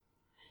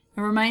It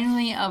reminded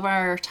me of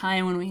our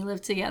time when we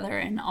lived together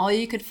and all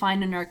you could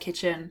find in our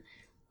kitchen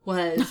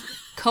was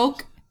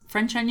Coke,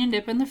 French onion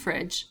dip in the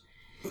fridge,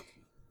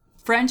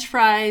 French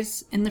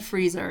fries in the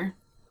freezer.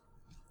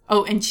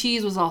 Oh, and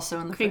cheese was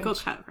also in the Crinkle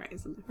fridge. cut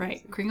fries in the freezer.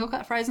 Right. Crinkle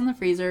cut fries in the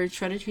freezer,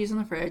 shredded cheese in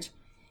the fridge.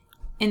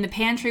 In the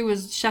pantry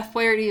was Chef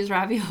Boyardee's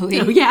ravioli.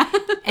 Oh, yeah.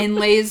 And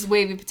Lay's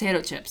wavy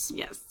potato chips.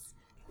 Yes.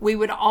 We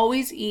would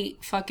always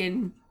eat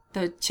fucking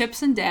the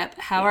chips and dip,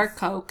 have our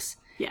Cokes.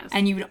 Yes.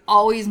 And you would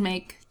always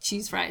make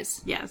cheese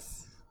fries.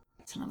 Yes.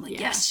 And I'm like,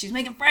 yes, she's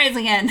making fries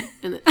again.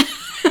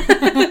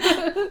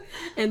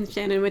 And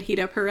Shannon would heat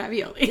up her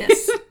ravioli.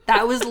 Yes.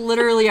 That was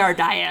literally our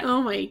diet.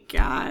 Oh my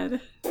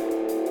God.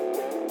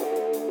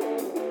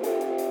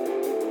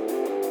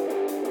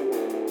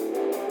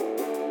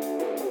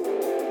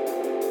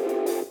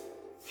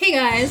 Hey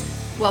guys,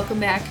 welcome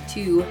back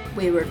to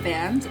Wayward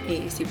Fans,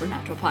 a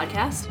supernatural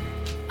podcast.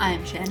 I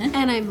am Shannon.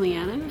 And I'm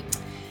Liana.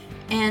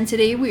 And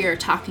today we are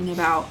talking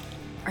about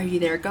Are You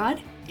There,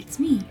 God? It's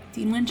me,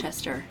 Dean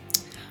Winchester.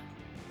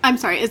 I'm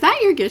sorry, is that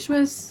your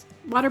gushes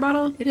water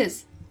bottle? It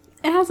is.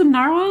 It has a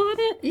narwhal in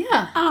it?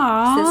 Yeah.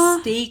 Aww. It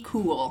says stay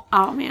cool.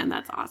 Oh man,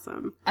 that's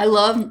awesome. I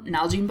love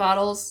Nalgene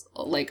bottles,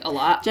 like, a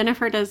lot.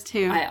 Jennifer does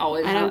too. I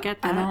don't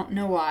get that. I don't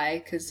know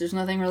why, because there's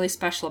nothing really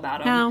special about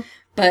them. No.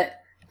 But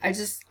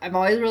I've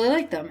always really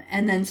liked them.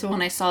 And then so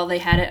when I saw they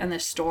had it in the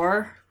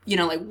store, you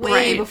know, like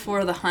way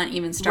before the hunt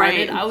even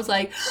started, I was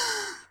like,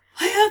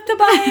 I have to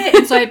buy it.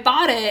 And so I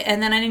bought it,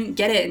 and then I didn't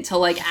get it until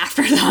like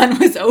after the hunt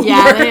was over.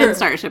 Yeah, they didn't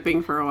start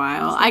shipping for a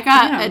while. I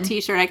got Damn. a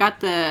t-shirt. I got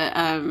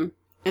the,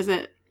 is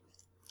it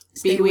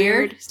Stay Be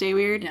Weird? Stay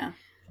Weird? Yeah.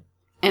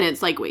 And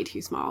it's like way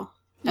too small.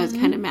 I was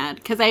kind of mad.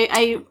 Because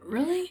I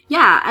Really?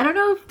 yeah, I don't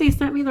know if they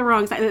sent me the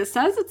wrong size. It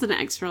says it's an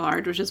extra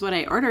large, which is what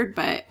I ordered,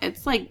 but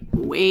it's like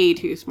way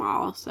too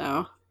small,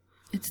 so.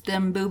 It's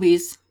them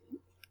boobies.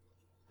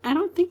 I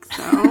don't think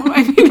so.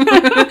 I think,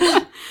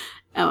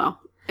 oh well.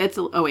 It's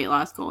a weight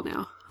loss goal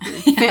now.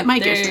 Fit my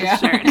gushes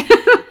shirt.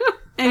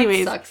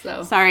 Anyways. That sucks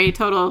though. Sorry,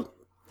 total.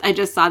 I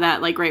just saw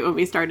that like right when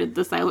we started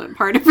the silent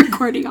part of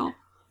recording all.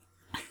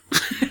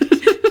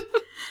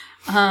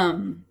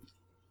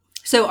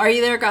 So Are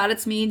You There, God?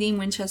 It's me, Dean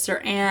Winchester,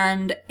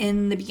 and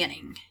In the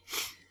Beginning.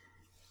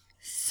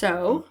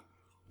 So,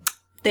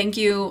 thank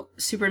you,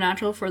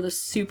 Supernatural, for the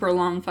super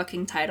long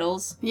fucking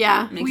titles.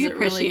 Yeah, Makes we it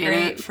really appreciate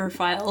great it. for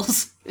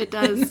files. It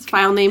does.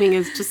 File naming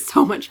is just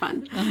so much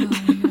fun. Oh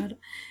my god.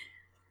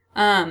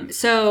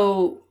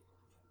 So,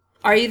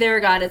 Are You There,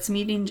 God? It's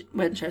Me, Dean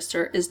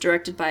Winchester is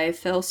directed by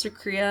Phil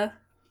Sucria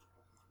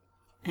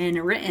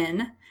and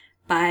written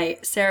by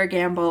Sarah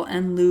Gamble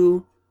and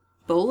Lou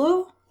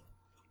Bolo?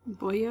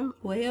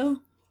 Boyo?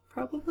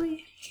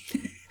 Probably.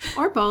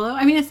 Or Bolo.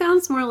 I mean, it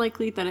sounds more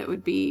likely that it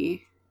would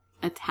be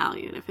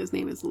Italian if his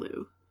name is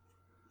Lou.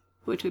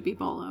 Which would be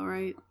Bolo,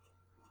 right?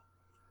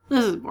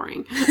 This is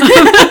boring.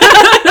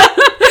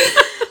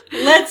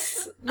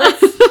 Let's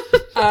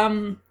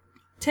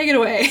take it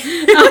away.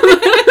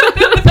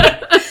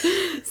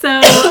 So,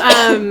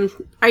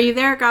 Are You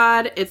There,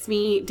 God? It's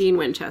me, Dean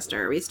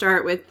Winchester. We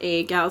start with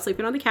a gal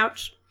sleeping on the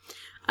couch.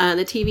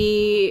 The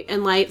TV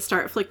and lights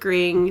start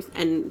flickering,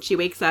 and she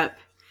wakes up,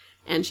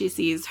 and she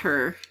sees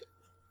her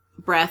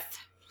breath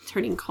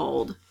turning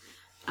cold.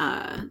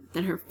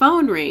 Then her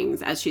phone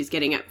rings as she's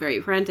getting up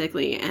very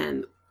frantically,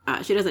 and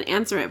she doesn't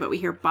answer it, but we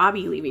hear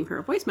Bobby leaving her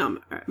a voicemail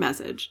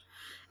message.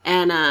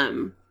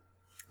 And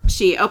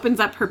she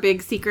opens up her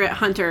big secret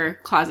hunter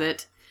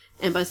closet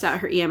and busts out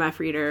her EMF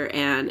reader,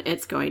 and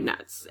it's going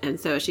nuts. And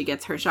so she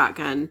gets her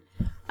shotgun,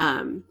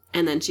 and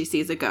then she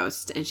sees a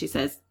ghost, and she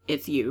says,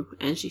 "It's you,"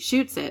 and she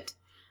shoots it.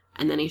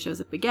 And then he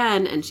shows up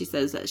again, and she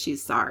says that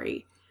she's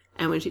sorry.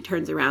 And when she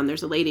turns around,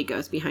 there's a lady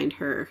ghost behind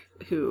her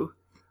who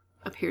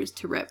appears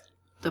to rip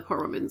the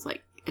poor woman's,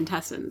 like,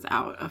 intestines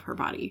out of her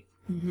body.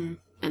 Mm-hmm.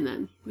 And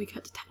then we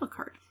cut to title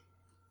card.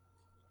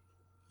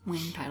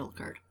 Wing title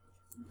card.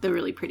 The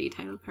really pretty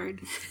title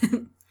card.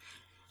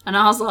 And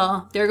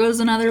also, there goes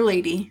another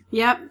lady.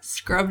 Yep.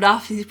 Scrubbed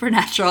off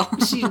Supernatural.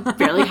 She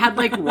barely had,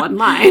 like, one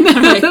line.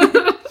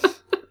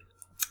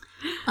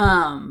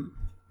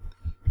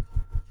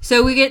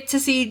 So we get to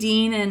see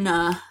Dean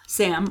and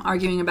Sam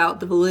arguing about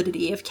the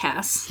validity of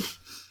Cass.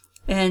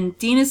 And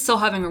Dean is still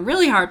having a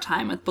really hard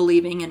time with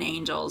believing in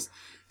angels.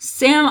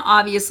 Sam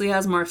obviously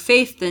has more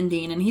faith than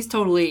Dean, and he's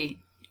totally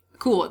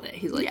cool with it.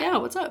 He's like, yeah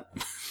what's up?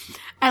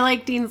 I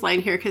like Dean's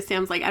line here because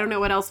Sam's like, I don't know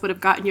what else would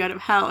have gotten you out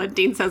of hell. And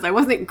Dean says, I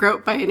wasn't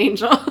groped by an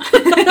angel.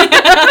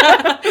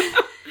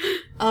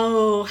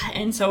 Oh,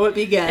 and so it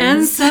begins.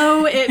 And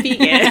so it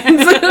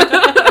begins.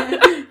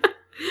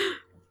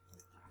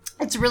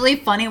 It's really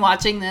funny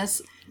watching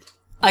this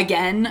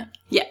again.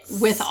 Yes.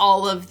 With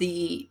all of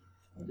the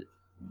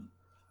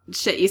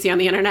shit you see on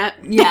the internet.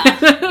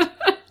 Yeah.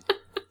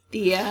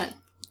 The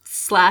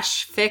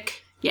slash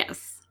fic.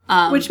 Yes.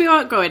 Which we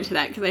won't go into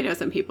that because I know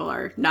some people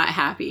are not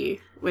happy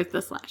with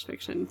the slash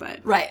fiction, but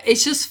right.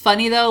 It's just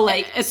funny though,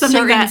 like it's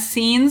certain that,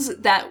 scenes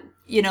that,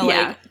 you know,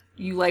 yeah. like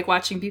you like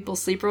watching people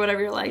sleep or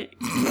whatever, you're like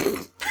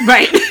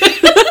right.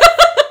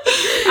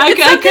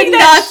 I could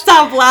not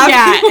stop laughing.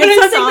 Yeah, when it's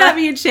I something saw that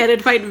me and Shannon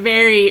find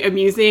very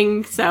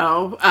amusing.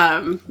 So,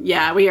 I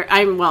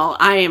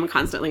am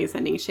constantly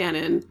sending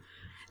Shannon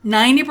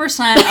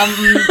 90%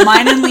 of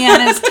mine and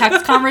Liana's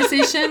text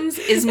conversations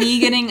is me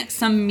getting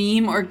some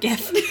meme or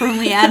gift from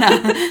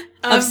Liana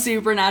of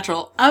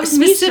Supernatural.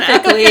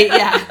 Specifically,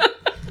 yeah.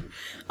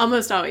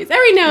 Almost always.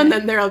 Every now and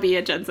then there'll be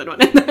a Jensen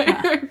one in there.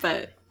 Yeah.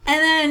 But and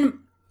then,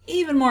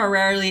 even more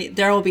rarely,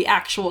 there will be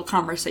actual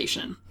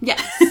conversation.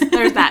 Yes,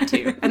 there's that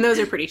too. And those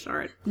are pretty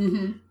short.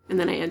 Mm-hmm. And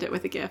then I end it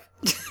with a gift.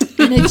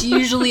 And it's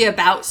usually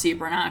about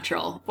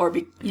Supernatural or,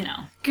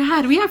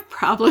 God, we have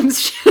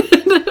problems.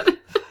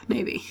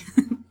 Maybe.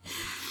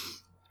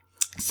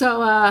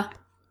 So,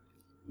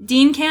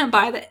 Dean can't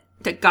buy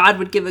that God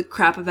would give a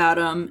crap about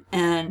him,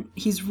 and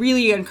he's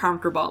really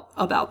uncomfortable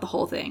about the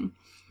whole thing.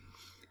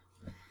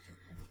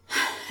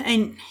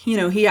 And,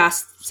 he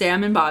asks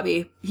Sam and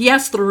Bobby, he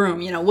asks the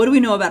room, what do we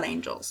know about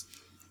angels?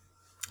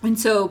 And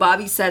so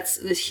Bobby sets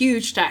this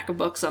huge stack of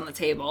books on the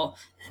table,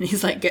 and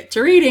he's like, get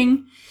to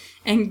reading.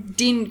 And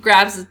Dean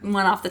grabs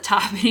one off the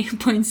top, and he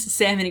points to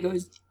Sam, and he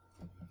goes,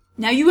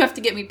 now you have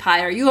to get me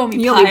pie, or you owe me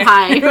pie. You owe me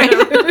pie.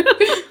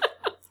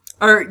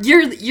 Or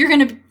you're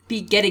going to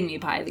be getting me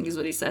pie, I think is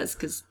what he says,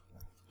 because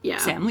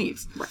Sam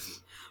leaves. Right.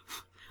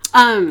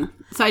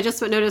 So I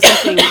just noticed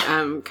something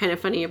kind of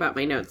funny about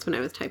my notes when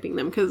I was typing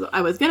them, because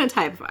I was going to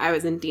type, if I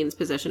was in Dean's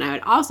position, I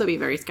would also be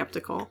very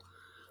skeptical,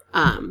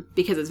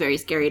 because it's very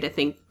scary to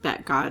think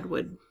that God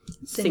would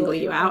single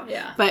you out.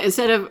 Yeah. But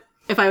instead of,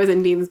 if I was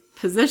in Dean's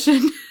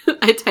position,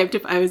 I typed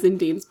if I was in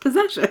Dean's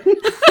possession.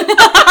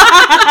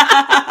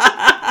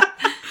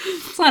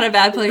 It's not a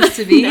bad place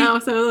to be. No,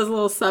 some of those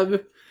little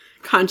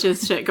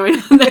subconscious shit going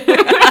on there.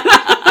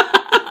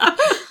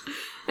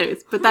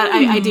 Anyways, but that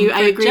I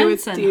agree Jensen,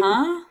 with Dean.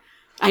 Huh?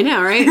 I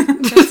know, right?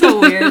 That's a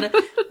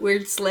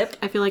weird slip.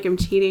 I feel like I'm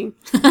cheating.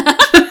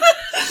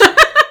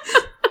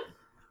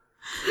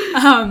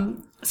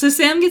 So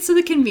Sam gets to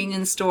the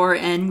convenience store,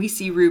 and we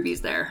see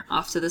Ruby's there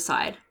off to the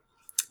side.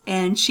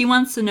 And she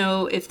wants to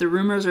know if the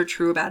rumors are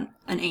true about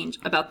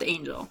the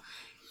angel.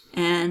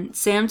 And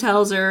Sam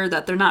tells her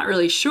that they're not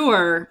really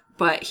sure,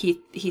 but he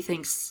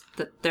thinks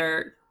that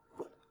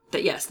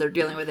yes, they're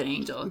dealing with an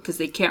angel, because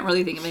they can't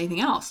really think of anything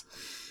else.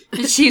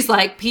 And she's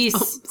like, peace,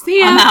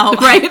 see ya. I'm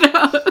out. Right.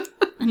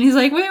 And he's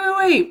like,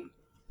 wait.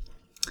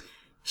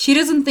 She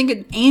doesn't think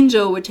an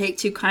angel would take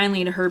too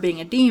kindly to her being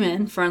a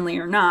demon, friendly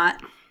or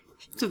not.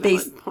 It's a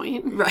valid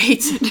point.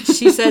 Right.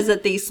 She says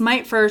that they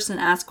smite first and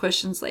ask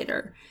questions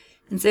later.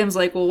 And Sam's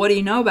like, well, what do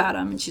you know about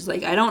them? And she's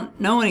like, I don't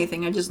know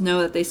anything. I just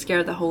know that they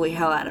scared the holy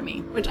hell out of me.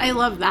 Which I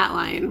love that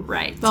line.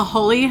 Right. The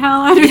holy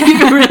hell out of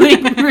you? Really,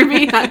 for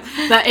me,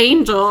 the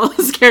angel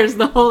scares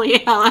the holy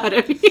hell out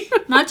of you.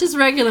 Not just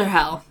regular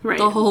hell. Right.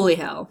 The holy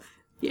hell.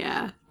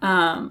 Yeah.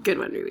 Good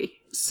one, Ruby.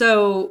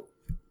 So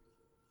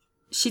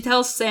she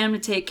tells Sam to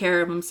take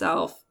care of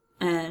himself,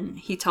 and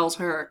he tells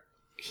her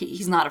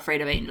he's not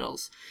afraid of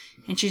angels.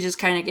 And she just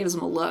kind of gives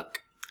him a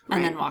look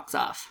and then walks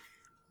off.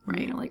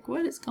 Right. And you're like,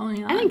 what is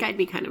going on? I think I'd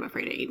be kind of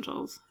afraid of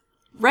angels.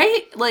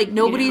 Right? Like,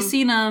 nobody's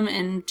seen them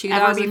in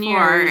 2,000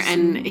 years.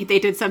 And they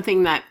did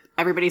something that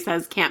everybody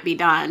says can't be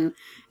done,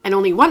 and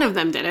only one of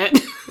them did it.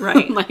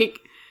 Right. Like,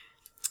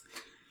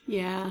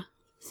 yeah.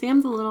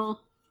 Sam's a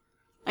little,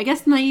 I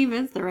guess naive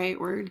is the right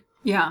word.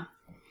 Yeah.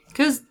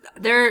 Because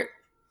there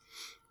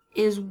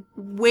is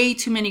way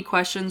too many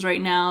questions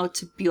right now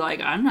to be like,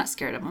 I'm not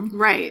scared of them.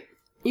 Right.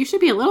 You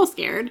should be a little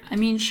scared. I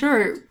mean,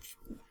 sure,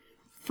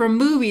 from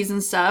movies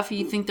and stuff,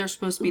 you think they're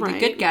supposed to be the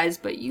good guys,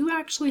 but you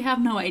actually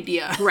have no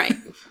idea. Right.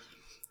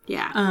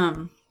 Yeah.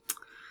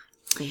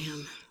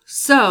 Sam.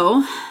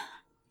 So,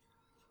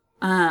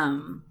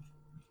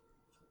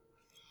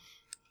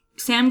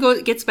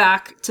 Sam gets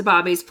back to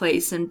Bobby's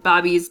place, and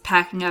Bobby's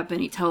packing up,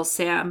 and he tells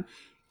Sam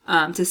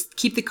to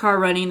keep the car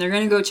running. They're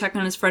going to go check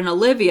on his friend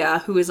Olivia,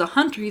 who is a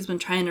hunter he's been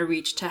trying to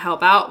reach to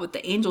help out with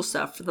the angel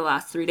stuff for the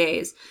last 3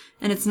 days.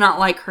 And it's not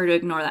like her to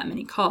ignore that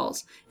many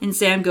calls. And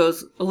Sam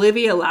goes,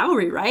 Olivia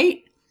Lowry, right?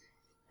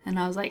 And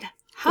I was like,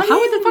 how the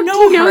fuck do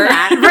you know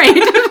that?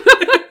 Right.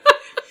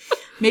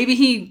 Maybe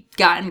he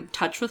got in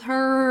touch with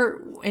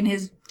her in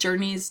his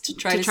journeys to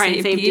try to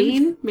save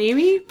Dean.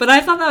 Maybe. But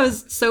I thought that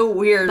was so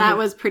weird. That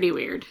was pretty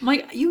weird. I'm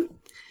like, you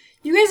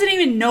guys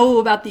didn't even know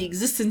about the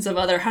existence of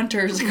other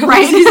hunters a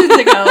couple seasons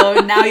ago,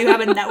 and now you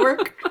have a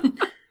network?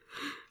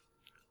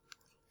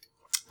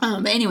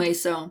 But anyway,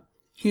 so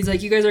he's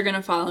like, you guys are going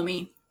to follow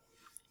me.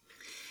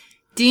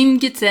 Dean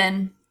gets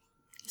in.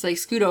 He's like,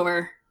 scoot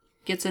over.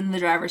 Gets in the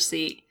driver's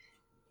seat.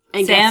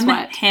 And Sam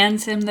guess what?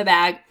 hands him the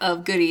bag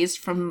of goodies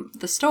from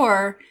the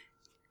store,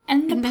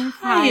 and the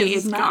pie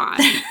is not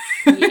gone.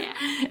 Yeah.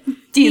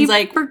 Dean's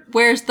like,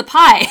 where's the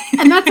pie?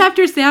 And that's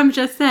after Sam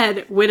just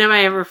said, when have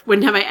I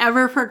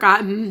ever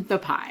forgotten the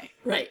pie?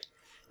 Right.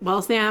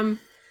 Well, Sam,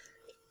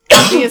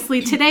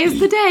 obviously today's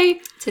the day.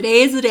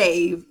 Today is the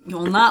day. You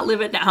will not live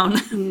it down.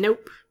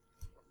 Nope.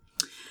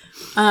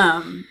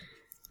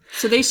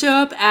 So they show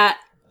up at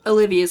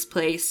Olivia's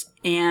place,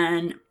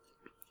 and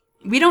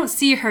we don't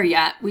see her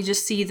yet. We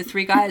just see the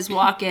 3 guys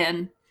walk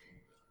in,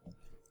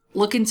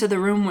 look into the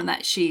room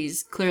that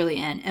she's clearly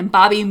in, and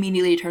Bobby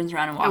immediately turns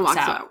around and walks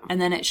out.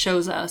 And then it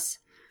shows us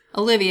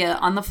Olivia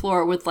on the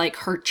floor with, like,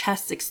 her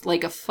chest,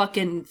 like a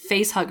fucking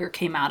face hugger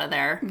came out of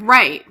there.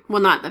 Right.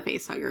 Well, not the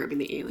face hugger, but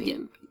the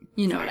alien.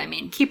 You know what I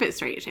mean. Keep it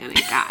straight, Shannon.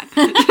 God.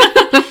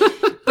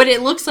 But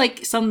it looks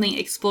like something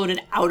exploded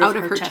out of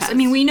her chest. I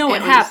mean, we know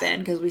what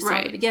happened because we saw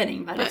at the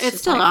beginning, but it's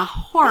still like, a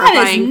horrifying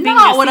that is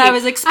not what I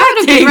was expecting. I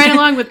would have been right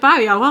along with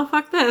Bobby. Oh, well,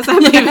 fuck this. I'm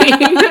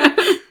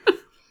leaving.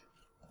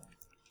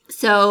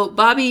 So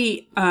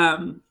Bobby,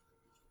 the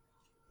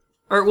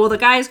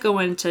guys go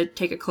in to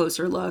take a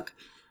closer look,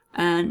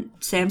 and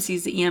Sam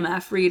sees the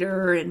EMF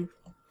reader, and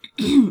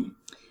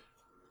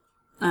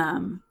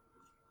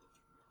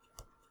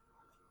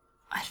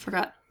I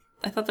forgot.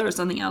 I thought there was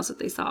something else that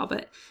they saw,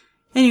 but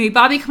anyway,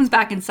 Bobby comes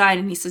back inside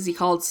and he says he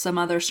called some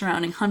other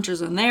surrounding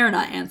hunters and they're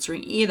not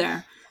answering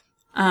either.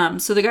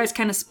 So the guys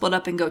kind of split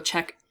up and go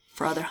check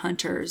for other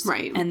hunters.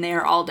 Right. And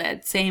they're all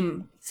dead.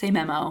 Same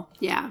MO.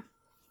 Yeah.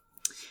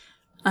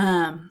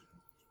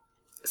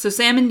 So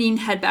Sam and Dean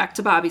head back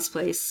to Bobby's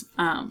place.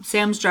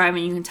 Sam's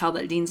driving. You can tell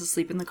that Dean's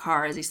asleep in the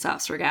car as he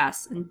stops for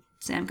gas. And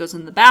Sam goes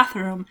in the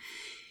bathroom.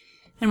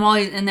 And while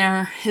he's in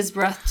there, his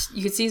breath,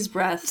 you can see his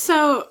breath.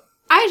 So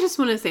I just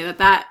want to say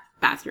that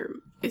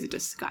bathroom is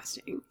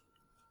disgusting.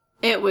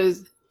 It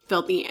was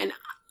filthy, and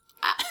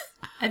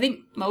I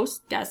think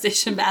most gas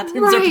station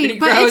bathrooms are pretty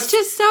but gross. it's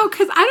just so,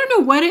 because I don't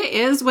know what it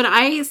is when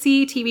I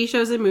see TV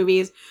shows and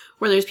movies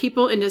where there's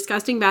people in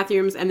disgusting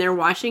bathrooms and they're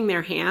washing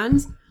their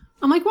hands.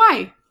 I'm like,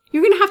 why?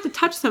 You're going to have to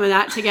touch some of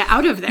that to get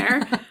out of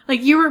there.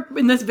 Like, you were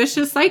in this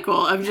vicious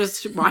cycle of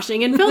just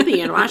washing and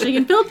filthy and washing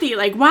and filthy.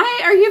 Like,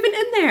 why are you even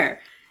in there?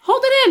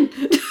 Hold it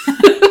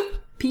in.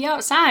 Pee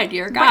outside.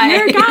 You're a guy. But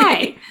you're a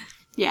guy.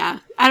 Yeah.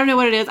 I don't know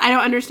what it is. I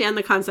don't understand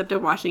the concept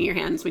of washing your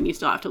hands when you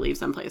still have to leave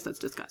someplace. That's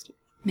disgusting.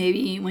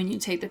 Maybe when you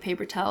take the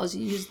paper towels,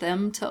 you use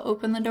them to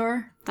open the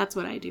door. That's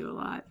what I do a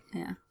lot.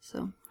 Yeah,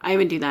 so. I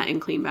even do that in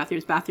clean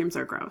bathrooms. Bathrooms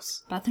are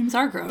gross. Bathrooms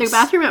are gross. The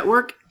bathroom at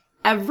work,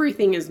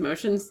 everything is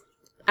motions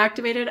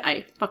activated.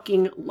 I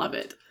fucking love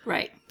it.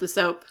 Right. The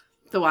soap,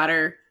 the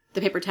water,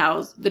 the paper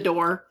towels, the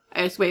door.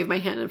 I just wave my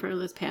hand in front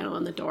of this panel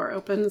and the door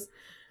opens.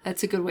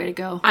 That's a good way to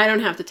go. I don't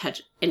have to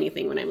touch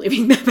anything when I'm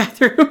leaving the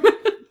bathroom.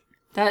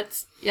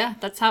 That's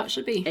how it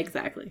should be.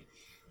 Exactly.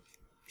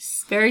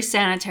 It's very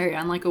sanitary,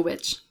 unlike a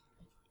witch.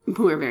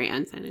 Who are very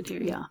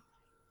unsanitary. Yeah.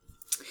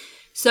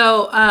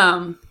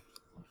 So,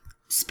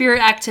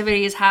 spirit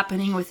activity is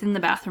happening within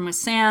the bathroom with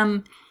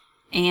Sam,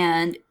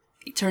 and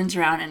he turns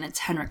around and it's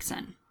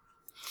Henriksen.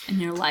 And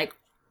you're like,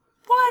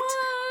 what?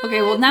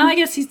 Okay, well, now I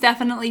guess he's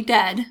definitely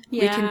dead.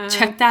 Yeah. We can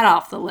check that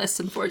off the list,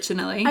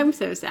 unfortunately. I'm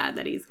so sad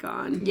that he's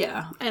gone.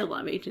 Yeah. I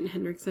love Agent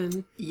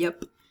Henriksen.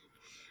 Yep.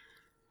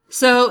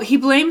 So he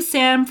blames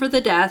Sam for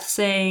the death,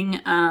 saying,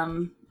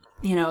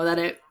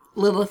 that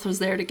Lilith was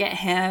there to get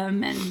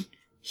him, and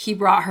he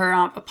brought her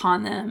up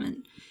upon them.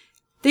 And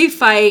they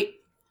fight.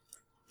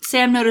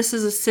 Sam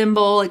notices a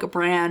symbol, like a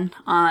brand,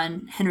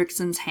 on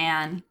Henriksen's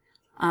hand.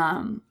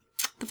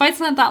 The fight's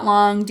not that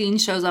long. Dean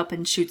shows up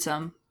and shoots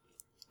him.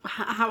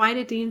 Why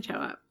did Dean show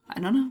up? I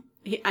don't know.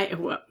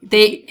 What?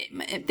 They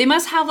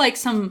must have like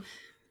some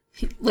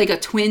like a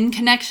twin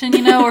connection,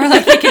 or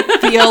like they can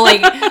feel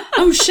like,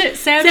 oh shit,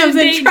 Sam's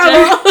in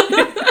trouble.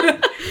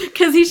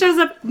 Because he shows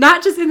up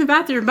not just in the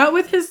bathroom, but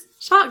with his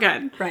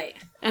shotgun, right,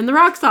 and the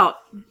rock salt.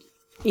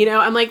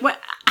 I'm like, what?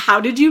 How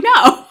did you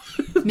know?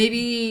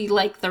 Maybe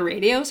like the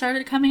radio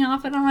started coming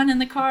off and on in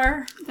the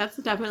car. That's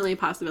definitely a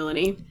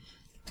possibility.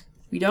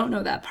 We don't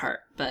know that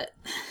part, but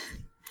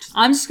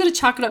I'm just going to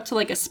chalk it up to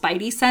like a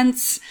spidey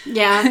sense.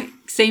 Yeah.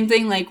 Same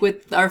thing like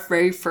with our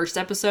very first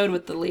episode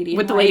with the lady in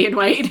white. With the lady in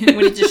white.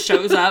 When it just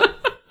shows up.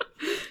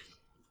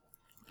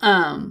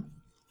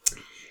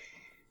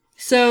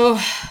 So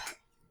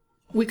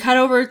we cut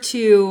over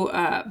to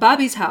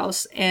Bobby's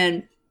house,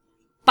 and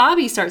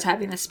Bobby starts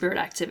having this spirit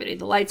activity.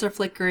 The lights are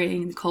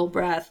flickering, the cold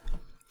breath.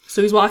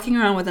 So he's walking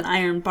around with an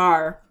iron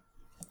bar,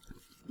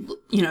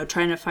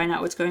 trying to find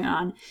out what's going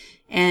on.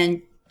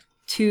 And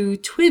two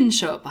twins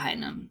show up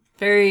behind him.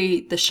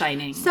 Very The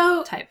Shining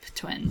type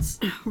twins.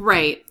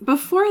 Right.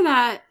 Before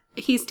that,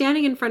 he's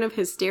standing in front of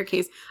his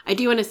staircase. I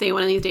do want to say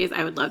one of these days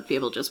I would love to be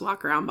able to just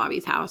walk around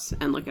Bobby's house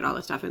and look at all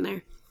the stuff in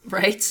there.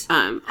 Right.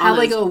 Have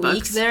like a books.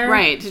 week there.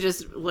 Right. To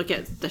just look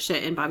at the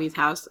shit in Bobby's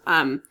house.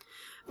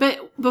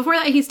 But before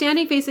that, he's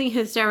standing facing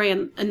his stairway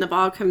and the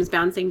ball comes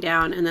bouncing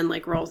down and then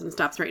like rolls and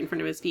stops right in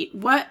front of his feet.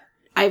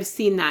 I've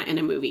seen that in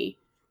a movie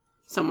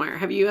somewhere.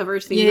 Have you ever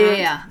seen that?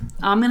 Yeah.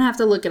 I'm going to have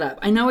to look it up.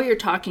 I know what you're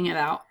talking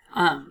about.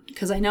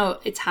 Because I know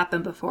it's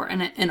happened before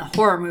in a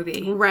horror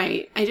movie.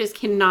 Right. I just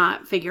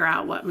cannot figure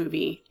out what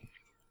movie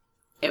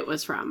it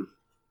was from.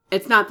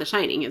 It's not The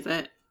Shining, is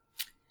it?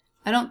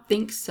 I don't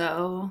think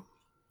so.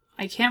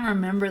 I can't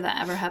remember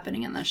that ever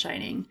happening in The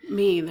Shining.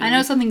 Me either. I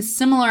know something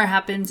similar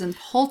happens in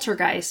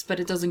Poltergeist, but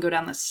it doesn't go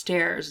down the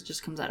stairs. It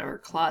just comes out of her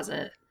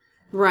closet.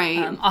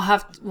 Right.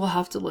 We'll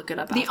have to look it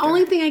up. The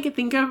only thing I could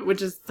think of,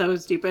 which is so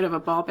stupid, of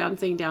a ball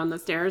bouncing down the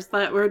stairs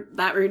that would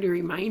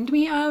remind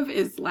me of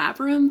is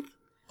Labyrinth.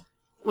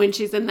 when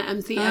she's in the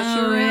MC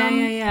Escher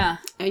room. Yeah.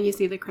 And you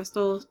see the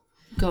crystal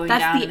Going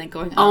down and then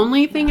going up.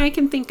 Only thing I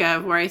can think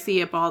of where I see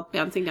a ball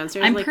bouncing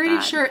downstairs. I'm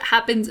pretty sure it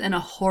happens in a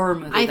horror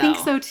movie. I think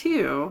so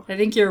too. I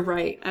think you're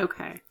right.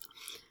 Okay.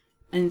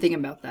 I didn't think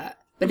about that.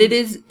 But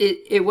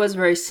it was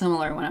very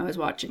similar when I was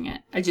watching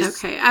it. I was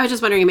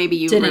just wondering maybe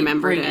you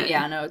remembered it.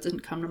 Yeah, no, it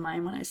didn't come to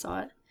mind when I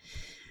saw it.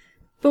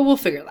 But we'll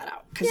figure that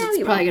out. Because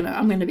it's probably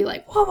I'm gonna be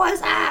like, what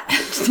was that?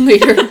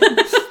 Later.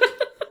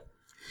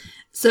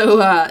 So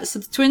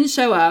the twins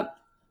show up.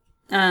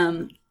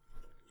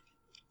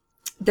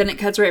 Then it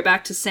cuts right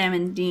back to Sam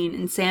and Dean,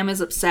 and Sam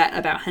is upset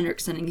about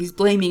Hendrickson, and he's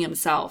blaming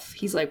himself.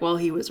 He's like, well,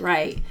 he was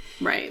right.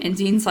 Right. And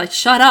Dean's like,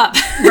 shut up.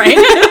 Right?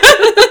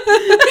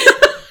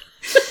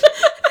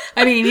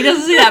 I mean, he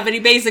doesn't say that, but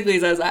he basically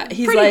says that.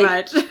 He's Pretty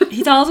like, much.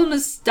 He tells him to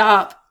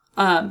stop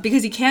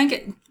because he can't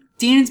get...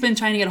 Dean's been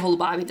trying to get a hold of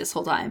Bobby this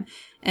whole time.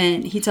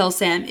 And he tells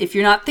Sam, if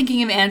you're not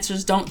thinking of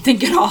answers, don't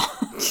think at all.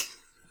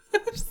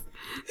 That's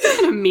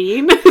kind of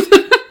mean.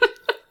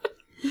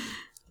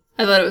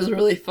 I thought it was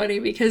really funny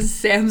because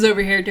Sam's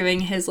over here doing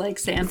his like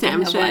Sam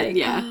thing of like,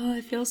 oh, I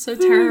feel so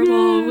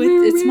terrible.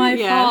 It's my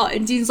fault.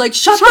 And Dean's like,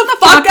 shut the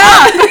fuck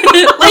up.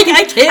 Like,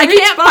 I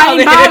can't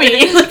find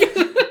Bobby.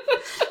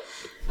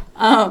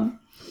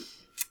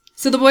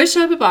 So the boys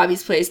show up at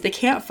Bobby's place. They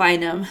can't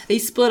find him. They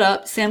split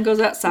up. Sam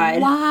goes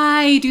outside.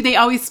 Why do they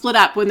always split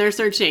up when they're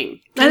searching?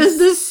 That is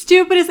the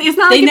stupidest. It's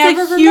not like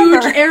it's a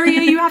huge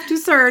area you have to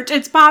search.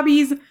 It's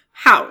Bobby's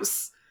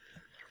house.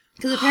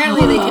 Because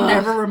apparently they can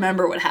never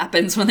remember what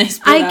happens when they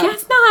split up. I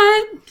guess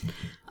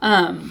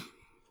not.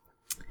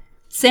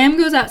 Sam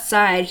goes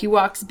outside. He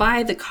walks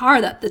by the car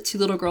that the two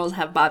little girls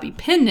have Bobby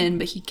pinned in,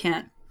 but he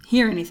can't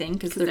hear anything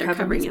because they're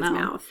covering his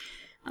mouth.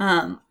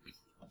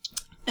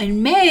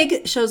 And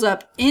Meg shows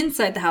up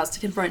inside the house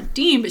to confront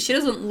Dean, but she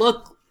doesn't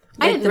look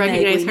like I didn't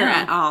recognize her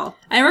at all.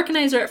 I didn't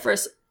recognize her at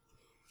first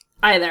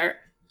either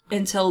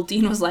until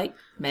Dean was like,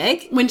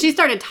 Meg? When she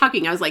started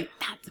talking, I was like,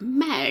 that's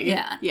Meg.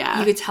 Yeah. Yeah.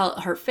 You could tell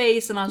her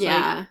face, and I was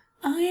like,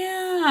 oh,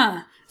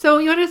 yeah. So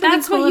you want to know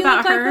something cool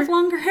about her? Like with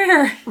longer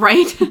hair.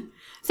 Right?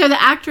 So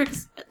the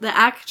actress,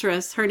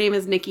 her name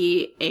is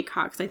Nikki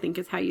Acox, I think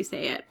is how you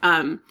say it.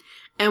 And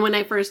when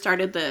I first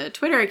started the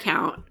Twitter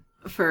account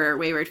for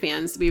Wayward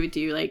Fans, we would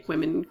do like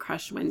Women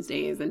Crush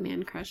Wednesdays and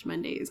Man Crush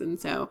Mondays. And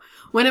so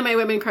one of my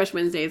Women Crush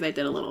Wednesdays, I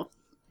did a little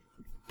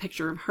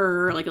picture of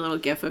her, like a little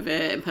gif of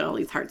it, and put all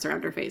these hearts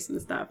around her face and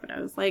stuff. And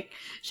I was like,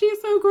 she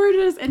is so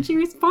gorgeous. And she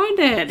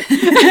responded.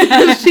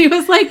 She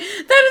was like,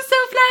 that is so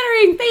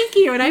flattering. Thank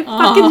you. And I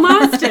fucking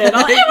lost it. It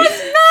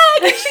was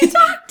Meg. She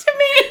talked to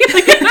me.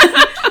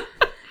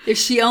 If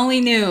she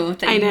only knew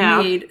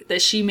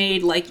that she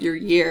made like your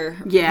year.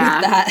 Yeah.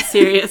 With that.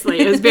 Seriously.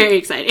 It was very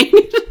exciting.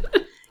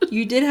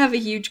 You did have a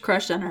huge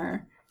crush on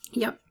her.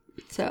 Yep.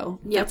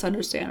 So that's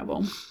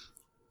understandable.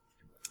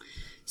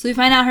 So we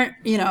find out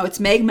it's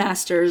Meg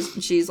Masters.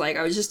 And she's like,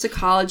 I was just a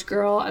college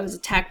girl. I was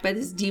attacked by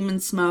this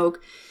demon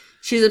smoke.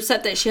 She's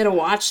upset that she had to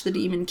watch the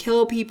demon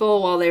kill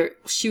people while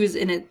she was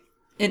in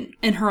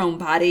her own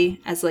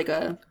body as like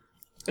a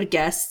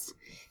guest.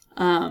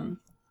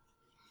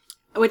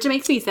 Which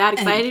makes me sad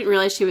because I didn't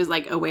realize she was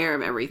like aware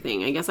of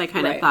everything. I guess I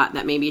kind of thought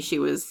that maybe she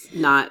was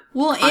not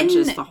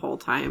conscious the whole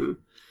time.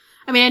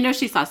 I mean, I know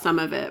she saw some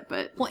of it,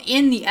 but... Well,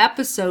 in the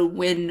episode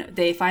when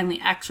they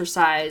finally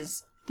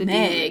exorcise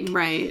Meg...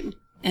 Right.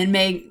 And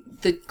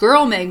the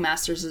girl Meg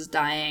Masters is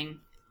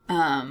dying,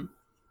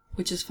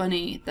 which is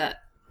funny that...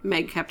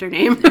 Meg kept her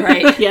name.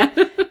 Right. Yeah.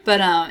 But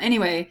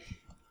anyway,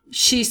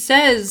 she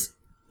says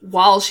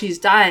while she's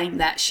dying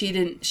that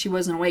she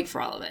wasn't awake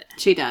for all of it.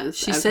 She does.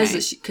 She says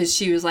that because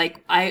she was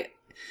like, I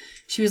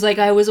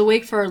was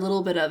awake for a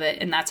little bit of it,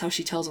 and that's how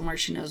she tells him where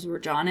she knows where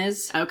John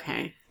is.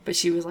 Okay. But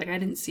she was like, I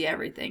didn't see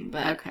everything.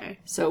 But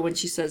so when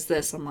she says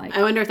this, I'm like,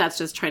 I wonder if that's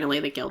just trying to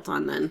lay the guilt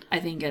on then. I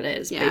think it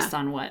is based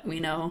on what we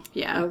know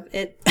of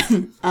it.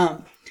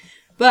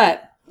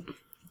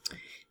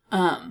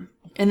 And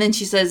then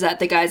she says that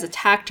the guys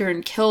attacked her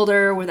and killed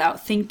her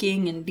without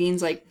thinking. And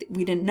Dean's like,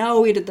 we didn't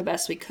know. We did the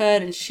best we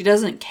could. And she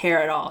doesn't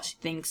care at all. She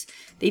thinks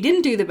they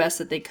didn't do the best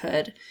that they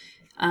could.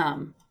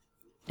 And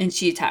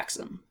she attacks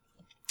them.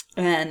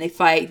 And they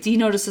fight. Dee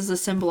notices a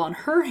symbol on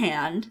her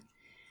hand.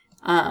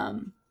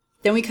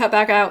 Then we cut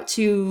back out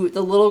to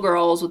the little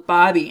girls with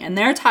Bobby, and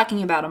they're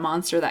talking about a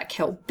monster that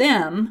killed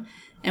them,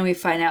 and we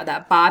find out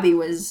that Bobby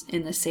was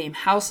in the same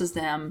house as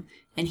them,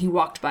 and he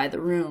walked by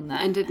the room.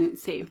 And didn't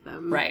save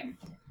them. Right.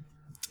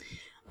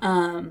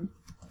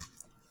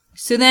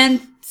 So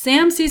then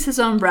Sam sees his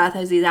own breath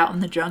as he's out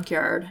in the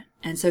junkyard,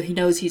 and so he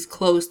knows he's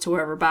close to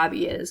wherever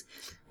Bobby is,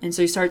 and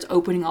so he starts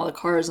opening all the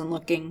cars and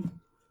looking.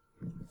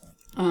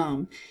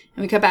 And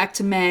we cut back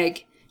to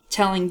Meg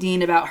telling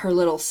Dean about her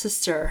little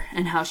sister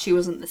and how she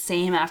wasn't the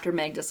same after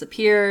Meg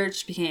disappeared.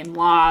 She became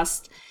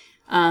lost.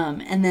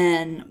 And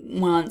then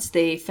once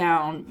they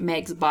found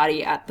Meg's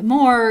body at the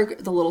morgue,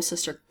 the little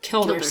sister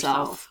killed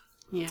herself.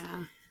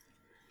 Yeah.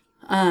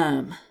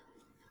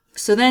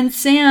 So then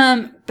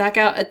Sam, back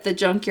out at the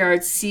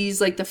junkyard, sees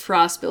like the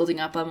frost building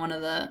up on one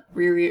of the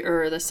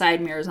the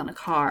side mirrors on a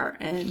car,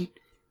 and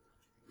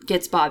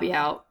gets Bobby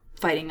out,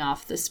 fighting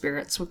off the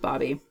spirits with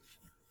Bobby.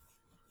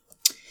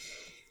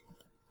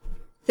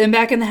 Then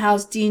back in the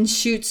house, Dean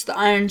shoots the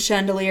iron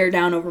chandelier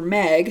down over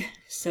Meg,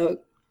 so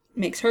it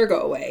makes her go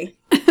away.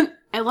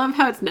 I love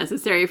how it's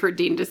necessary for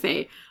Dean to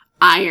say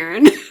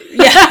iron.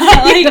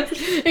 Yeah,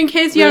 like, in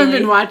case you haven't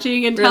been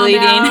watching until really,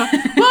 now.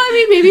 Dean? Well, I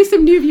mean, maybe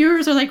some new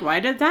viewers are like, why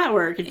did that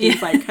work? And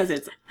he's like, because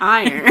it's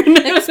iron.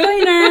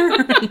 Explainer.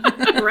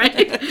 Right?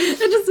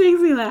 It just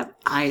makes me laugh.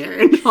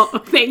 Iron.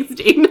 Oh, thanks,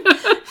 Dean.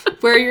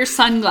 Wear your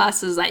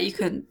sunglasses that you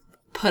can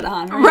put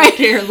on right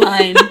to your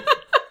line.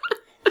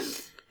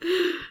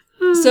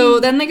 So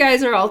then the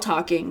guys are all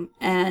talking,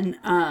 and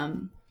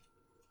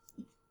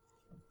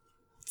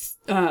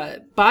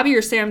Bobby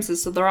or Sam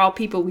says, so they're all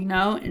people we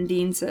know, and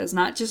Dean says,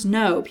 not just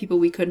know, people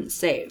we couldn't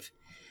save.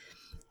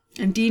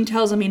 And Dean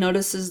tells him he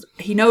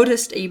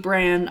noticed a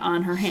brand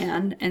on her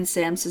hand, and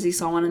Sam says he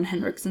saw one in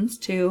Hendrickson's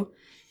too.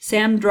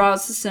 Sam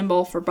draws the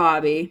symbol for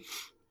Bobby.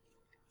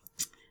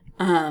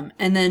 And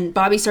then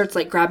Bobby starts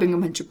like grabbing a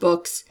bunch of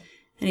books,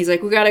 and he's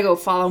like, we gotta go,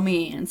 follow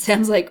me. And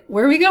Sam's like,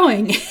 where are we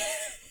going?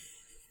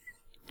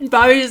 And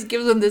Bobby just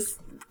gives him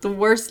the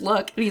worst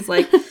look, and he's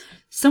like,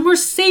 somewhere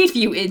safe,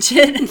 you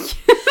idiot.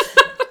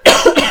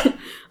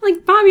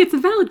 Like, Bobby, it's a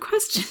valid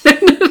question.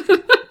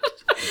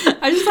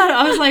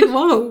 I was like,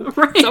 whoa,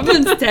 right.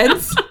 Someone's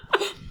tense.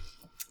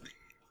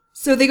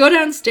 So they go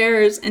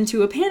downstairs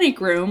into a panic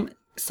room,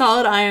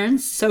 solid iron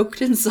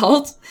soaked in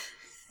salt.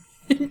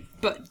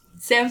 But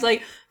Sam's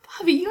like,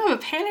 Bobby, you have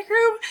a panic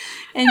room?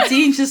 And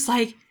Dean's just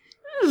like,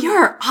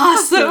 you're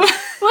awesome. Well,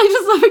 I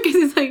just love it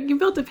because he's like, you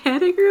built a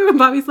panic room? And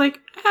Bobby's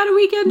like, how do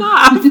we get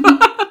off?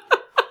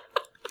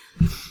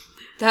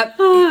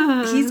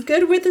 He's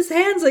good with his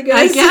hands, I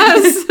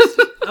guess.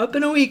 Up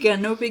in a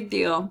weekend, no big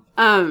deal.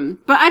 But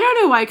I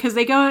don't know why, because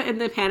they go in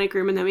the panic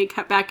room and then we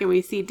cut back and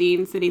we see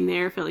Dean sitting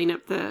there filling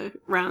up the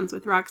rounds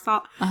with rock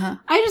salt. Uh-huh.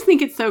 I just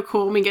think it's so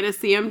cool when we get to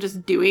see him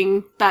just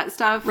doing that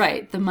stuff.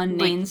 Right, the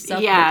mundane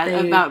stuff. Yeah,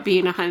 about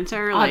being a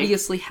hunter.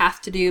 Obviously have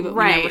to do, but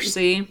we never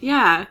see.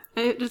 Yeah,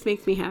 it just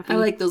makes me happy. I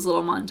like those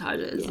little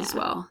montages as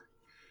well.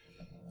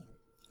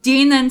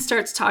 Dean then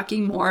starts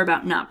talking more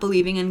about not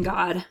believing in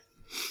God.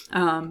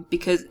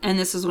 Because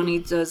this is when he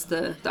does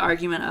the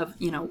argument of,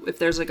 if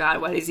there's a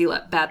God, why does he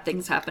let bad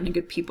things happen to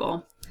good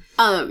people?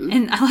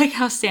 And I like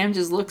how Sam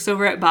just looks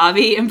over at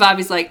Bobby, and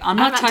Bobby's like, I'm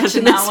not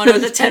touching that one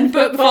with a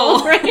 10-foot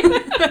pole. Right?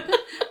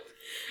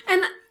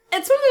 And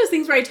it's one of those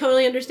things where I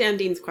totally understand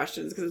Dean's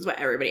questions, because it's what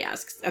everybody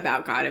asks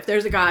about God. If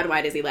there's a God,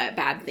 why does he let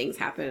bad things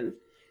happen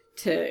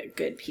to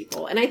good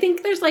people? And I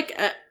think there's like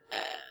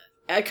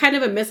a kind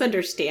of a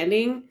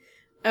misunderstanding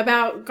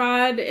about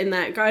God, in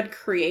that God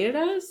created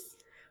us.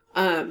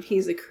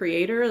 He's a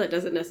creator. That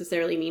doesn't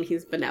necessarily mean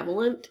he's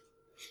benevolent,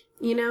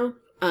 and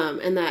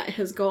that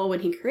his goal when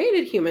he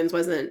created humans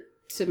wasn't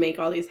to make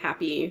all these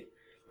happy,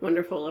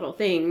 wonderful little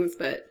things,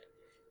 but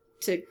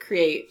to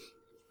create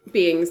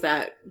beings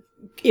that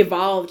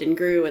evolved and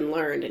grew and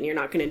learned, and you're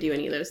not going to do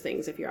any of those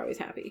things if you're always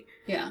happy.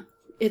 Yeah.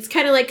 It's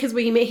kind of like, because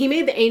he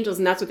made the angels,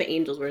 and that's what the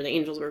angels were. The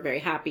angels were very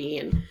happy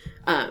and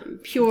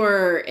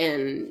pure,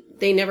 and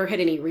they never had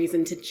any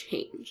reason to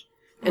change.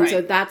 And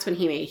so that's when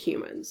he made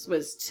humans,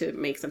 was to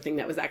make something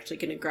that was actually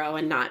going to grow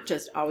and not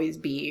just always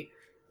be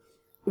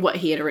what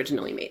he had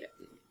originally made it.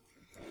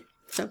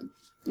 So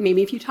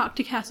maybe if you talk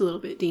to Cass a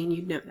little bit, Dean,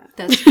 you'd know that.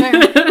 That's fair.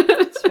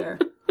 That's fair.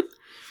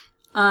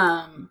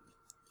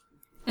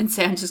 And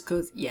Sam just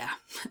goes, yeah.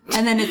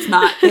 And then it's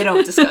not, they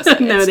don't discuss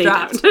it. No, they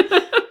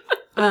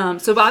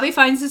don't. So Bobby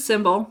finds a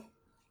symbol.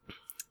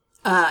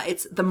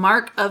 It's the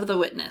mark of the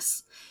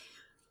witness.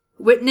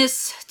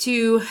 Witness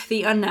to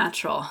the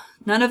unnatural.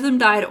 None of them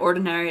died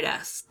ordinary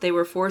deaths. They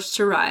were forced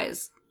to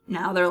rise.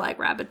 Now they're like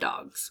rabid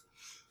dogs.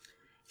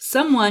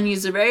 Someone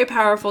used a very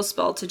powerful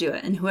spell to do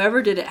it, and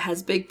whoever did it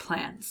has big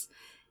plans.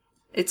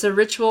 It's a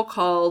ritual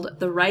called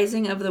the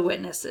Rising of the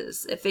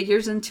Witnesses. It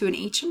figures into an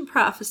ancient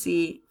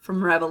prophecy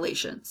from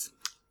Revelations.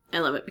 I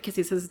love it because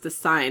he says it's a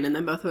sign, and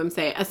then both of them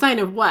say, a sign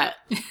of what?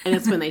 And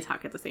it's when they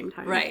talk at the same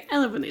time. Right. I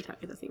love when they talk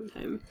at the same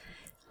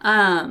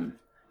time.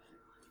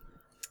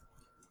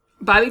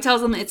 Bobby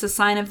tells them it's a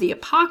sign of the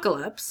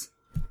apocalypse.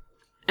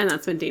 And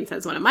that's when Dean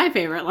says one of my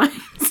favorite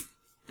lines,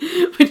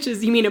 which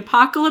is, you mean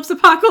apocalypse?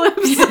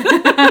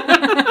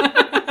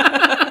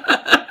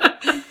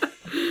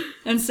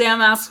 And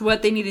Sam asks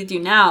what they need to do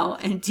now,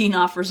 and Dean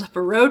offers up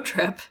a road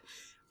trip.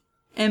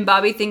 And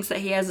Bobby thinks that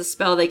he has a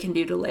spell they can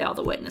do to lay all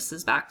the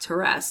witnesses back to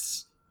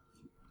rest.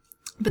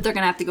 But they're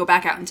going to have to go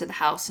back out into the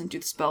house and do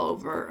the spell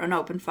over an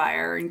open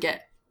fire and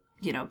get,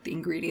 the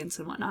ingredients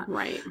and whatnot.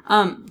 Right.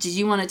 Did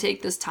you want to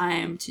take this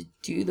time to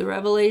do the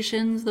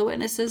revelations, the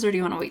witnesses, or do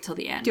you want to wait till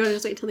the end? Do you want to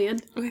just wait till the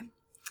end? Okay.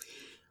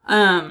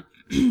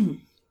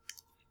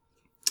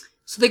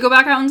 So they go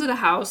back out into the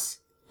house.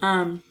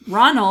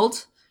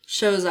 Ronald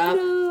shows up.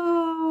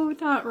 No,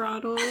 not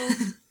Ronald.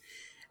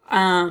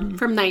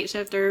 From Night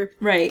Shifter.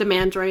 Right. The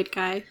mandroid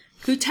guy.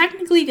 Who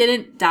technically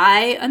didn't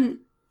die an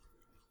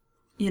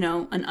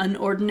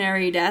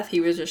unordinary death. He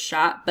was just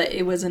shot, but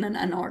it wasn't an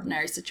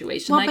unordinary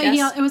situation, I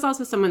guess. But it was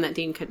also someone that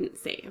Dean couldn't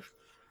save.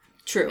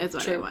 True. Is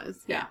what true. it was.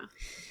 Yeah.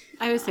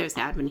 I was so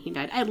sad when he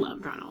died. I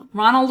loved Ronald.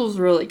 Ronald was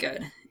really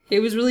good. It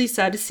was really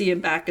sad to see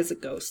him back as a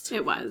ghost.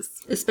 It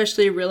was.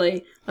 Especially a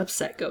really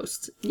upset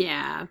ghost.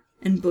 Yeah.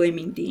 And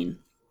blaming Dean.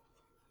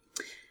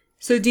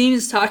 So Dean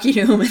is talking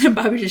to him, and then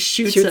Bobby just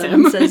shoots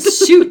him and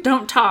says, "Shoot,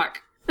 don't talk.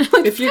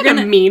 Like, if you're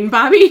gonna mean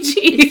Bobby,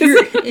 jeez.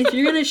 If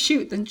you're gonna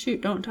shoot, then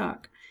shoot, don't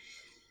talk."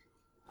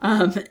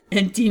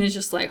 And Dean is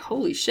just like,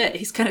 "Holy shit!"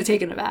 He's kind of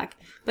taken aback.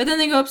 But then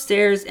they go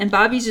upstairs, and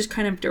Bobby's just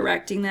kind of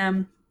directing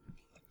them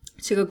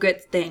to go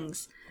get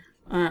things.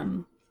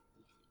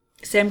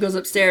 Sam goes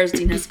upstairs.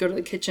 Dean has to go to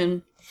the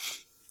kitchen.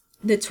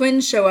 The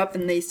twins show up,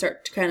 and they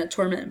start to kind of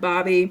torment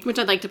Bobby. Which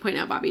I'd like to point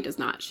out, Bobby does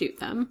not shoot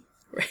them.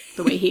 Right.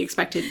 The way he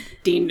expected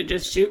Dean to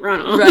just shoot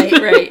Ronald.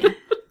 Right.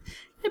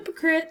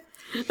 Hypocrite.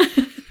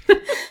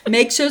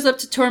 Meg shows up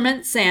to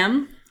torment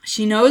Sam.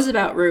 She knows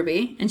about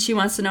Ruby, and she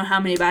wants to know how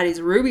many bodies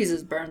Ruby's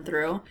has burned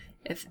through.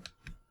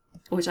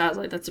 Which I was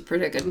like, that's a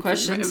pretty good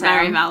question.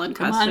 Very valid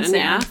Come question. on, Sam.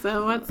 Yeah.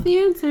 So what's the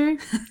answer?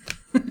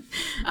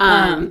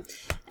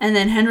 And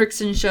then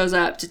Henriksen shows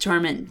up to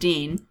torment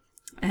Dean,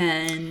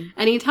 and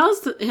he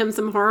tells him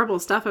some horrible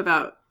stuff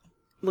about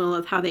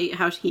Lilith, how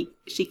she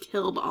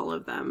killed all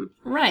of them.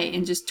 Right,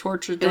 and just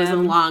tortured them. It was a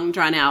long,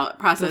 drawn out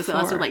process. Before. It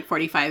lasted like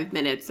 45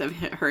 minutes of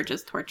her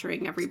just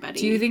torturing everybody.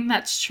 Do you think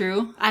that's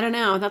true? I don't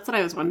know. That's what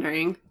I was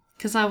wondering.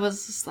 Because I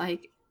was just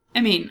like, I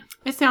mean,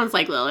 it sounds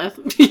like Lilith.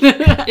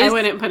 I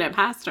wouldn't put it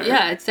past her.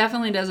 Yeah, it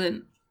definitely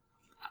doesn't.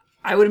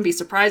 I wouldn't be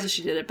surprised if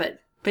she did it, but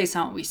based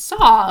on what we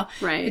saw,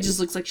 right, it just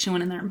looks like she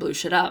went in there and blew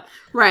shit up.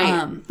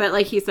 Right. But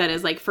like he said,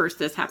 is like first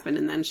this happened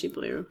and then she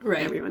blew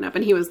everyone up.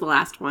 And he was the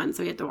last one,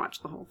 so he had to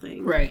watch the whole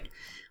thing. Right.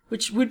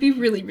 Which would be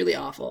really, really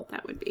awful.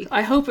 That would be.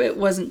 I hope it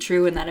wasn't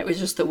true and that it was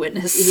just the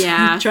witness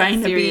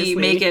trying to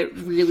make it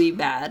really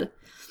bad.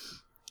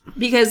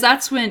 Because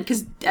that's when,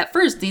 because at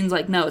first Dean's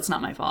like, no, it's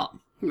not my fault.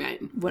 Right.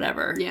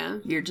 Whatever. Yeah.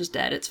 You're just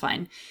dead. It's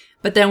fine.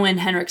 But then when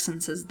Henriksen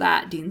says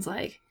that, Dean's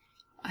like,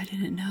 I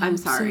didn't know. I'm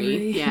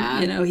sorry. Yeah.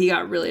 You know, he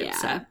got really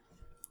upset.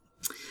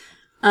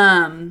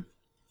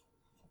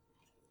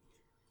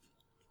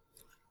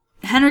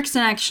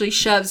 Henriksen actually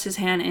shoves his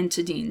hand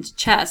into Dean's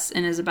chest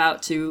and is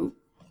about to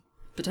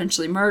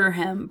potentially murder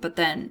him, but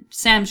then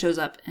Sam shows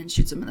up and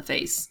shoots him in the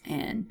face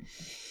and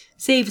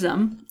saves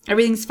him.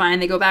 Everything's fine.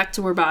 They go back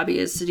to where Bobby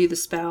is to do the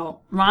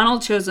spell.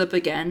 Ronald shows up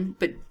again,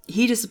 but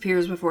he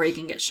disappears before he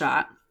can get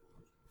shot.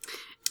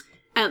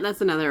 And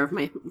that's another of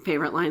my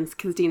favorite lines,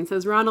 because Dean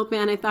says, "Ronald,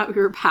 man, I thought we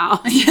were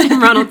pals."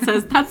 And Ronald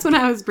says, "That's when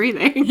I was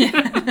breathing."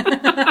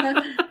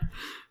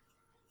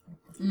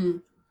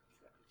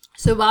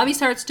 So Bobby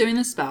starts doing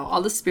the spell.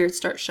 All the spirits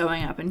start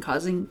showing up and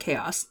causing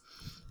chaos.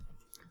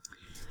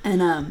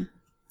 And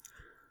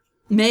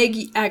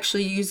Meg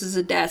actually uses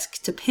a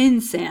desk to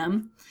pin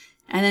Sam,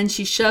 and then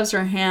she shoves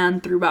her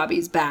hand through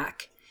Bobby's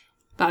back.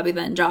 Bobby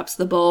then drops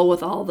the bowl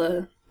with all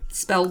the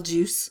spell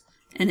juice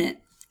in it.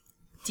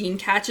 Dean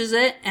catches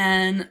it,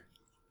 and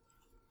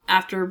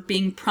after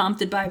being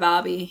prompted by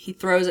Bobby, he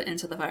throws it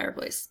into the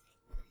fireplace.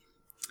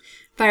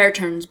 Fire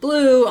turns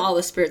blue, all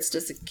the spirits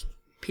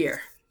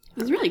disappear.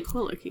 It was really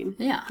cool looking.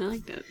 Yeah. I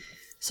liked it.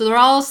 So they're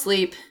all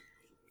asleep.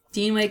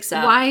 Dean wakes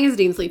up. Why is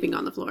Dean sleeping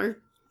on the floor?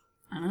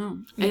 I don't know.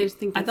 I just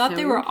think I thought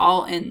they were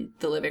all in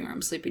the living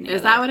room sleeping together.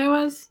 Is that what it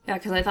was? Yeah,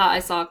 because I thought I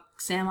saw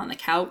Sam on the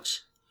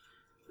couch.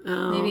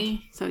 Oh.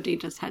 Maybe. So Dean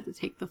just had to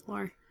take the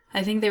floor.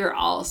 I think they were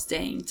all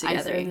staying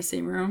together in the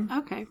same room.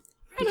 Okay.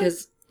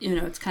 Because, you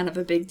know, it's kind of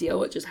a big deal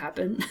what just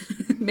happened.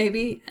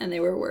 Maybe. And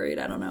they were worried.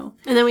 I don't know.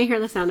 And then we hear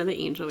the sound of the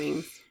angel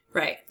wings.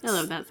 Right. I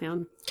love that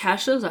sound.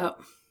 Cash shows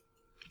up.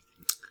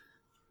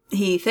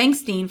 He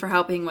thanks Dean for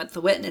helping with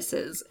the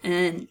witnesses.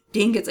 And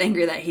Dean gets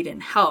angry that he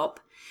didn't help.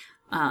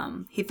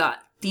 He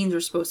thought Deans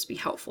were supposed to be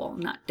helpful,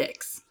 not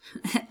dicks.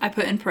 I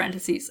put in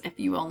parentheses, if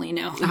you only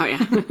knew. Oh,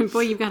 yeah. Boy,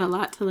 you've got a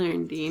lot to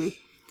learn, Dean.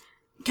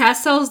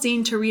 Cass tells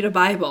Dean to read a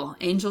Bible.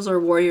 Angels are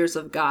warriors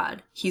of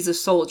God. He's a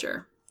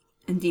soldier.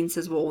 And Dean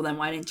says, well, then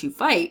why didn't you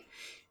fight?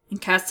 And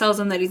Cass tells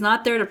him that he's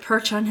not there to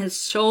perch on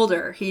his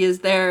shoulder. He is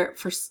there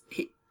for...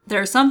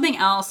 there's something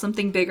else,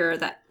 something bigger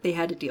that they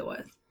had to deal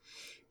with.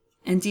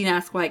 And Dean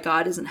asks why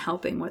God isn't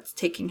helping, what's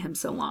taking him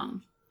so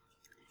long.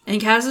 And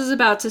Cass is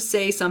about to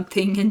say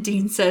something, and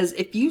Dean says,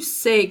 if you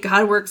say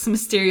God works in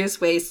mysterious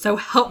ways, so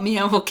help me,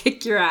 I will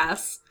kick your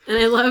ass. And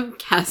I love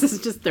Cass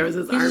just throws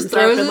his arms just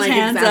throws up his and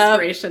hands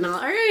exasperation. All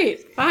right,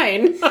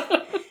 fine.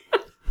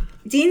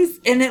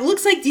 And it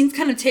looks like Dean's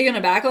kind of taken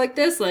aback like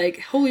this, like,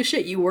 holy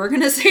shit, you were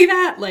going to say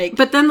that? Like,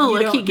 but then the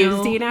look he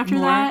gives Dean after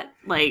that,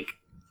 like,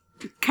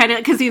 kind of,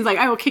 because Dean's like,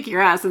 I will kick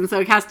your ass. And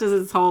so Cass does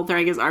his whole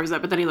throwing his arms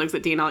up, but then he looks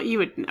at Dean all, you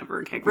would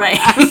never kick my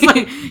ass.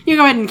 Like, you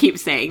go ahead and keep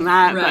saying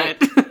that,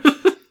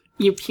 but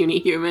you puny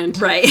human.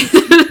 Right.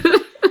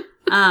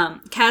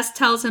 Cass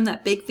tells him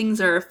that big things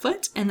are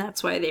afoot, and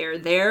that's why they are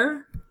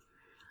there.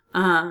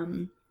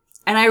 And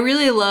I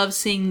really love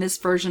seeing this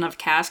version of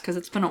Cass, because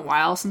it's been a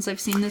while since I've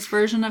seen this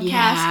version of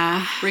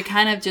Cass. Where he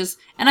kind of just,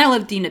 and I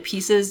love Dean to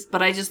pieces,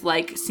 but I just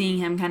like seeing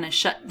him kind of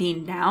shut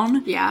Dean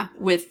down. Yeah.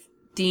 With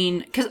Dean,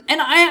 because,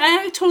 and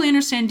I totally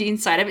understand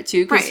Dean's side of it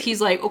too, because Right. he's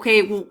like,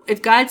 okay, well,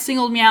 if God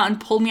singled me out and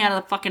pulled me out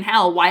of the fucking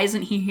hell, why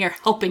isn't he here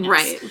helping us?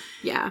 Right.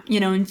 Yeah. You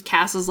know, and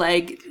Cass is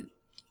like,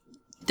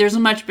 there's a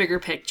much bigger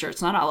picture.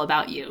 It's not all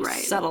about you.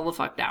 Right. Settle the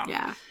fuck down.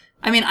 Yeah.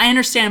 I mean, I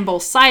understand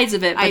both sides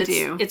of it, but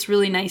do. It's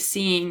really nice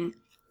seeing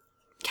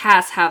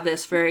Cass have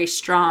this very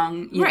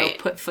strong, you know,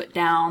 put foot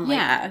down. Like,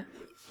 yeah.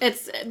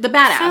 It's the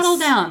badass. Settle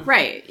down.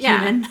 Right.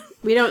 Yeah. Human.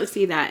 We don't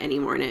see that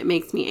anymore, and it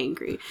makes me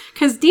angry.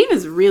 Because Dean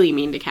is really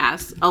mean to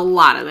Cass a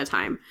lot of the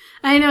time.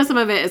 I know some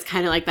of it is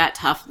kind of like that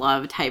tough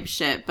love type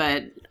shit,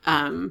 but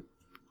I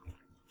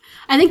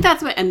think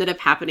that's what ended up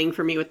happening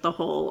for me with the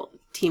whole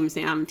Team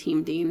Sam,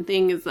 Team Dean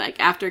thing, is like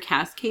after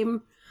Cass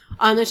came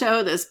on the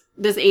show,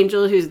 this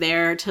angel who's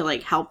there to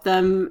like help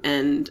them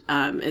and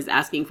is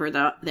asking for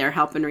their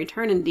help in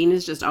return, and Dean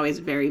is just always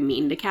very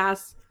mean to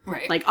Cass.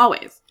 Right. Like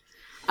always.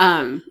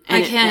 And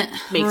I can't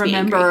makes me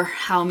remember angry.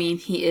 how mean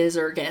he is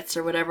or gets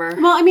or whatever.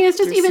 Well, I mean, it's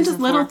just Through even just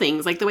season little 4.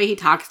 things, like the way he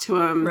talks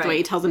to him, the way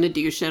he tells him to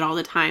do shit all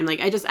the time.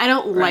 Like, I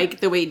don't like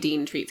the way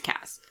Dean treats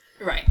Cass.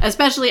 Right.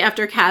 Especially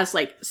after Cass,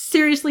 like,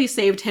 seriously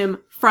saved him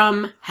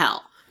from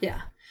hell.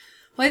 Yeah.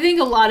 Well, I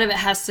think a lot of it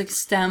has to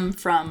stem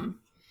from,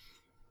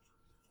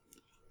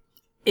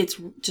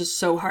 it's just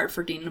so hard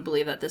for Dean to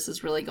believe that this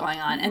is really going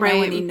on. And then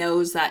when he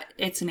knows that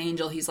it's an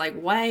angel, he's like,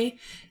 why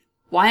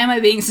am I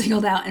being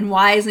singled out, and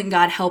why isn't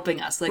God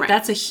helping us? Like,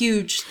 that's a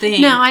huge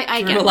thing. No,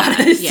 I get a lot that.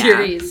 of this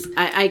series.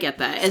 I get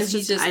that. It's So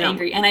he's just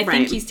angry. And I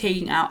think he's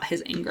taking out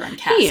his anger on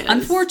Cass. He is.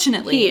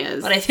 Unfortunately. He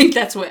is. But I think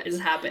that's what is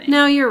happening.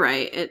 No, you're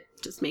right. It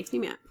just makes me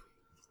mad.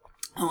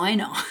 Oh, I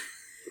know.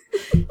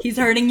 He's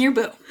hurting your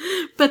boo.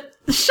 But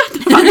shut the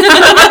fuck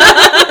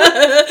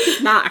up.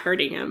 It's not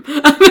hurting him.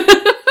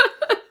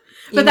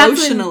 But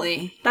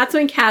Emotionally. That's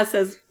when Cass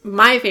says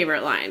my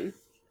favorite line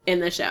in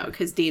the show,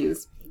 because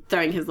Dean's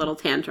throwing his little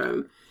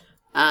tantrum.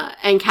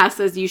 And Cass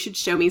says, you should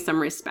show me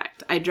some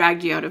respect. I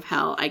dragged you out of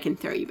hell. I can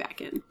throw you back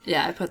in.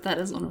 Yeah, I put that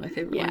as one of my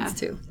favorite ones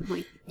too. I'm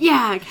like,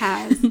 yeah,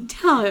 Cass,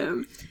 tell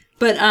him.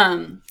 But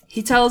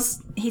he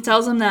tells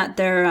him that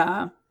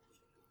they're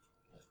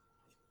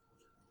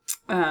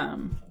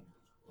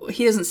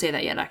he doesn't say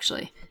that yet,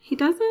 actually. He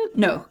doesn't?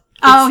 No.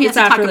 Oh, he has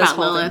to talk about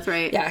Lilith,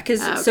 right? Yeah,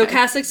 because so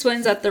Cass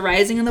explains that the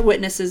rising of the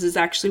witnesses is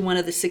actually one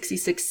of the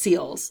 66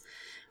 seals.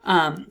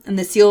 And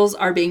the seals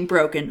are being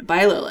broken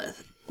by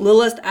Lilith.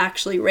 Lilith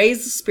actually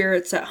raised the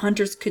spirits that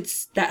hunters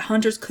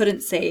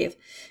couldn't save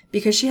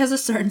because she has a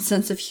certain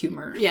sense of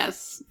humor.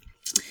 Yes.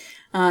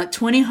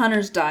 20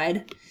 hunters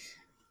died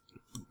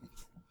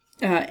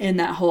in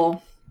that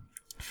whole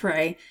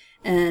fray.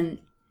 And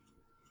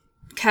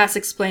Cass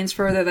explains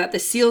further that the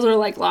seals are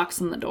like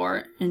locks on the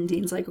door. And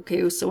Dean's like,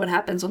 okay, so what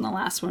happens when the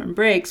last one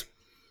breaks?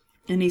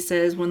 And he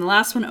says, when the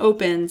last one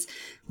opens,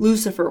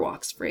 Lucifer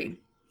walks free.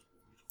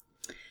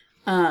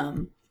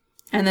 And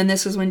then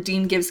this is when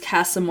Dean gives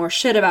Cass some more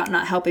shit about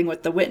not helping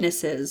with the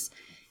witnesses.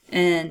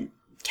 And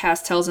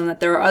Cass tells him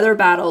that there are other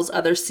battles,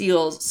 other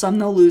seals, some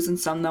they'll lose and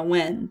some they'll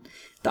win.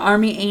 The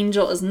army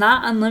angel is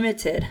not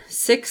unlimited.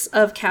 6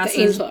 of Cass's...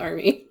 The angel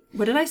army.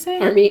 What did I say?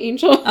 Army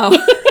angel. Oh.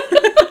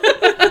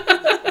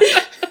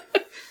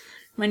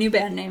 My new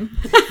band name.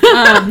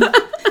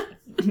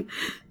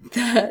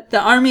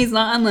 The army's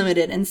not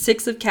unlimited, and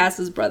 6 of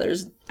Cass's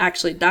brothers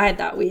actually died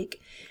that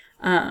week.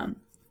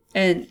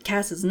 And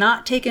Cass has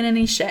not taken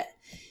any shit.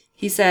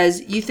 He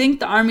says, you think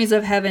the armies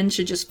of heaven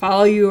should just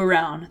follow you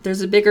around.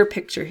 There's a bigger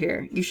picture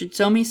here. You should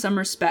show me some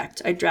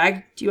respect. I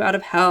dragged you out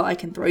of hell. I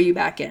can throw you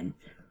back in.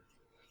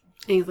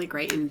 And he's like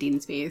right in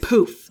Dean's face.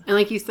 Poof. And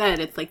like you said,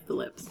 it's like the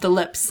lips. The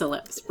lips. The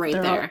lips, right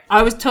there.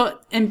 I was told,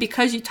 and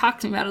because you talk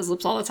to me about his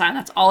lips all the time,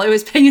 that's all I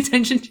was paying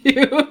attention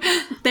to.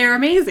 They're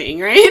amazing,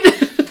 right?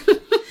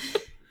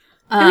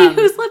 I mean,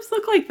 whose lips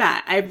look like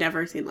that? I've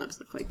never seen lips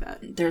look like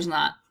that. There's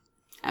not.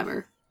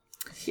 Ever.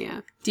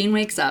 Yeah. Dean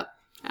wakes up.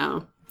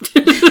 Oh.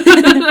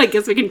 I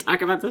guess we can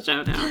talk about the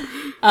show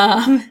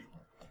now.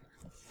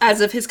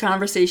 As if his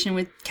conversation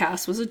with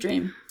Cass was a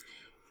dream.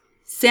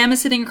 Sam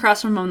is sitting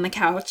across from him on the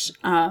couch,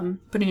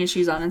 putting his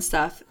shoes on and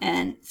stuff,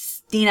 and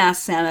Dean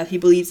asks Sam if he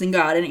believes in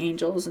God and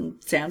angels,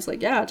 and Sam's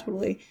like, yeah,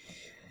 totally.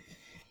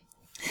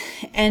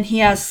 And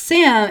he asks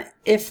Sam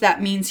if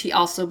that means he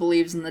also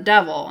believes in the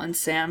devil, and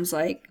Sam's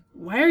like,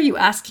 why are you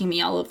asking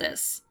me all of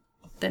this?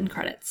 Then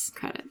credits.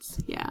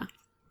 Credits, yeah.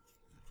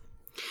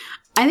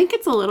 I think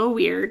it's a little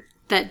weird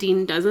that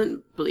Dean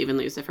doesn't believe in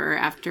Lucifer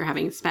after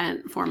having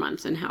spent 4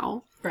 months in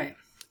hell. Right.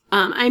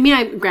 I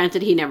mean,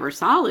 granted, he never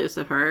saw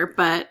Lucifer,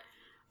 but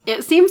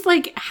it seems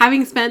like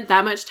having spent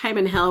that much time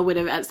in hell would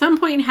have at some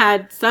point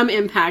had some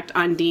impact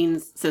on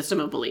Dean's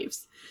system of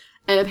beliefs.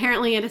 And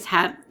apparently it has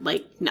had,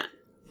 like, none.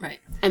 Right.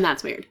 And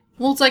that's weird.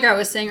 Well, it's like I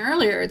was saying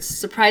earlier, it's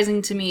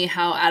surprising to me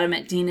how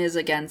adamant Dean is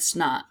against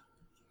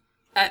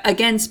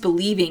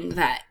believing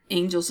that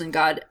angels and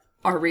God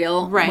are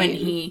real when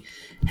he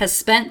has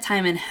spent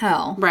time in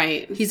hell.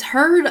 Right. He's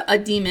heard a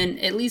demon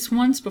at least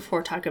once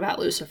before talk about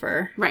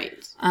Lucifer.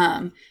 Right.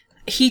 As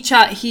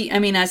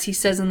he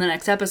says in the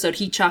next episode,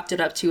 he chalked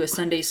it up to a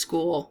Sunday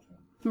school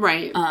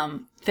right.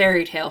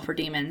 fairy tale for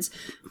demons,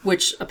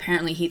 which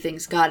apparently he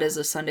thinks God is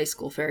a Sunday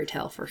school fairy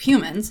tale for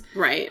humans.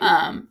 Right.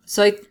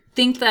 So I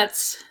think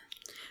that's,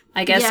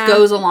 I guess,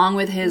 goes along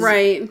with his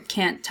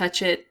can't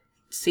touch it,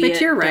 see it.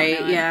 But you're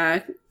right,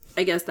 yeah.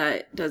 I guess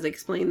that does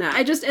explain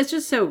that. It's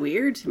just so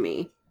weird to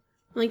me.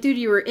 Like, dude,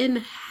 you were in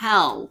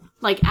hell.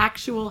 Like,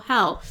 actual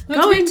hell.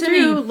 Going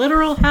through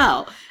literal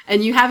hell.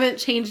 And you haven't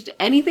changed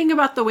anything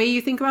about the way you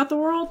think about the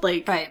world?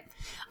 Like, right.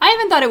 I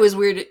even thought it was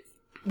weird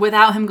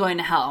without him going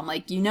to hell. I'm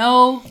like,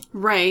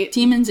 right,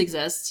 demons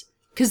exist.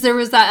 Because there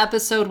was that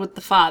episode with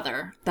the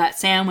father that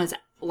Sam was,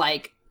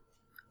 like,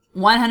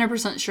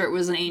 100% sure it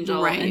was an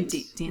angel. Right. And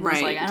Dean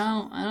was like, I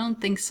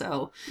don't think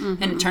so.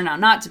 Mm-hmm. And it turned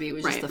out not to be. It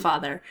was just the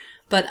father.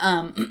 But,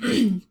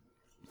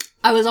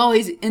 I was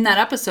always, in that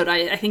episode,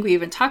 I think we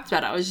even talked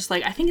about it, I was just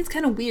like, I think it's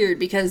kind of weird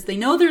because they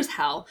know there's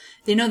hell,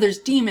 they know there's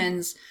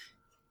demons,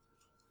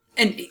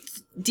 and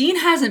Dean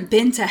hasn't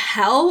been to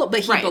hell, but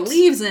he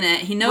believes in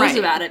it, he knows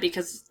about it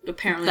because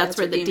apparently that's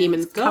where the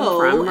demons come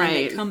from,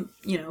 right? Come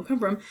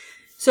from.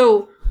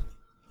 So,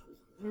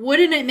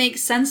 wouldn't it make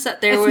sense that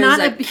there was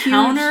a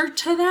counter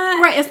to that?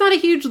 Right, it's not a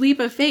huge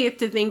leap of faith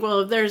to think, well,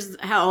 if there's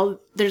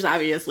hell, there's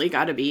obviously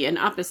got to be an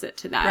opposite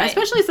to that. Right.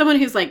 Especially someone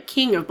who's like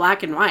king of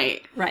black and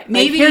white. Right.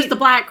 Maybe here's the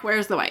black,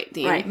 where's the white,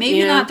 Dean? Right.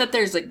 Maybe not that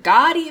there's a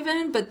God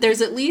even, but there's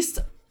at least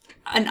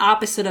an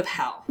opposite of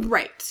hell.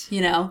 Right.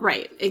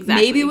 Right.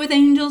 Exactly. Maybe with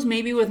angels,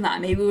 maybe with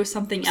not. Maybe with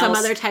something else. Some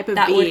other type of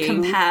that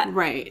being.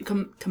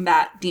 would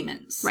combat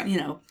demons. Right.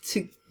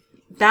 To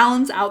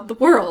balance out the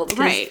world.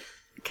 Right.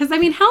 Because, I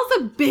mean, hell's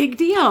a big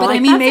deal. But,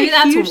 maybe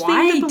that's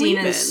why Dean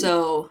is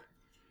so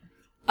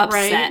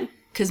upset.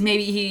 Because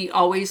maybe he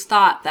always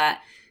thought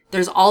that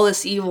there's all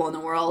this evil in the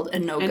world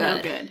and no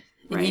good.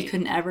 And he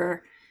couldn't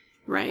ever...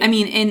 Right. I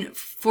mean,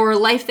 for a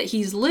life that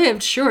he's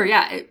lived, sure,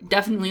 it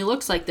definitely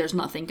looks like there's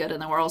nothing good in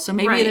the world. So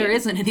maybe there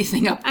isn't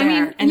anything up there. I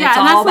mean, and it's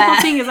all bad. The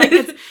whole thing is,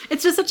 like,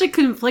 it's just such a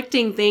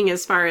conflicting thing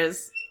as far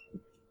as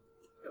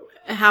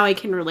how I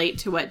can relate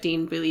to what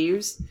Dean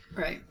believes.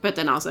 Right. But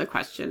then also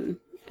question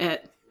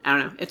it. I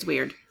don't know. It's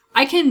weird.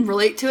 I can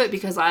relate to it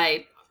because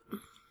I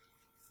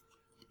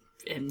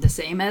am the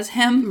same as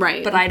him.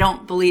 Right. But I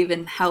don't believe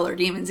in hell or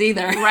demons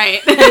either.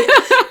 Right. But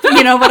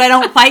I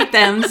don't fight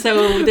them.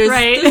 So there's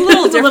a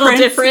little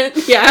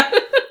different. Yeah.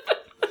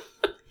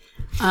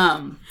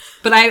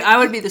 But I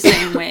would be the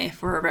same way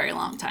for a very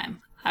long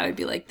time. I would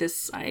be like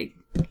this. I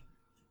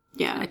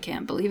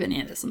can't believe any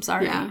of this. I'm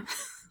sorry. Yeah.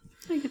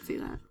 I could see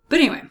that. But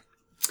anyway.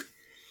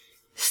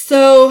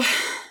 So...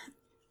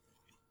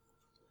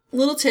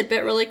 little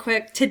tidbit really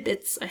quick.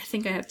 Tidbits. I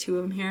think I have 2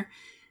 of them here.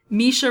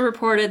 Misha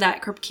reported that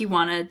Kripke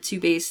wanted to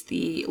base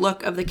the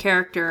look of the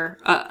character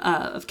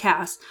of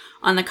Cass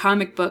on the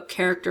comic book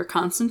character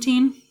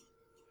Constantine.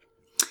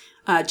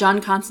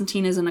 John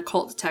Constantine is an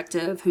occult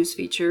detective who's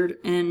featured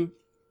in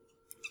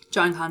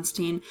John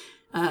Constantine,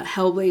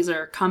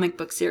 Hellblazer comic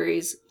book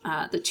series,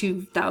 the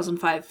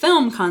 2005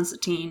 film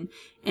Constantine,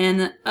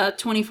 and a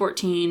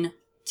 2014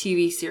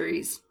 TV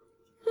series.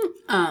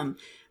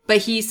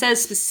 But he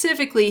says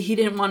specifically he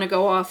didn't want to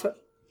go off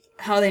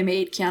how they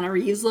made Keanu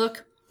Reeves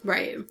look.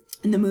 Right.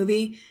 In the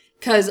movie.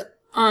 Because,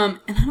 and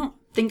I don't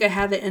think I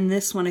have it in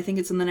this one. I think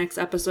it's in the next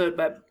episode.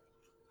 But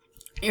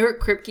Eric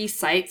Kripke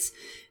cites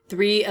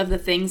 3 of the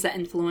things that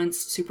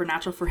influenced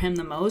Supernatural for him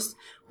the most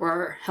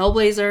were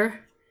Hellblazer,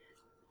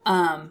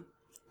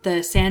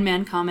 the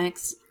Sandman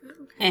comics,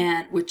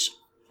 and which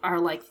are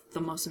like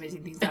the most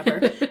amazing things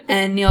ever,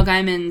 and Neil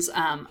Gaiman's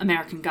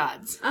American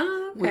Gods,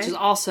 which is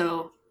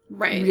also...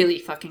 really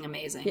fucking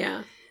amazing.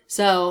 Yeah.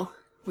 So,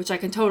 which I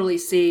can totally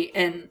see,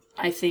 and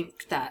I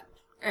think that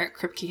Eric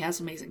Kripke has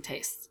amazing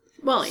taste.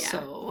 Well, yeah.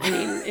 So, I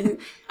mean,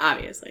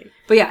 obviously.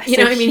 But yeah.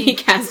 He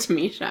cast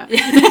Misha.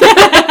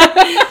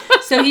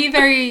 So he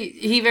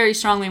very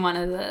strongly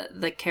wanted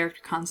the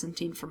character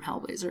Constantine from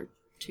Hellblazer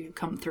to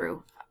come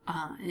through.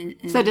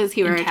 So does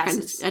he wear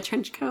a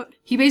trench coat?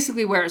 He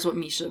basically wears what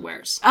Misha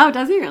wears. Oh,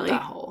 does he really?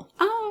 That whole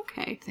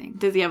thing.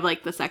 Does he have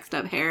like the sexed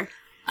up hair?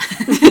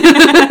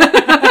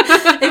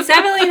 It's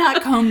definitely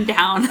not combed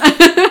down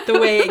the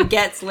way it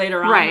gets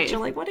later on. Right. You're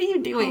like, what are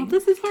you doing? Oh,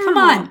 this is horrible.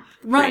 Come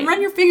on.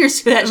 Run your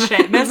fingers through that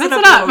shit. Mess it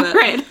up a little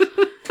bit.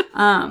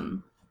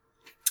 Right.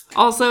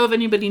 Also, if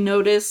anybody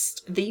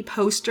noticed the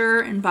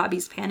poster in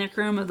Bobby's panic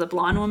room of the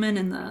blonde woman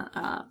in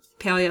the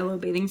pale yellow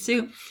bathing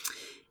suit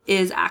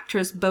is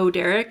actress Bo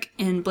Derek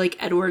in Blake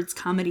Edwards'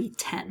 comedy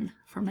 10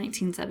 from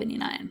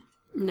 1979.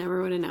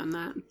 Never would have known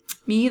that.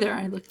 Me either.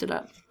 I looked it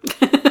up.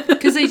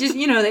 Because they just,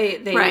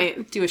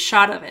 they do a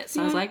shot of it.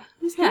 So I was like,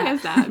 who's that? Who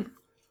is that?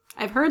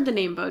 I've heard the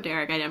name Bo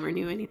Derek. I never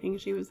knew anything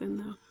she was in,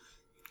 though.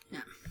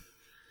 Yeah.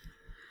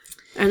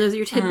 And those are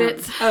your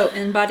tidbits?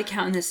 And body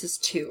count in this is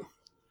 2.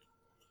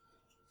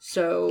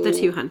 So... the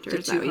 2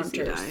 hunters that we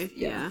see die.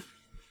 Yeah.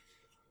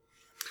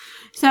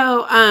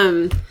 So,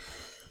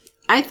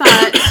 I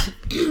thought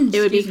it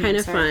would be kind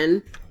of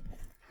fun.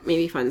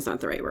 Maybe fun's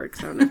not the right word,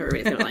 because I don't know if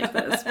everybody's going to like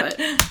this. But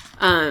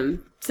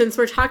since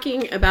we're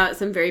talking about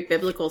some very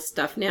biblical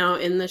stuff now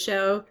in the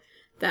show,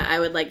 that I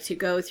would like to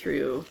go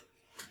through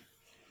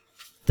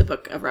the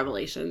book of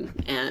Revelation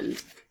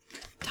and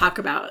talk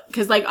about,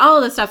 because like all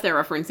of the stuff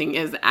they're referencing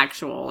is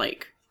actual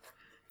like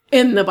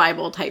in the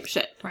Bible type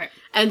shit. Right.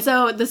 And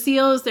so the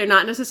seals, they're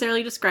not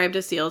necessarily described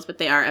as seals, but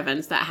they are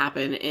events that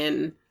happen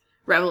in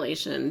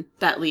Revelation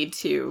that lead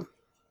to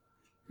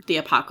the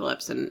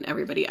apocalypse and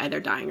everybody either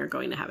dying or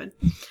going to heaven.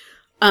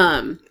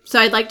 So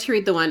I'd like to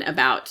read the one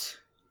about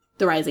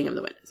the rising of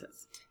the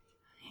witnesses.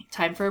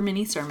 Time for a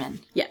mini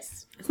sermon.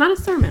 Yes. It's not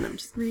a sermon, I'm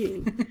just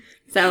reading.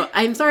 So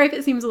I'm sorry if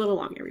it seems a little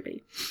long,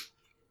 everybody.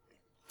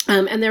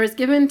 And there was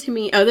given to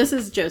me, this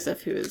is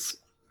Joseph who is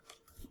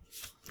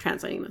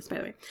translating this, by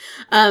the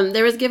way.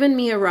 There was given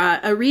me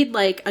a reed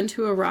like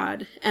unto a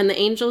rod, and the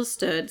angels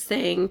stood,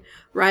 saying,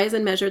 Rise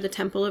and measure the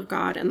temple of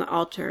God and the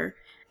altar,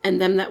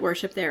 and them that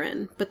worship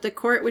therein. But the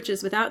court which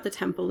is without the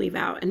temple leave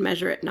out, and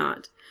measure it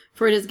not.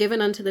 For it is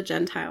given unto the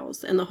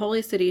Gentiles, and the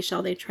holy city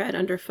shall they tread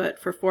under foot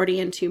for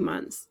 42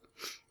 months.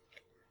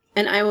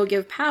 And I will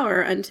give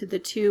power unto the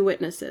 2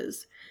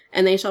 witnesses,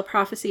 and they shall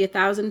prophesy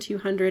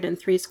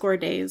 1,260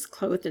 days,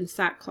 clothed in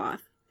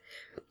sackcloth.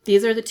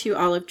 These are the 2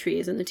 olive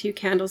trees, and the 2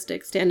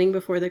 candlesticks standing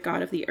before the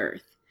God of the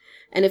earth.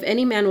 And if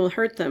any man will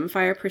hurt them,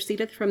 fire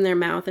proceedeth from their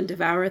mouth, and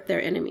devoureth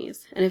their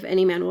enemies. And if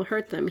any man will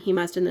hurt them, he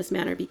must in this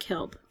manner be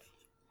killed.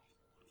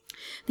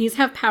 These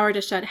have power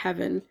to shut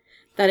heaven,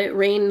 that it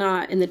rain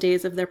not in the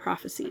days of their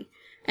prophecy,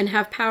 and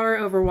have power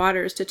over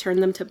waters to turn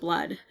them to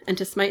blood, and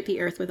to smite the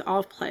earth with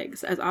all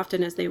plagues, as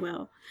often as they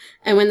will.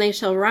 And when they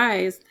shall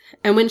rise,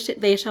 and when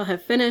they shall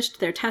have finished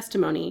their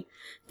testimony,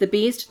 the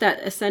beast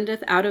that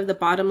ascendeth out of the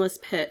bottomless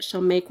pit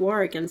shall make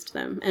war against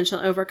them, and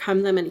shall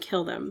overcome them and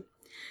kill them.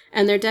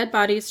 And their dead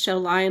bodies shall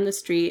lie in the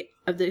street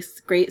of this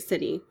great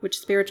city, which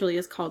spiritually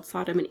is called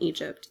Sodom and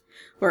Egypt,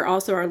 where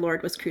also our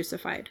Lord was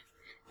crucified.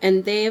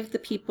 And they of the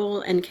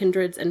people and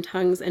kindreds and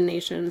tongues and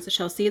nations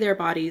shall see their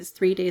bodies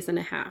 3 days and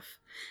a half,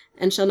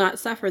 and shall not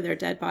suffer their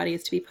dead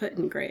bodies to be put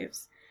in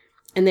graves.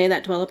 And they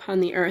that dwell upon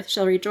the earth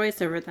shall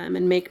rejoice over them,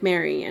 and make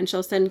merry, and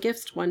shall send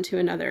gifts one to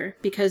another,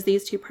 because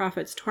these 2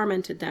 prophets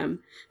tormented them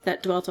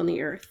that dwelt on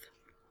the earth.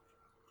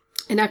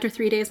 And after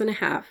 3 days and a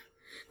half,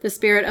 the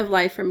Spirit of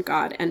life from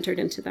God entered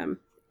into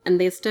them,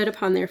 and they stood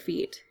upon their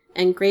feet,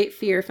 and great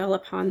fear fell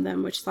upon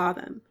them which saw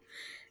them.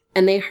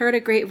 And they heard a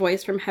great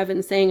voice from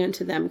heaven saying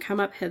unto them, Come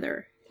up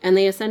hither. And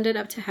they ascended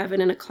up to heaven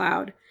in a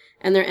cloud,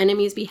 and their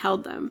enemies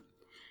beheld them.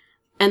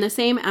 And the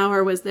same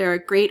hour was there a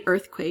great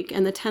earthquake,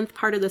 and the 10th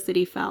part of the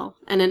city fell,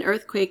 and in the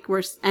earthquake were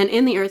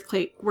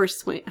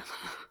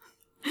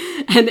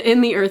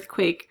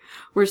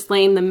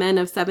slain the men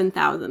of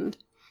 7,000,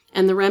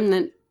 and the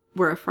remnant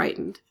were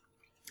affrighted,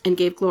 and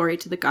gave glory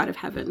to the God of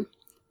heaven.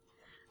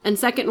 And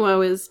 2nd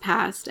woe is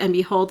past, and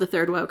behold, the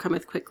 3rd woe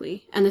cometh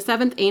quickly. And the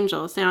 7th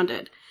angel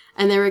sounded,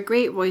 and there were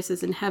great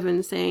voices in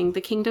heaven, saying,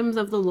 The kingdoms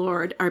of the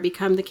Lord are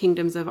become the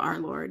kingdoms of our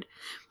Lord,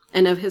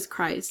 and of his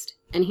Christ,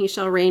 and he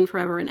shall reign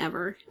forever and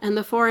ever. And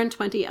the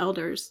 24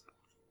 elders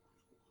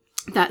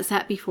that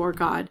sat before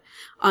God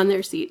on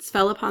their seats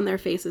fell upon their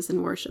faces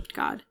and worshipped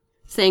God,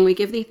 saying, We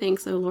give thee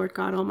thanks, O Lord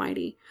God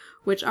Almighty,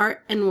 which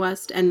art and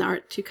wast and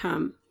art to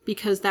come,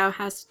 because thou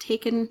hast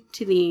taken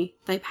to thee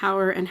thy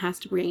power and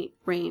hast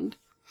reigned.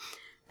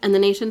 And the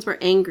nations were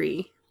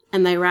angry,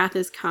 and thy wrath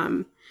is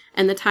come,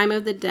 and the time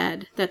of the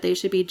dead, that they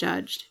should be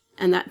judged,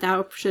 and that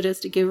thou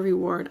shouldest give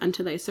reward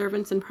unto thy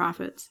servants and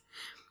prophets,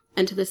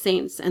 and to the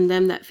saints, and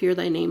them that fear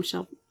thy name,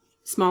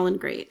 small and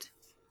great,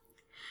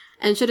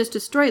 and shouldest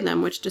destroy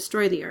them which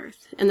destroy the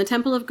earth. And the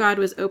temple of God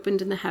was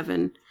opened in the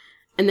heaven,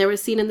 and there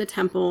was seen in the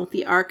temple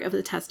the ark of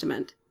the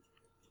testament.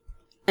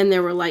 And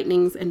there were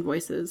lightnings and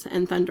voices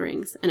and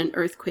thunderings, and an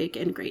earthquake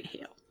and great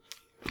hail.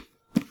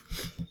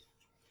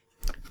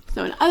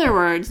 So in other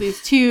words,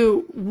 these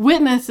 2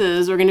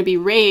 witnesses were going to be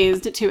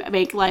raised to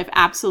make life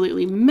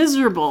absolutely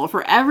miserable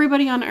for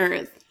everybody on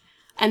earth.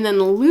 And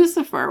then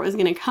Lucifer was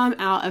going to come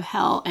out of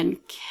hell and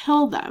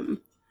kill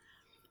them,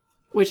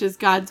 which is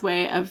God's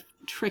way of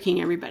tricking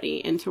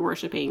everybody into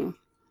worshiping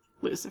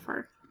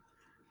Lucifer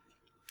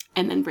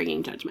and then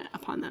bringing judgment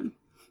upon them.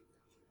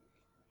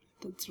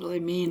 That's really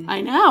mean.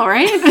 I know,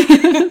 right?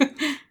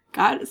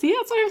 God, see,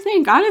 that's what I'm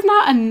saying. God is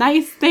not a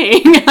nice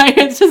thing.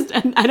 It's just,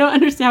 I don't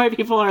understand why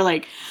people are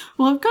like,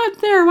 well, if God's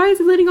there, why is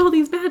he letting all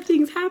these bad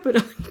things happen?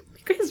 I'm like,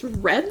 you guys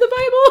read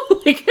the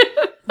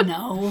Bible?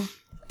 No.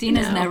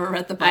 Dina's never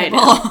read the Bible.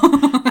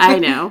 I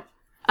know.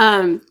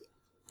 And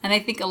I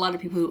think a lot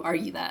of people who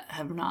argue that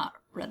have not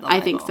read the Bible.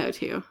 I think so,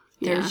 too.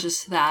 Yeah. There's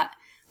just that,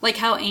 like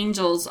how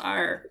angels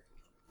are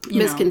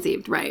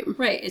misconceived, right?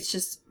 Right. It's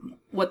just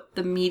what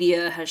the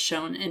media has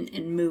shown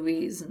in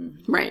movies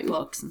and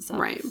books and stuff.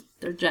 Right.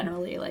 They're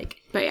generally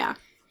like, but yeah,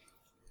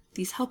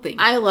 these helping.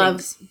 I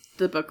love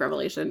the book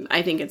Revelation.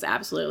 I think it's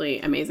absolutely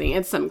amazing.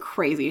 It's some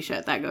crazy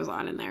shit that goes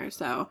on in there.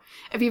 So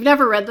if you've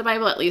never read the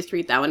Bible, at least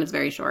read that one. It's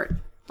very short.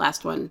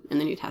 Last one in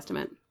the New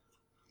Testament.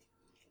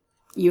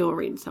 You'll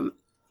read some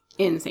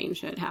insane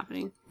shit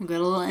happening. We'll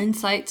get a little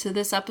insight to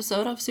this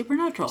episode of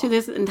Supernatural. To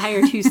this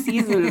entire 2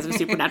 seasons of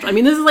Supernatural. I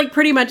mean, this is like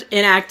pretty much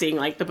enacting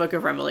like the book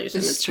of Revelation.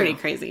 It's pretty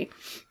crazy.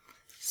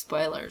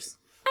 Spoilers.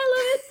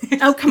 I love it.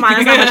 Oh, come on.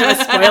 That's not much of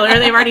a spoiler.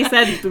 They've already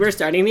said we're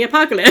starting the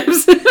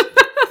apocalypse.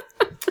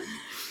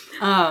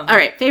 All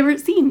right, favorite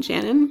scene,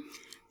 Shannon?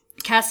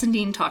 Cass and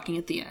Dean talking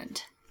at the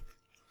end.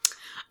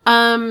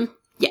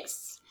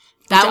 Yes.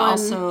 That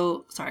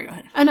also... Sorry, go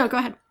ahead. Oh, no, go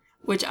ahead.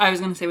 Which I was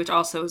going to say, which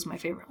also is my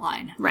favorite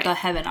line. Right. The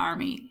Heaven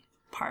Army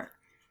part.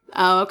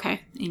 Oh,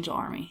 okay. Angel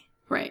Army.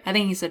 Right. I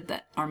think he said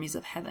that armies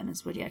of heaven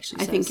is what he actually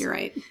says. I think you're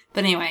right.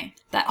 But anyway,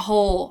 that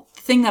whole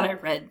thing that I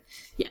read...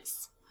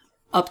 Yes.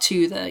 Up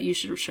to the you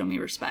should show me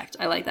respect.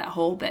 I like that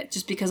whole bit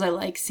just because I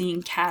like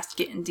seeing Cass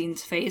get in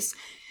Dean's face.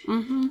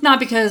 Mm-hmm. Not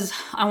because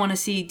I want to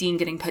see Dean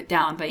getting put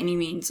down by any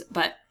means,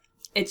 but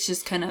it's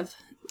just kind of...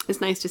 It's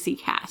nice to see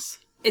Cass.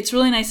 It's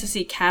really nice to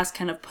see Cass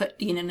kind of put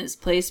Dean in his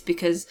place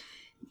because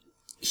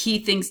he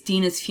thinks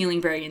Dean is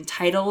feeling very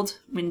entitled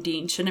when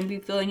Dean shouldn't be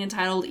feeling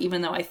entitled,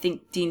 even though I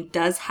think Dean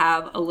does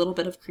have a little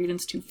bit of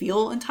credence to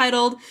feel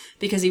entitled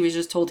because he was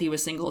just told he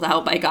was singled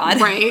out by God.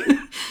 Right.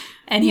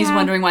 And he's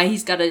wondering why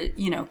he's got to,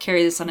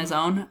 carry this on his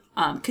own.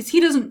 Because he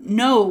doesn't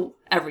know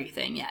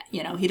everything yet.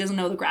 He doesn't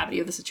know the gravity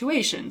of the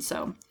situation.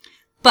 So,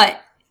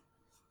 but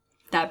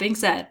that being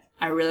said,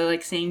 I really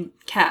like seeing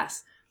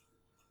Cass,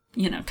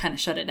 kind of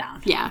shut it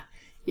down. Yeah.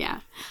 Yeah.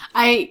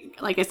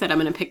 Like I said, I'm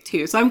going to pick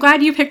 2. So I'm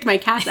glad you picked my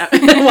Cass out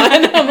one.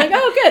 I'm like,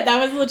 oh, good.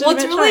 That was a legitimate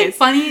Well, it's really choice.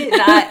 funny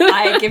that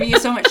I give you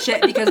so much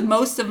shit because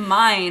most of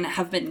mine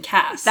have been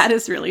Cass. That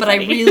is really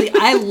funny.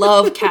 But I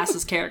love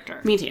Cass's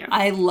character. Me too.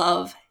 I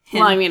love him.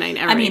 Well, I mean,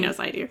 everybody knows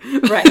I do.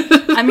 Right.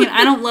 I mean,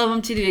 I don't love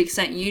him to the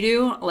extent you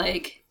do.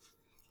 Like,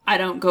 I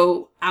don't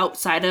go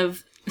outside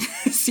of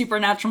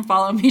Supernatural and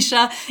follow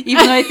Misha,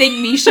 even though I think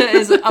Misha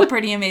is a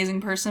pretty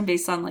amazing person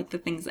based on, like, the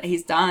things that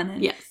he's done.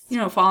 And, yes.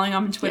 Following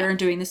him on Twitter and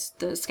doing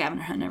the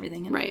scavenger hunt and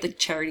everything and right. the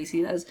charities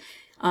he does.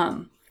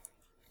 All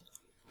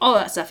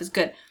that stuff is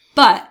good.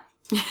 But,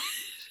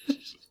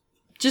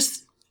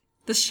 just...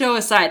 the show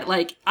aside,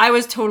 like, I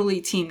was totally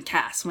Team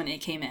Cass when it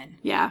came in.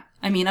 Yeah.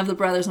 I mean, of the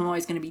brothers, I'm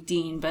always going to be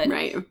Dean, but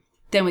right.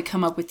 then we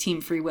come up with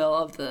Team Free Will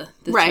of the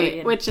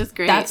right, which is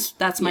great.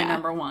 That's my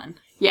number one.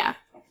 Yeah.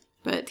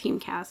 But Team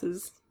Cass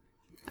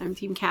I'm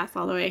Team Cass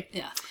all the way.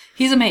 Yeah.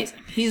 He's amazing.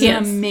 He's an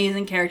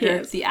amazing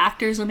character. The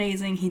actor's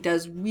amazing. He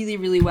does really,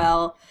 really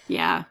well.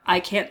 Yeah. I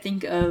can't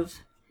think of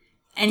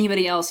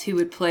anybody else who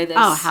would play this.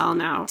 Oh, hell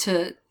no.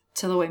 To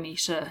the way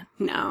Misha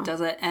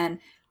does it. And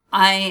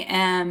I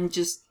am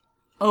just...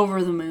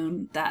 over the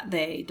moon that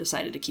they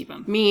decided to keep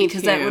him. Me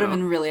because that would have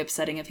been really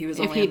upsetting if he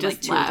was only in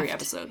like 2 or 3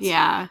 episodes.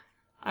 Yeah.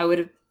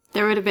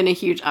 There would have been a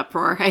huge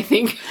uproar, I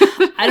think.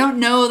 I don't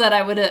know that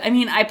I would have... I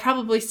mean, I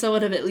probably still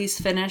would have at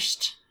least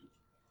finished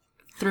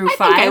through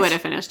 5. I think I would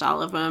have finished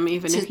all of them,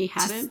 even if he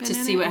hadn't been to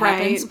in see what right.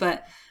 happens,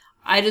 but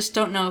I just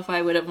don't know if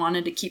I would have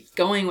wanted to keep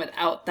going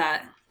without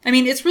that. I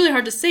mean, it's really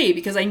hard to say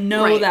because I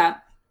know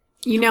that...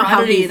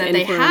 how he's that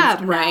they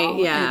have right, now,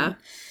 yeah.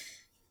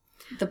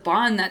 The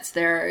bond that's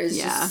there is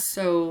just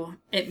so...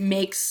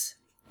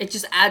 It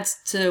just adds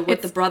to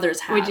what the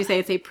brothers have. Would you say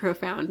it's a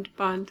profound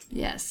bond?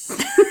 Yes.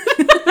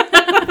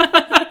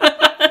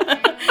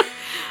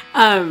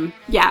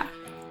 Yeah.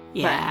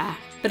 Yeah.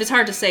 But it's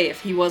hard to say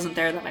if he wasn't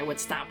there that I would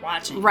stop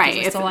watching. Right.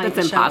 It's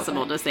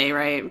impossible to say,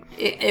 right?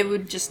 It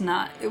would just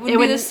not... It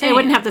wouldn't be the same. It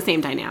wouldn't have the same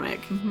dynamic.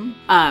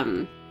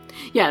 Mm-hmm.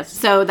 Yes,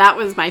 so that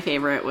was my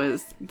favorite,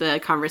 was the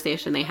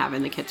conversation they have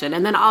in the kitchen.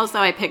 And then also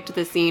I picked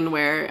the scene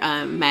where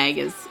Meg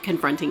is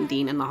confronting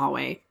Dean in the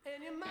hallway.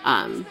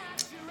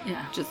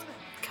 Just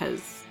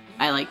because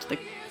I liked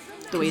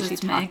the way she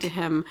talked to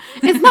him.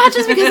 It's not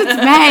just because it's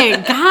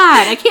Meg.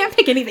 God, I can't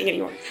pick anything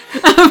anymore.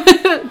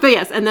 But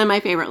yes, and then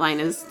my favorite line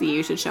is the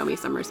 "You should show me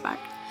some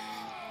respect."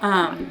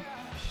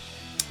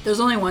 There's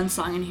only one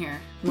song in here.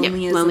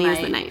 Lonely is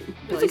the Night.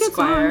 Billy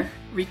Squire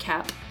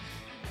recap.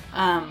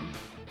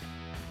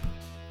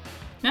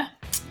 Yeah.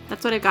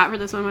 That's what I got for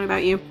this one. What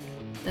about you?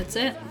 That's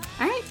it.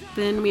 All right.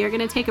 Then we are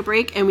going to take a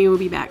break and we will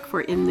be back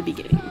for In the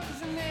Beginning.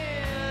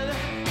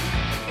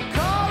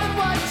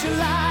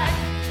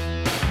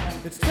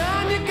 It's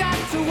time you got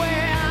to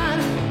win.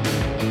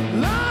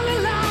 Lonely,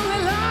 lonely,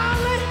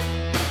 lonely.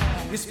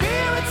 Your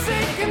spirit's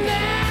sinking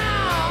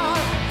down.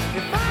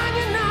 You find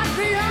you're not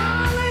the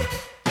only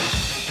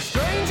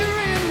stranger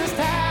in this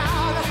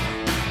town.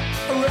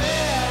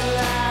 Red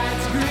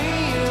lights,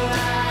 green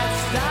lights,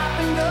 stop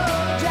and go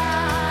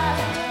jive.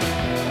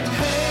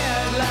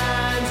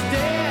 Headlines,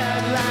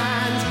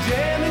 deadlines,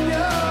 jamming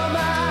your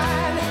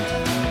mind.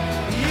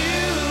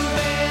 You've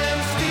been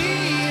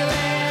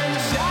stealing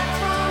shots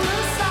from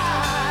the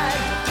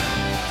side.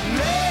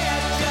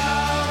 Let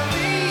your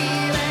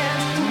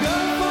feelings go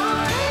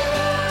forever.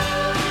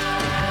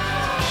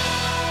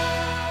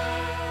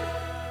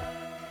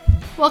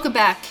 Welcome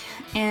back,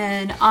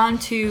 and on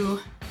to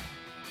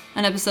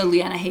an episode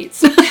Liana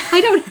hates.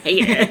 I don't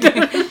hate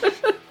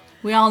it.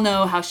 We all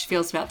know how she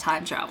feels about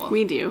time travel.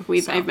 We do.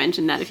 I've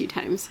mentioned that a few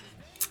times.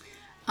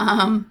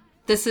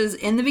 This is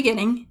In the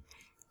Beginning.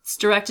 It's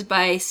directed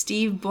by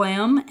Steve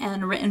Boehm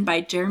and written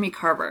by Jeremy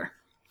Carver.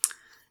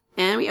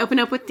 And we open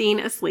up with Dean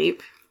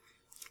asleep.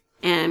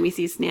 And we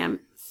see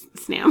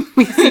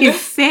we see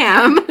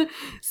Sam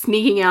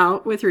sneaking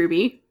out with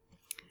Ruby.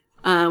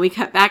 We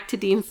cut back to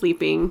Dean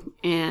sleeping.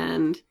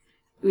 And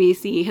we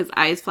see his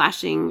eyes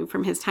flashing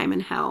from his time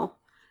in hell.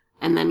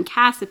 And then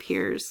Cass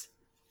appears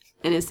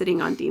and is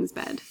sitting on Dean's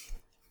bed.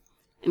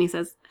 And he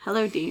says,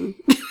 "Hello, Dean."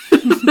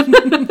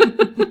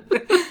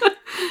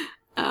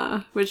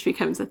 Which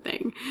becomes a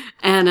thing.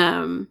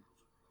 And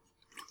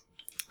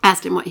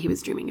asked him what he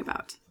was dreaming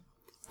about.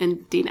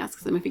 And Dean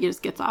asks him if he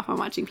just gets off on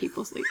watching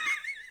people sleep.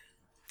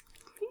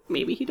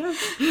 Maybe he does.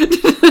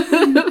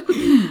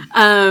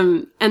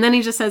 And then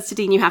he just says to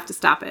Dean, "You have to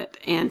stop it,"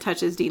 and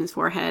touches Dean's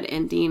forehead.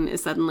 And Dean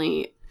is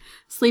suddenly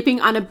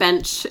sleeping on a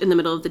bench in the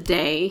middle of the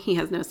day. He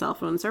has no cell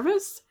phone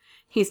service.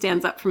 He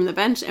stands up from the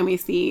bench, and we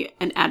see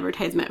an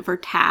advertisement for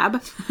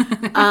Tab.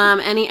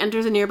 And he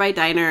enters a nearby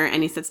diner,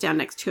 and he sits down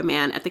next to a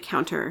man at the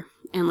counter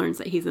and learns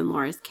that he's in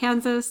Loris,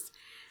 Kansas,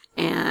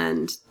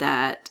 and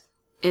that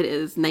it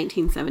is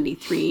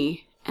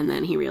 1973. And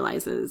then he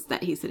realizes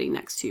that he's sitting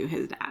next to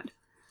his dad,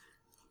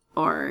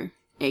 or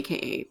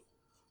AKA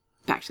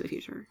Back to the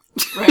Future.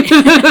 Right.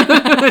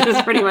 Which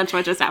is pretty much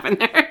what just happened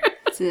there.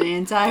 It's the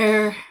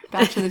entire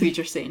Back to the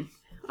Future scene.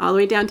 All the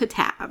way down to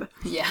Tab.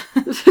 Yeah.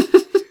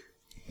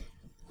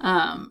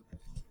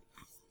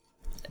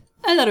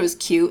 I thought it was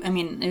cute. I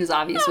mean, it was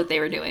obvious what they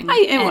were doing.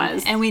 It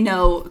was. And we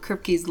know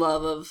Kripke's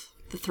love of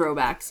the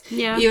throwbacks.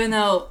 Yeah. Even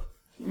though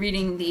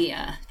reading the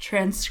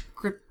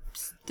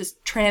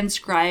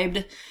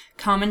transcribed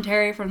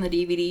commentary from the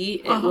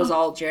DVD, it was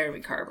all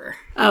Jeremy Carver.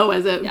 Oh,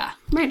 was it? Yeah.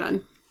 Right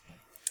on.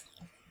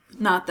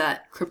 Not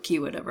that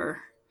Kripke would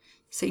ever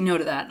say no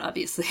to that,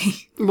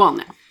 obviously. Well,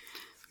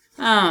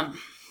 no.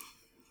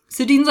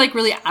 So Dean's like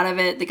really out of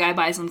it. The guy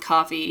buys him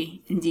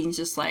coffee, and Dean's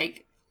just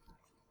like,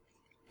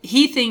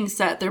 he thinks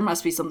that there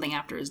must be something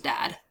after his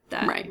dad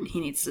that he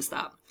needs to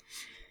stop.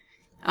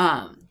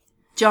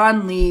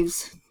 John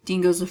leaves.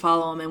 Dean goes to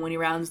follow him, and when he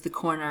rounds the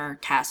corner,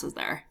 Cass is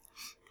there.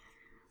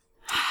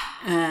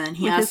 And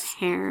he asks, his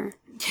hair.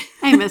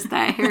 I miss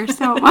that hair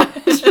so much.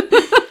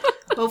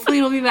 Hopefully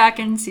it'll be back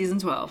in season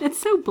 12. It's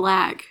so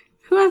black.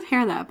 Who has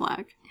hair that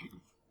black?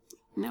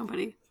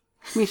 Nobody.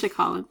 Misha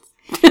Collins.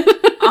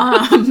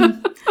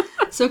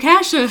 So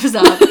Cass shows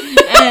up,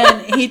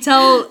 and he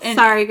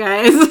sorry,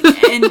 guys.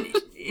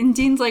 and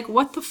Dean's like,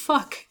 "What the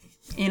fuck?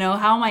 You know,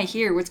 how am I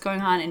here? What's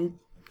going on?" And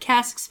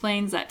Cass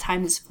explains that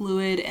time is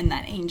fluid and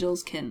that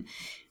angels can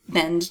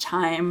bend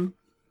time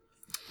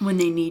when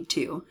they need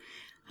to.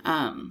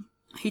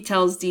 He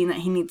tells Dean that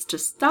he needs to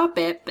stop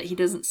it, but he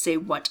doesn't say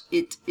what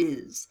it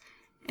is.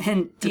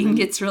 And Dean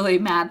gets really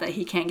mad that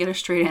he can't get a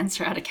straight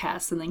answer out of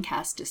Cass, and then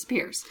Cass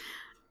disappears.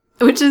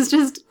 Which is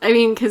just, I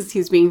mean, because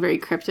he's being very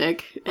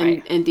cryptic,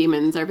 and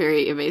demons are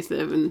very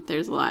evasive, and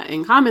there's a lot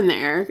in common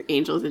there,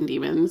 angels and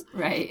demons.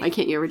 Right. Why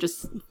can't you ever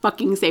just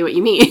fucking say what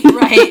you mean?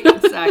 Right,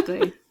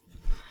 exactly.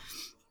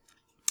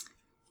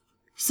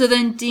 So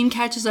then Dean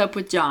catches up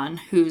with John,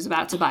 who's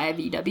about to buy a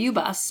VW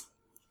bus,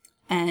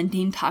 and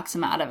Dean talks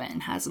him out of it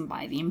and has him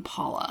buy the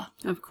Impala.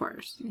 Of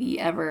course. The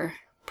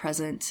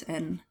ever-present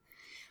and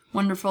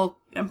wonderful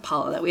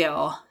Impala that we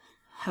all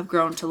have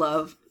grown to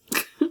love.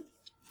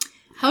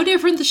 How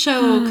different the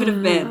show could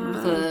have been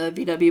with a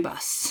VW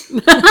bus.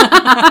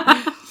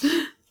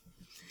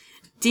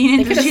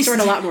 Dean could have stored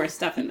a lot more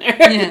stuff in there.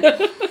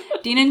 Yeah.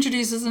 Dean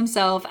introduces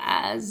himself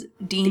as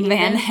Dean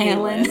Van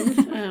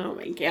Halen. Oh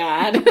my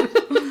god.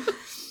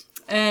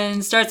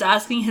 And starts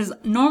asking his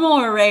normal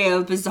array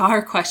of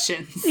bizarre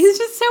questions. He's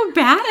just so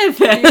bad at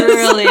this. He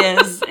really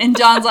is. And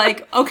John's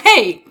like,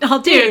 "Okay,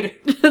 dude.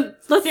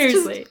 Let's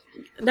seriously.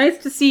 Nice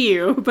to see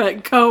you,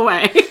 but go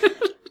away."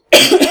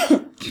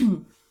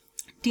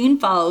 Dean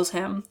follows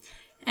him,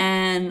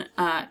 and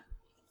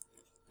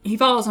he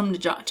follows him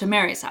to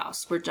Mary's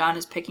house, where John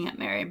is picking up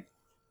Mary.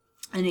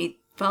 And he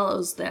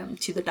follows them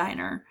to the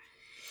diner.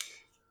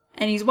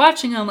 And he's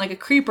watching them like a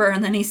creeper,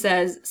 and then he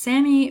says,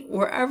 "Sammy,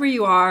 wherever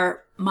you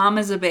are, Mom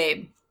is a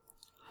babe.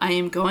 I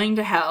am going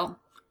to hell.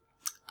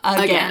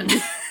 Again."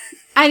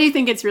 I do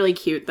think it's really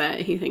cute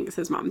that he thinks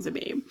his mom's a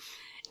babe.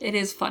 It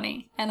is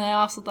funny. And I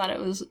also thought it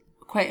was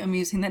quite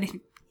amusing that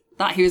he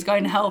thought he was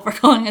going to hell for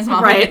calling his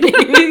mom a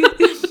babe.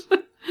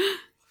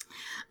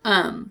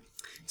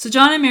 So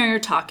John and Mary are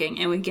talking,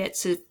 and we get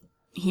to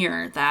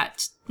hear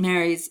that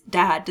Mary's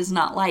dad does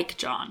not like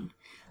John.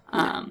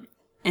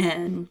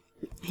 And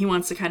he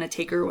wants to kind of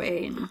take her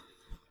away and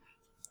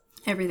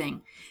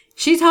everything.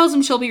 She tells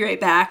him she'll be right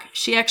back.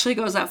 She actually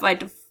goes outside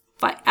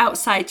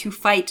to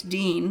fight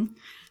Dean.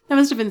 That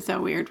must have been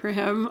so weird for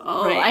him.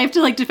 Oh, right. I have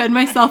to defend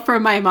myself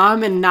from my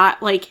mom and not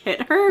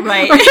hit her.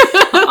 Right.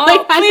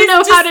 I don't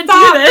know how to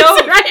do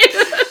this. Right?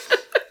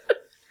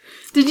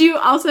 Did you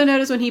also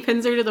notice when he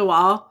pins her to the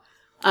wall,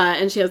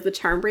 and she has the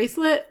charm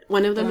bracelet?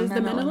 One of them is the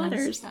Men of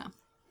Letters. Yeah.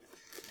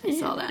 I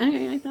saw that.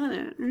 Okay, I saw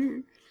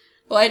that.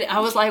 Well, I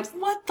was like,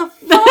 what the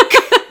fuck?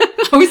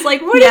 I was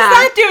like, what is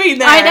that doing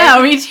there? I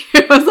know, me too.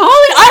 It was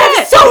I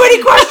have so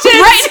many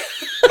questions. Right.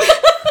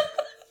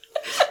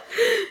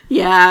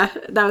 Yeah,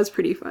 that was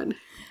pretty fun.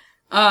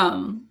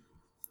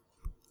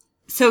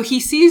 So he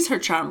sees her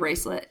charm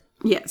bracelet.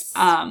 Yes.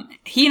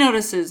 He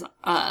notices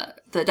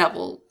the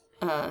double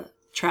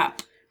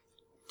trap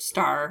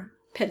star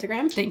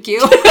pentagram. Thank you.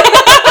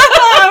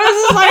 I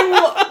was just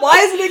like, why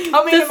isn't it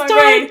coming The to my star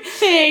brain?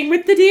 thing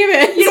with the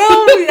demons. You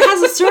know, it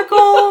has a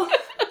circle.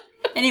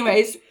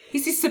 Anyways, he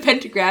sees the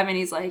pentagram and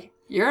he's like,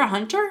 "You're a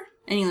hunter?"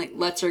 And he like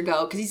lets her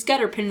go because he's got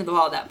her pinned to the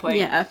wall at that point.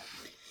 Yeah.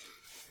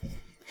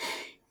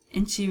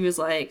 And she was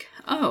like,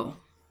 "Oh,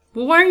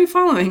 well, why are you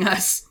following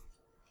us?"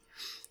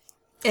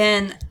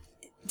 And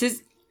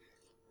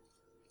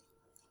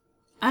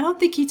I don't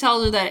think he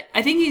tells her that.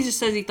 I think he just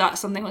says he thought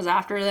something was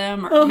after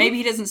them, or maybe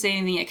he doesn't say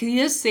anything yet because he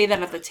does say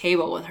that at the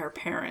table with her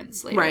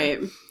parents later. Right.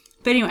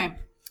 But anyway,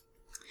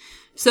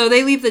 so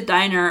they leave the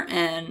diner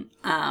and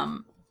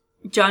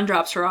John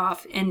drops her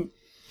off and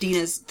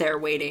Dina's there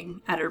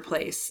waiting at her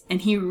place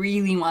and he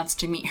really wants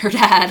to meet her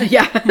dad.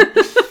 Yeah.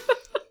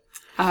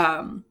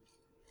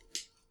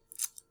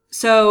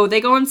 So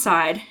they go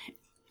inside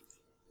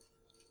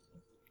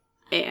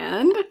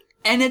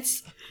And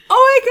it's,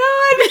 oh my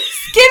God,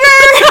 Skinner!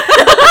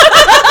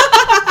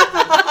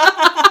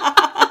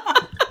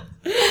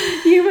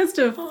 you must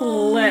have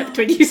flipped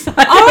when you saw it.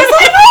 I was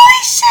like,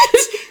 holy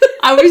shit!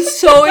 I was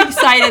so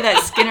excited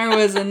that Skinner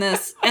was in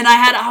this. And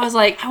I was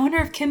like, I wonder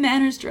if Kim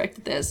Manners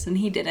directed this. And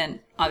he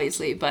didn't,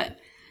 obviously, but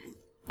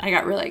I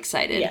got really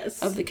excited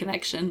of the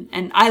connection.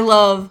 And I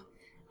love,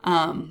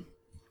 I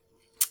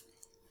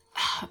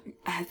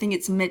think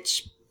it's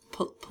Mitch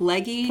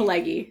Pileggi.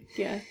 Pileggi,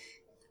 yeah.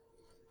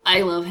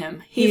 I love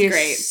him. He's He's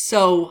great.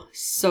 So,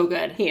 so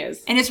good. He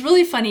is. And it's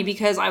really funny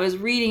because I was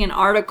reading an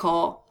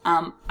article.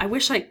 I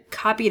wish I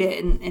copied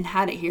it and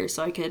had it here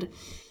so I could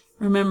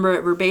remember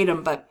it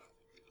verbatim. But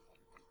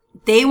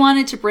they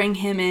wanted to bring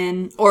him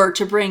in, or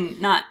to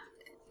bring, not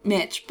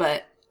Mitch,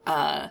 but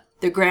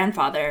the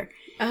grandfather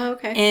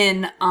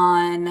in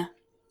on,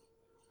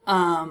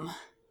 I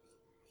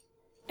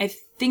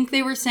think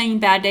they were saying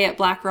Bad Day at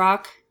Black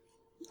Rock.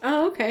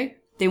 Oh, okay.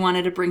 They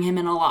wanted to bring him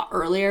in a lot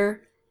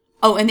earlier.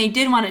 Oh, and they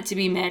did want it to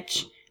be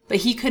Mitch, but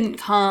he couldn't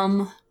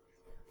come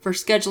for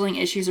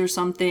scheduling issues or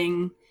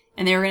something,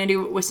 and they were going to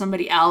do it with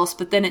somebody else,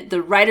 but then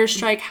the writer's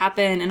strike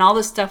happened, and all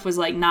this stuff was,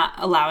 like, not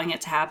allowing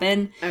it to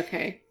happen.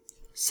 Okay.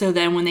 So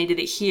then when they did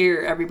it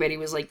here, everybody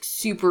was, like,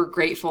 super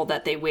grateful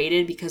that they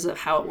waited because of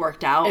how it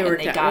worked out, and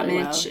they got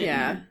really Mitch. well.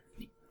 Yeah.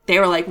 They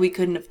were like, we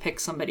couldn't have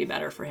picked somebody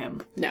better for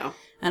him. No.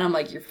 And I'm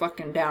like, you're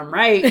fucking damn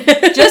right.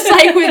 Just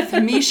like with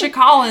Misha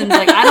Collins.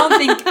 Like, I don't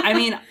think, I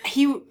mean,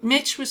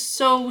 Mitch was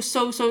so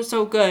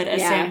good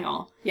as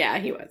Samuel. Yeah,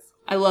 he was.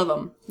 I love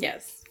him.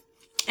 Yes.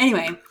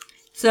 Anyway,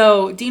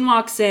 so Dean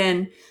walks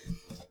in.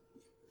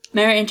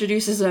 Mary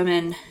introduces him,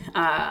 and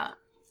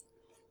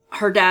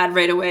her dad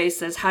right away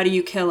says, how do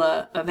you kill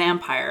a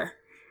vampire?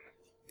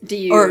 Do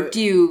you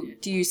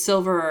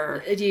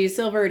silver? Do you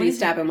silver or do you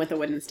stab him with a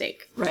wooden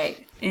stake?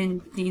 Right.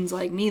 And Dean's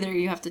like, neither.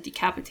 You have to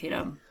decapitate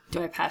him.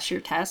 Do I pass your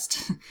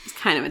test? It's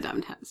kind of a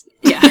dumb test.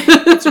 Yeah,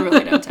 it's a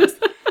really dumb test.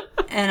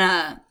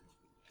 And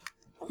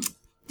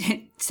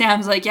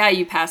Sam's like, yeah,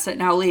 you pass it,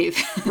 now leave.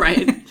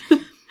 Right.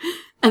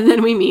 And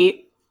then we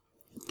meet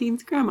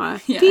Dean's grandma,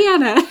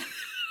 Liana.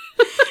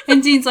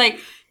 And Dean's like,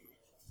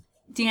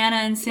 Deanna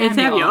and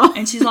Samuel.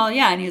 And she's all,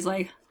 yeah. And he's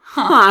like,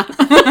 huh.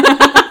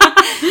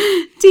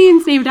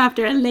 Dean's named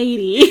after a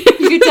lady.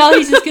 You could tell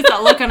he just gets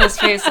that look on his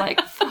face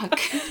like, fuck.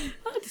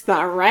 That's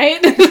not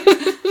right.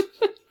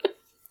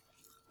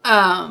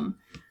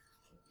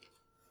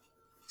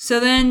 So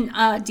then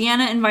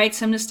Deanna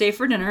invites him to stay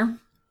for dinner.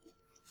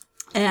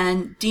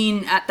 And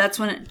Dean, that's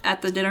when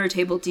at the dinner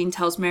table, Dean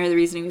tells Mary the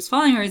reason he was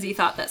following her is he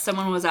thought that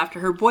someone was after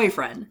her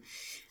boyfriend.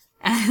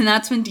 And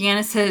that's when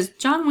Deanna says,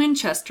 John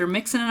Winchester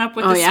mixing it up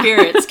with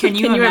spirits. Can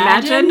you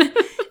imagine?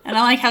 And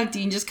I like how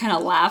Dean just kind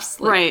of laughs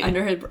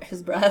under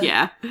his breath.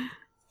 Yeah.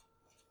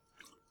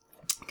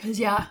 Because,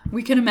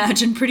 we can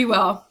imagine pretty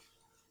well.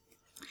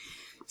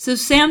 So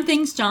Sam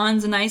thinks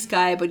John's a nice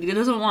guy, but he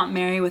doesn't want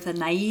Mary with a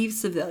naive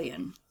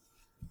civilian.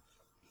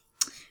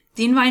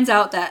 Dean finds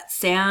out that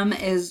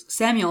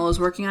Samuel is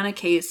working on a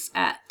case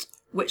at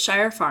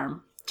Whitshire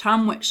Farm,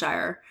 Tom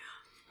Whitshire.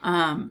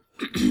 And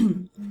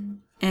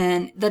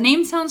the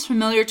name sounds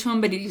familiar to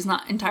him, but he's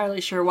not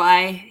entirely sure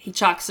why. He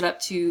chalks it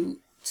up to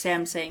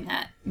Sam saying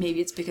that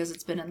maybe it's because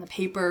it's been in the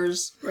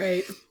papers.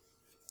 Right.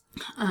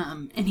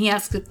 And he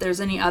asks if there's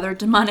any other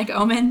demonic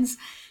omens.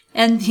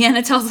 And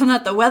Deanna tells him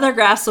that the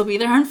weathergraphs will be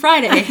there on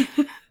Friday.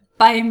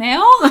 By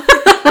mail?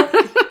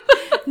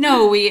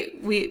 No,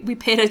 we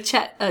paid a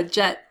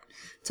jet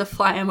to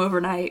fly him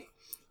overnight.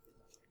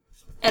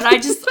 And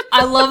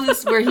I love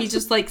this where he's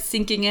just like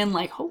sinking in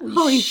like,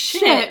 holy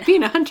shit.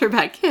 Being a hunter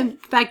back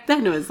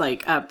then was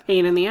like a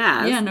pain in the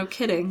ass. Yeah, no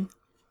kidding.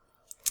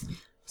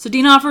 So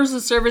Dean offers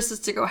his services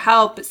to go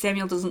help, but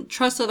Samuel doesn't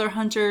trust other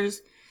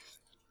hunters.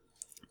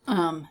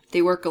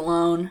 They work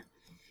alone.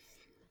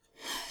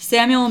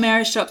 Samuel and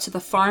Mary show up to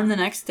the farm the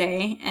next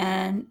day,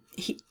 and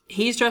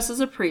he's dressed as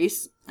a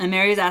priest, and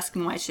Mary's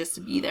asking why she has to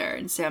be there,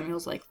 and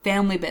Samuel's like,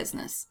 family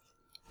business.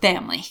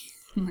 Family.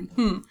 I'm like,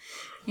 You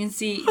can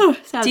see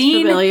sounds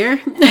Dean familiar.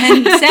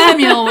 and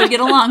Samuel would get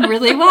along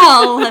really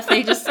well if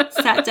they just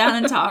sat down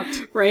and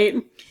talked.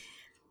 Right.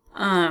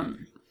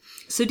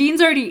 So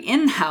Dean's already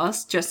in the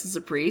house, just as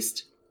a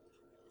priest.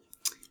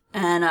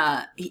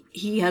 And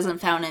he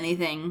hasn't found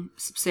anything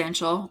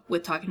substantial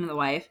with talking to the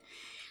wife.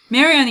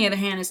 Mary, on the other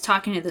hand, is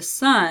talking to the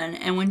son,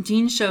 and when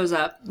Dean shows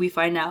up, we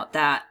find out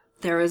that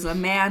there was a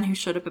man who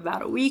showed up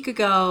about a week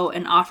ago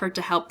and offered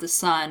to help the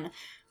son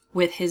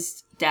with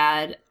his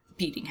dad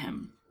beating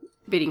him.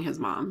 Beating his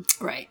mom.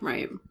 Right.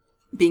 Right.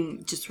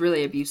 Being just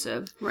really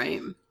abusive.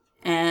 Right.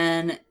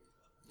 And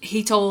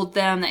he told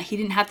them that he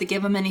didn't have to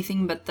give him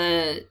anything, but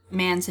the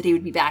man said he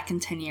would be back in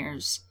 10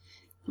 years.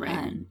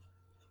 Right.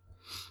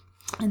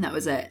 And that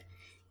was it.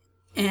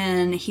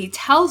 And he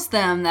tells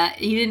them that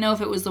he didn't know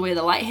if it was the way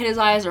the light hit his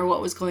eyes or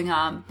what was going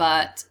on,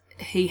 but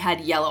he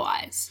had yellow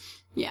eyes.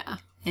 Yeah.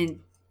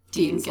 And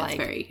Dean Dean's gets like,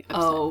 very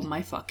upset. oh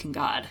my fucking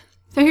God.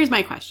 So here's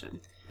my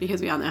question,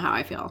 because we all know how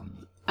I feel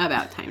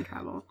about time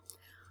travel.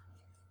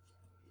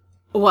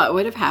 What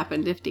would have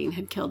happened if Dean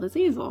had killed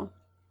Azazel?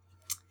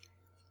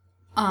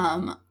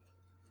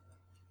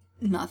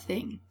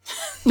 Nothing.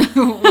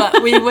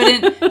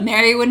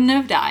 Mary wouldn't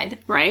have died.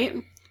 Right?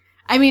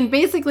 I mean,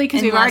 basically,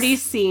 because we've Unless- already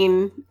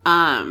seen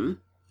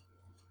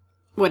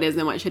What Is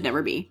and What Should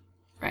Never Be.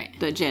 Right.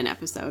 The Jinn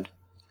episode.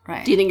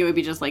 Right. Do you think it would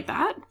be just like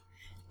that?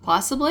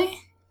 Possibly.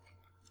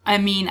 I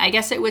mean, I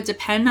guess it would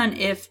depend on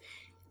if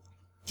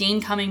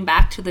Dean coming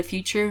back to the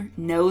future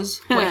knows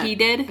what he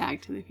did.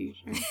 Back to the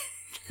Future.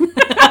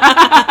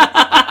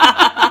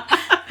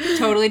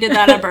 Totally did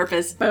that on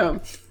purpose.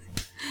 Boom.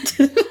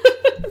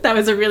 That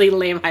was a really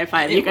lame high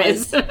five, you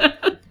guys.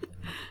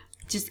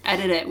 Just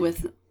edit it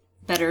with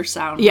better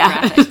sound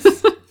Yeah.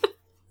 graphics.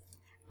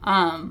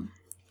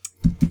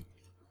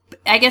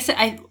 I guess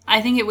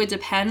I think it would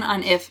depend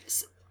on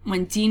if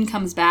when Dean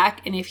comes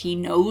back and if he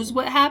knows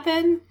what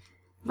happened.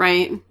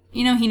 Right.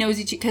 You know, he knows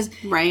each... Because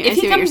Right. if I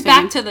see he what you're comes back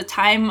saying. to the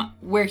time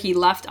where he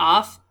left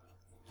off,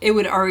 it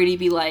would already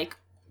be like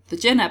the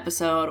Jen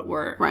episode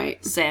where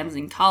Right. Sam's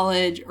in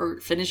college or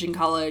finishing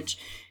college,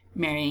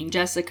 marrying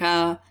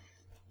Jessica.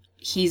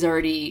 He's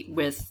already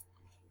with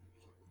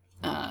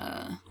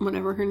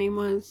Whatever her name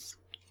was.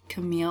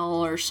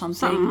 Camille or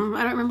something.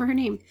 I don't remember her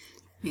name.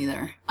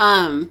 Neither.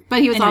 But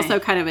he was Anyway. also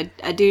kind of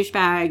a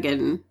douchebag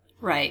and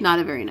Right. not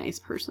a very nice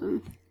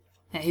person.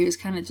 Yeah, he was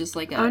kind of just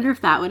like I wonder a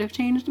if that would have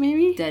changed,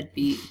 maybe.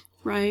 deadbeat.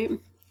 Right.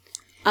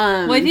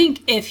 Well, I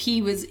think if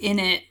he was in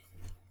it,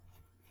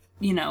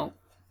 you know,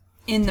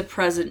 in the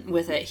present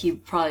with it, he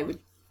probably would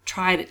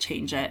try to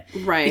change it.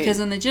 Right. Because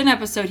in the Jin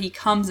episode, he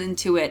comes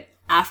into it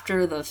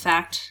after the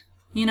fact,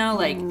 you know,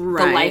 like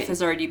Right. the life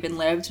has already been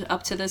lived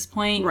up to this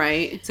point.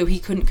 Right. So he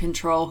couldn't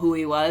control who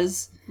he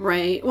was.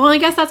 Right. Well, I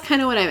guess that's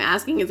kind of what I'm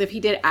asking, is if he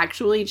did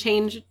actually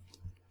change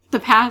the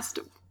past,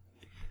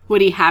 would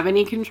he have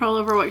any control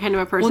over what kind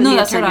of a person Well, no, he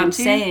that's what turned I'm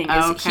into? saying.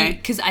 Oh, okay.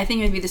 Because I think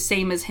it would be the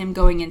same as him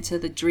going into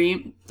the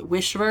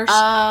Wishverse.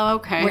 Oh,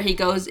 okay. Where he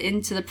goes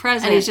into the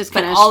present, and he's just but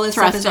kind of all this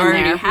stuff thrust has in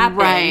already there. happened.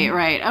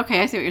 Right. Okay,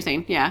 I see what you're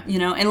saying. Yeah. You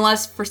know,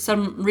 unless for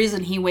some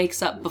reason he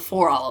wakes up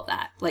before all of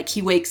that. Like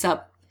he wakes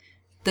up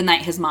the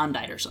night his mom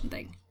died or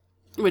something.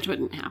 Which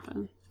wouldn't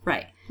happen.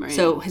 Right. Right.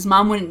 So his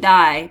mom wouldn't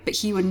die, but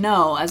he would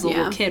know as a Yeah.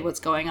 little kid what's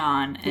going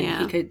on, and Yeah.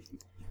 he could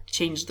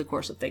change the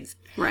course of things.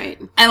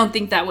 Right. I don't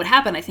think that would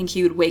happen. I think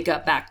he would wake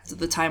up back to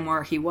the time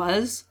where he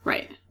was,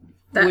 Right.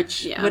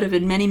 which would have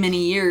been many,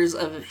 many years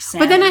of Sam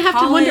But then I in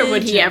have to wonder, would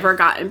college he and- ever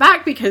gotten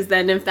back? Because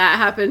then if that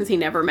happens, he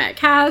never met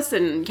Cass,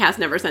 and Cass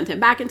never sent him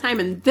back in time.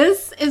 And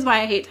this is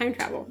why I hate time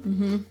travel.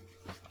 Mm-hmm.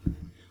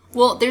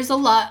 Well, there's a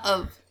lot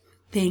of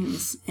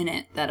things in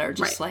it that are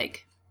just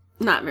like,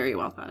 Not very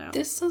well thought out.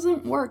 this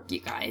doesn't work, you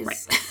guys.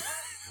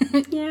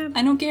 Right. Yeah.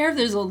 I don't care if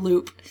there's a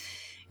loop.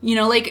 You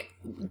know, like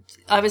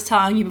I was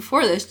telling you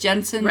before this,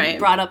 Jensen Right.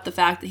 brought up the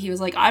fact that he was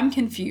like, I'm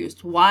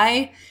confused.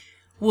 Why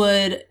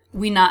would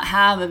we not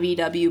have a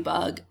VW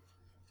bug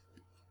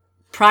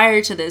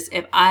prior to this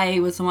if I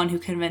was the one who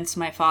convinced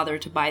my father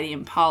to buy the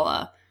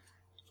Impala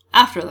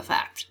after the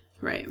fact?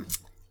 Right.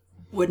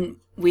 Wouldn't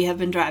we have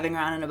been driving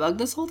around in a bug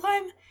this whole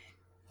time?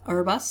 Or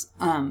a bus?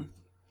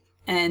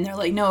 And they're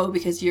like, no,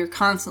 because you're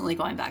constantly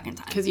going back in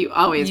time. Because you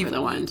always were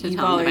the one to you've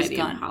tell him to buy always the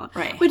gone- Impala.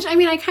 right. Which, I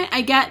mean,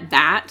 I get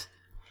that.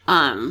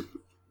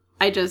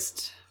 I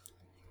just...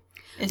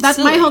 It's That's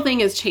my silly. whole thing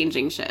is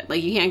changing shit.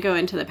 Like, you can't go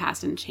into the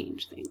past and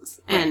change things.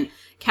 And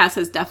Cass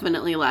has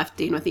definitely left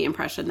Dean with the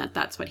impression that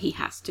that's what he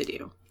has to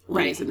do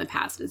when he's in the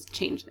past, is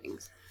change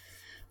things.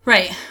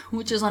 Right,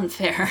 which is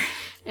unfair.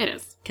 It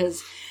is.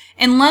 Because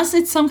unless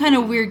it's some kind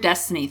of weird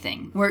destiny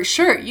thing, where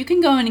sure, you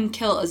can go in and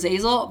kill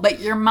Azazel, but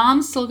your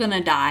mom's still going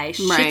to die.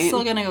 Right. Shit's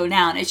still going to go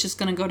down. It's just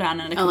going to go down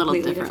in a little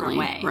completely differently.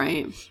 different way.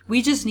 Right.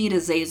 We just need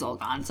Azazel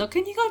gone. So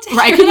can you go take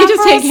Right. care Can of you that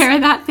just for take us? care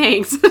of that?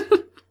 Thanks.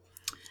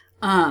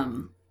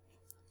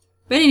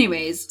 But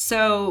anyways,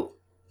 so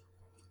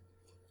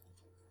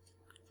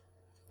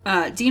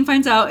Dean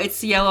finds out it's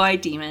the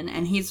yellow-eyed demon,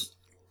 and he's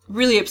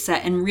really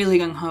upset and really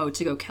gung-ho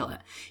to go kill it.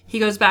 He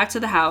goes back to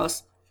the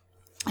house,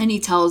 and he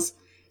tells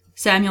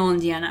Samuel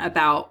and Deanna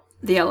about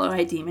the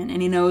yellow-eyed demon,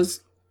 and he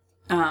knows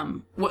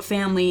what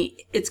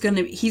family he's going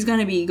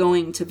to be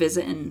going to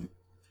visit and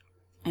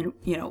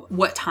you know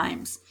what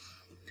times.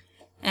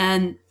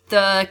 And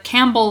the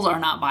Campbells are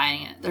not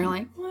buying it. They're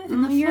like, what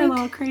in the fuck? You're a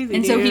little crazy,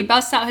 And dude. so he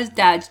busts out his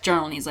dad's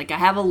journal, and he's like, I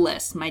have a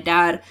list. My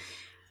dad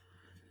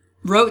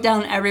wrote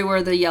down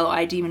everywhere the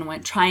yellow-eyed demon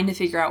went, trying to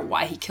figure out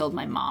why he killed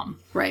my mom.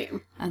 Right.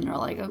 And they're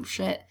like, oh,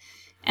 shit.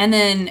 And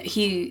then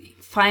he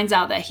finds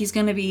out that he's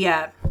going to be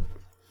at,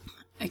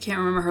 I can't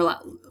remember her,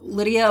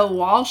 Lydia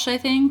Walsh, I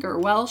think, or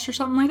Welsh or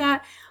something like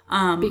that.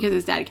 Because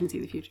his dad can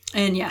see the future.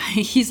 And yeah,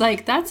 he's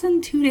like, that's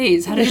in 2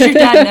 days. How does your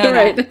dad know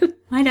Right. that?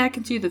 My dad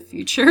can see the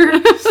future.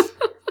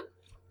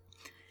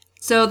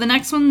 So the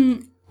next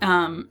one,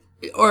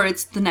 or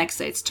it's the next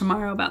day, it's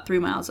tomorrow, about 3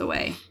 miles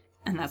away.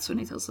 And that's when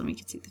he tells them he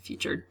can see the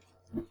future.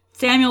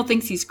 Samuel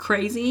thinks he's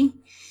crazy.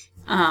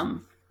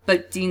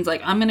 But Dean's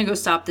like, I'm going to go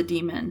stop the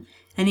demon.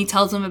 And he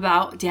tells him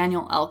about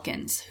Daniel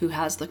Elkins, who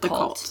has the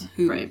cult.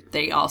 Who right.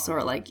 They also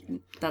are like,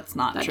 that's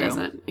not That true.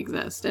 doesn't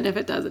exist. And if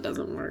it does, it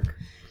doesn't work.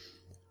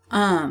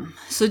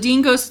 So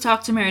Dean goes to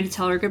talk to Mary to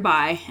tell her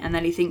goodbye, and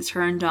that he thinks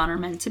her and John are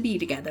meant to be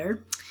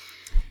together.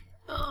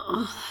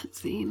 Oh, that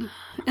scene.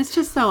 It's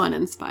just so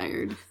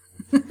uninspired.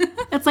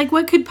 It's like,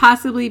 what could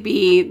possibly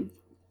be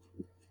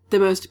the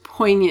most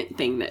poignant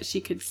thing that she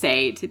could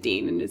say to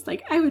Dean? And it's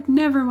like, I would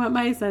never want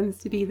my sons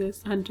to be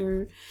this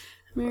hunter.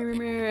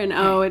 And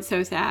oh, it's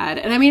so sad.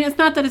 And I mean, it's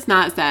not that it's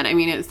not sad. I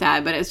mean, it's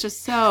sad, but it's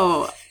just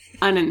so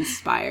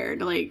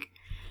uninspired. Like,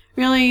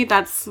 really,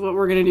 that's what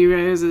we're going to do,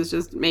 guys, is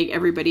just make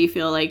everybody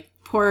feel like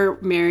poor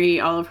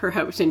Mary, all of her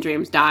hopes and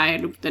dreams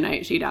died the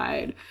night she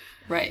died.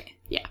 Right.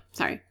 Yeah,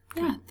 sorry.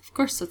 Yeah, of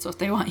course that's what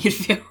they want you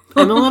to feel.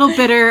 I'm a little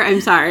bitter.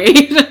 I'm sorry.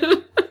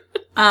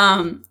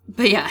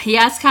 But yeah, he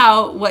asks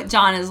what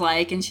John is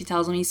like, and she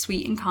tells him he's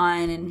sweet and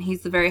kind, and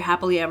he's the very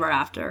happily ever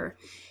after.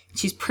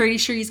 She's pretty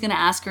sure he's going to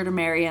ask her to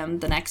marry him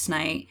the next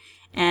night,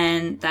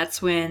 and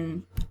that's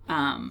when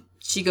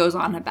she goes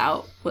on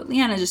about what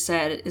Liana just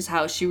said, is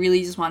how she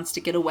really just wants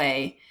to get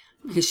away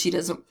because she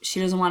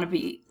doesn't want to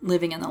be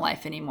living in the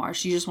life anymore.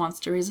 She just wants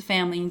to raise a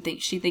family,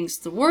 and she thinks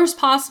the worst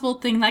possible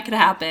thing that could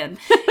happen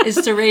is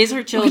to raise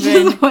her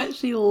children. Which is what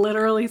she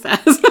literally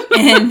says.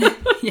 And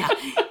yeah,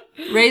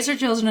 raise her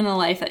children in the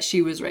life that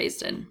she was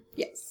raised in.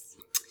 Yes.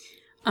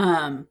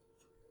 And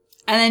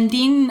then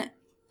Dean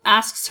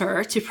asks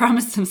her to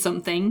promise him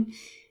something,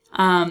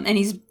 and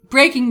he's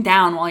breaking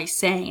down while he's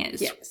saying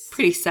it. It's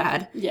pretty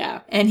sad.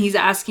 Yeah. And he's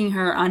asking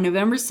her on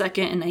November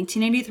 2nd in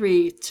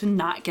 1983 to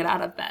not get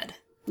out of bed.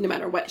 No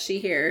matter what she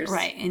hears.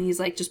 Right. And he's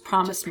like, just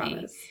promise me.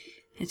 Promise.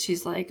 And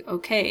she's like,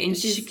 okay. And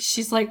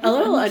she's like, a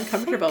little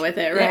uncomfortable with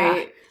it, right?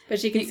 Yeah. But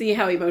she can see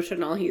how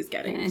emotional he's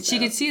getting. And she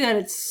could see that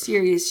it's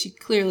serious. She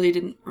clearly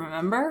didn't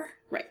remember.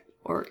 Right.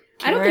 Or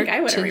I don't think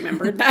I would have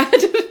remembered that.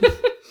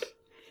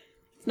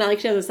 It's not like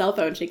she has a cell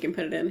phone she can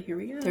put it in. Here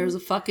we go. There's a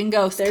fucking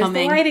ghost There's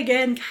coming. the light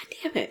again. God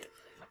damn it.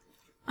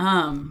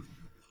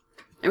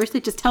 I wish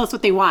they'd just tell us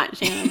what they want,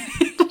 Shannon.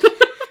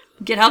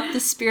 Get out the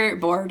spirit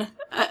board.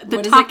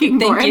 The talking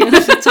board. Thank you.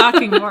 The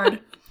talking board.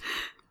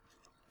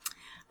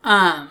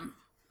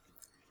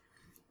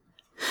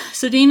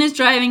 So Dean is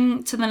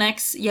driving to the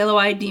next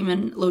yellow-eyed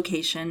demon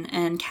location,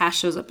 and Cass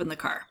shows up in the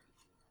car.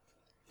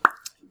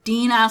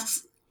 Dean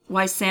asks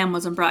why Sam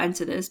wasn't brought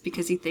into this,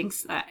 because he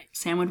thinks that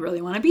Sam would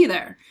really want to be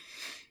there.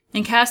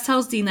 And Cass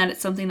tells Dean that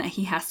it's something that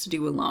he has to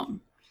do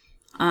alone.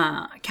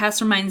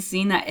 Cass reminds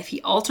Dean that if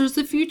he alters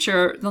the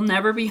future, there'll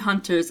never be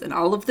hunters, and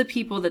all of the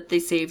people that they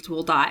saved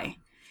will die.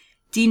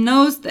 Dean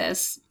knows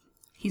this.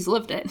 He's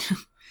lived it.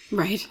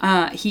 Right.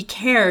 He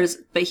cares,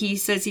 but he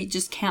says he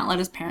just can't let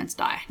his parents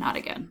die. Not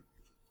again.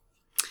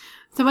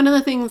 So one of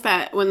the things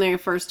that when they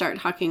first start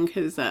talking,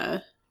 because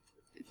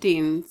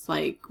Dean's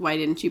like, why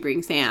didn't you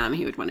bring Sam?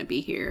 He would want to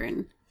be here.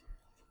 And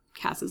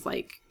Cass is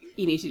like,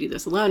 you need to do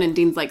this alone. And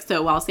Dean's like,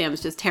 so while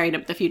Sam's just tearing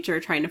up the future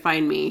trying to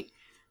find me.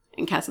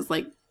 And Cass is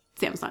like,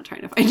 Sam's not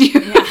trying to find you.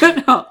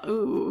 Yeah.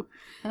 Ooh.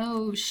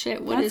 Oh,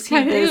 shit. What That's is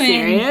he doing?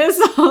 Serious.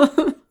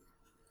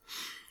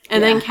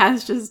 And then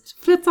Cass just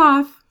flits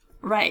off.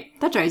 Right.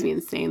 That drives me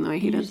insane the way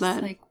he does Just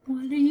that. like,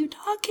 what are you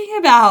talking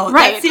about?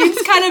 Right. That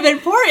seems kind of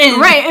important.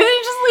 Right. And then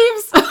he just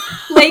leaves.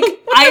 Like,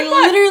 I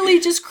literally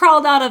just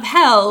crawled out of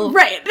hell.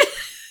 Right.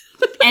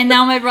 And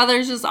now my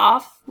brother's just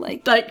off,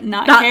 like not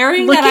not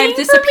caring that I've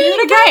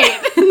disappeared again.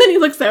 Right. And then he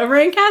looks over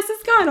and Cass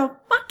is gone. Oh,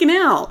 fucking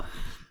hell.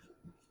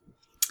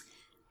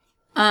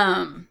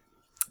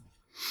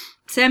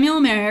 Samuel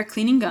and Mary are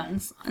cleaning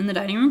guns on the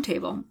dining room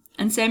table,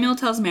 and Samuel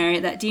tells Mary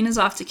that Dean is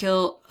off to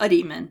kill a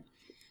demon.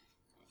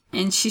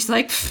 And she's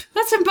like,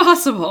 that's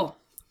impossible.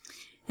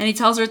 And he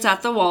tells her it's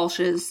at the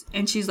Walshes,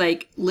 and she's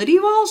like,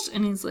 Lydia Walsh?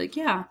 And he's like,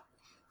 yeah.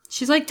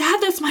 She's like, Dad,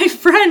 that's my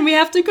friend. We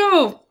have to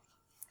go.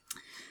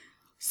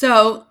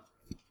 So,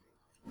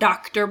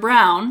 Dr.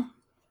 Brown,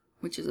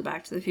 which is a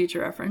Back to the Future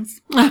reference,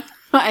 I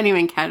didn't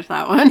even catch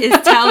that one. is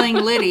telling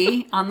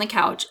Liddy on the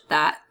couch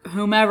that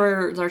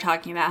whomever they're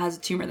talking about has a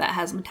tumor that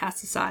has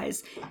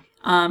metastasized,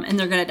 and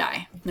they're going to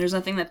die. There's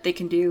nothing that they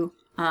can do.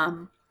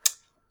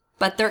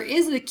 But there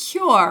is a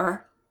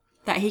cure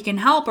that he can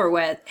help her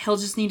with. He'll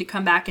just need to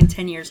come back in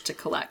 10 years to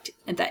collect,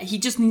 and that he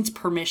just needs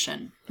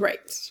permission. Right.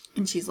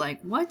 And she's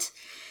like, what?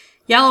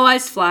 Yellow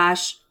eyes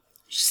flash.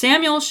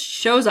 Samuel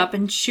shows up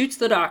and shoots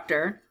the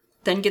doctor.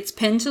 then gets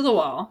pinned to the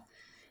wall.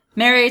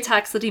 Mary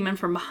attacks the demon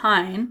from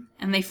behind,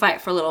 and they fight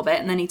for a little bit,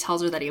 and then he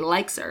tells her that he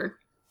likes her.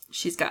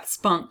 She's got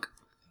spunk.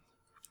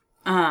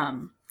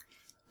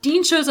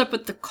 Dean shows up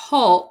with the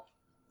cult,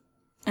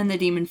 and the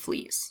demon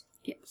flees.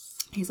 Yes.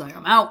 He's like,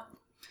 I'm out.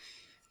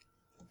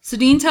 So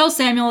Dean tells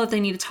Samuel that they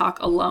need to talk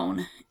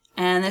alone.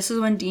 And this is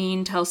when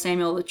Dean tells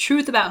Samuel the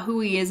truth about who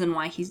he is and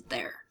why he's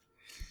there.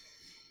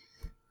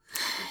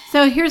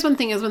 So here's one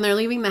thing is when they're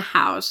leaving the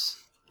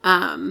house,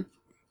 and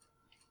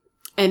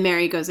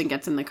Mary goes and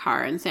gets in the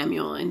car, and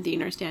Samuel and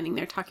Dean are standing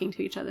there talking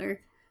to each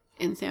other.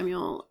 And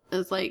Samuel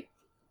is like,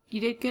 you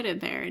did good in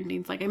there. And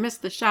Dean's like, I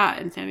missed the shot.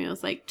 And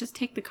Samuel's like, just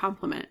take the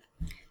compliment.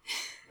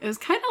 It was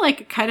kind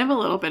of a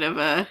little bit of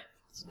a,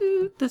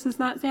 this is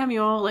not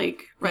Samuel,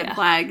 like, red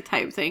flag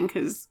type thing.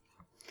 Because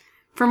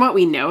from what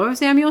we know of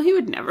Samuel, he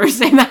would never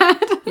say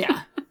that.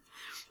 Yeah.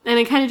 And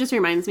it kind of just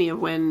reminds me of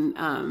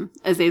when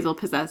Azazel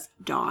possessed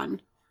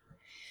Dawn.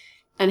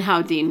 And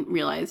how Dean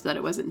realized that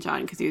it wasn't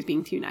John because he was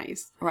being too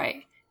nice.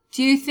 Right.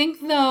 Do you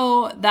think,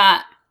 though,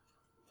 that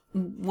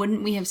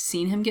wouldn't we have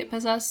seen him get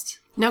possessed?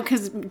 No,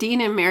 because Dean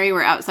and Mary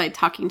were outside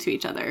talking to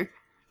each other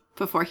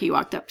before he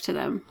walked up to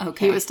them.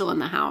 Okay. He was still in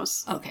the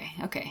house.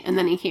 Okay. And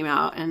then he came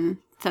out and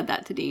said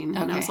that to Dean.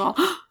 And I was all,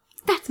 oh,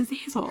 that's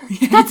Azazel.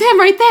 Yeah. That's him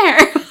right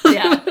there.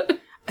 Yeah.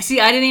 See,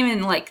 I didn't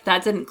even,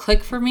 that didn't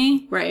click for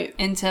me. Right.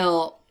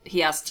 Until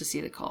he asked to see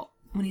the cult.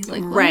 When he's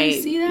like, let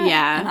me see that?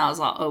 Yeah. And I was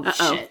like, oh,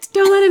 shit.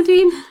 Don't let him,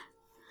 Dean.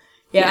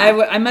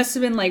 Yeah. I must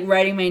have been,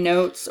 writing my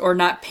notes or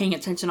not paying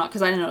attention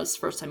because I didn't notice the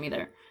first time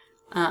either.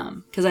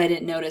 Because I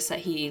didn't notice that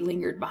he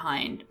lingered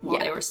behind while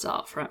they were still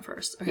out front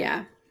first. Okay.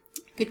 Yeah.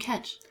 Good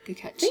catch.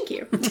 Thank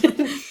you.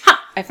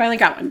 Ha! I finally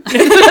got one.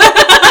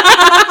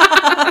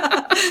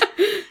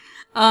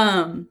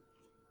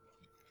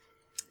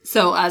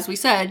 So, as we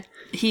said,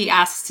 he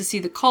asks to see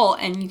the cult,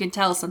 and you can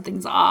tell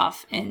something's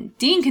off. And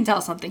Dean can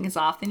tell something is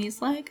off, and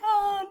he's like,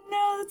 oh,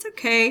 no, that's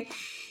okay.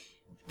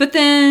 But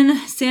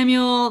then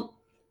Samuel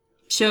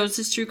shows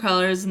his true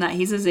colors and that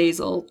he's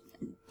Azazel,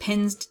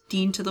 pins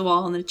Dean to the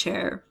wall in the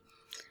chair.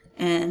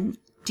 And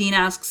Dean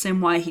asks him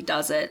why he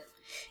does it.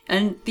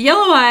 And the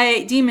yellow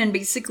eye demon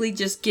basically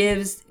just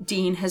gives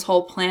Dean his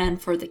whole plan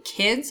for the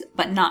kids,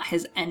 but not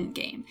his end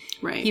game.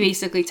 Right. He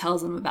basically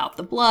tells them about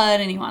the blood,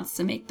 and he wants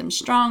to make them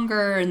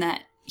stronger, and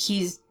that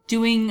he's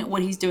doing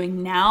what he's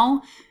doing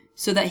now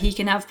so that he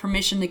can have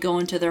permission to go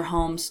into their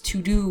homes to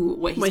do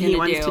what he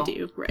wants to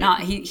do. Right.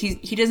 Not,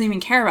 he doesn't even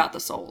care about the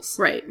souls.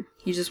 Right.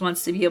 He just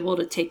wants to be able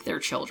to take their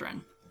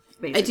children,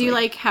 basically. I do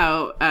like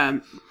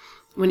how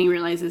when he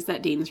realizes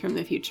that Dean's from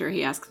the future,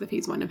 he asks if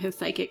he's one of his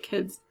psychic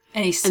kids.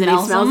 And he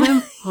smells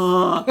him.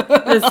 Oh,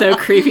 that's so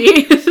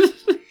creepy.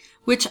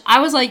 Which I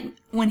was like,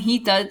 when he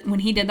did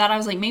that, I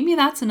was like, maybe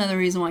that's another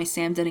reason why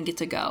Sam didn't get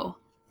to go.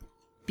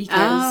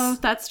 Because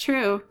that's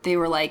true. They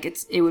were like,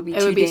 it would be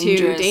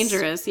too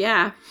dangerous.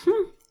 Yeah.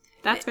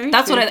 That's very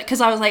That's true.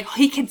 because I was like,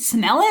 he can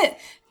smell it?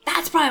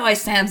 That's probably why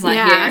Sam's not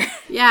here.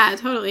 Yeah,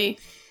 totally.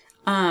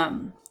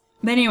 But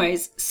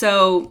anyways,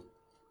 so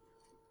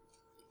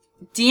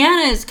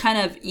Deanna is kind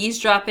of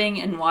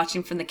eavesdropping and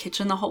watching from the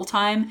kitchen the whole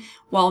time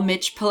while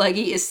Mitch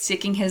Pileggi is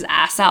sticking his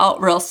ass out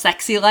real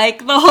sexy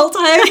like the whole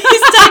time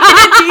he's talking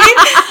to Dean.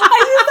 I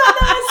just thought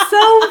that was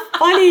so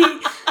funny.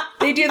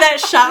 They do that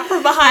shot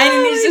from behind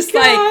and he's just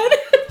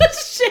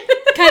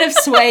kind of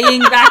swaying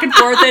back and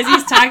forth as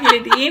he's talking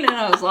to Dean, and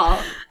I was all,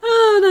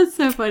 oh, that's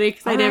so funny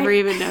because I never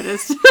even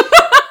noticed.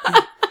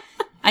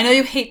 I know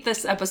you hate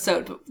this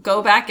episode, but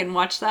go back and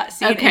watch that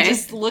scene and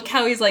just look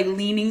how he's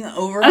leaning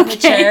over the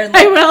chair and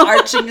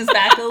arching his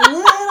back a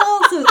little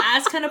so his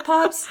ass kind of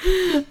pops.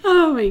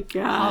 Oh my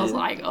god. I was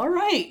like, all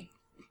right,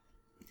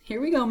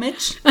 here we go,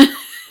 Mitch.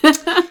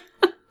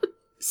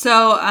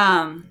 So,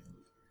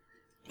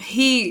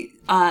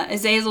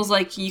 Azazel's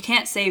like, you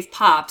can't save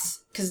Pops,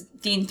 because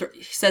Dean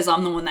says,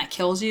 I'm the one that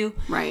kills you.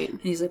 Right. And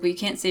he's like, well, you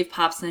can't save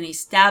Pops, and then he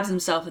stabs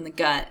himself in the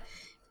gut.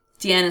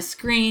 Deanna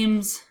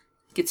screams,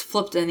 gets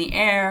flipped in the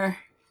air,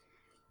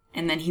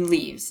 and then he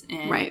leaves.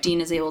 And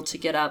Dean is able to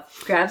get up,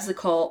 grabs the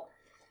cult.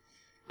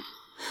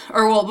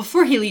 Or, well,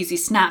 before he leaves, he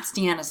snaps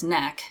Deanna's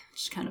neck,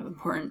 which is kind of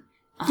important.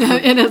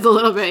 It is a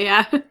little bit,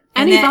 yeah.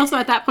 And he's also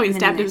at that point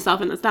stabbed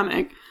himself in the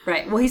stomach.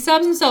 Right. Well, he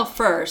stabs himself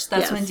first.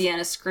 That's when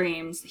Deanna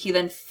screams. He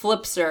then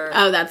flips her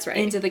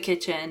into the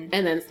kitchen.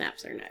 And then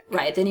snaps her neck.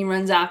 Right. Then he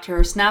runs after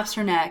her, snaps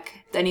her neck.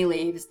 Then he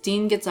leaves.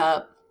 Dean gets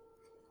up,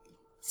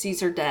 sees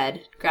her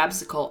dead,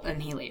 grabs the Colt,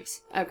 and he leaves.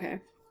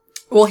 Okay.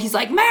 Well, he's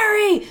like,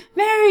 Mary!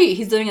 Mary!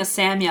 He's doing a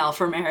Sam yell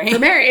for Mary. For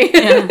Mary.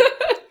 Yeah.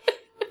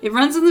 It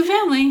runs in the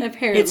family.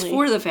 Apparently. It's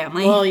for the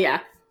family. Well,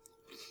 yeah.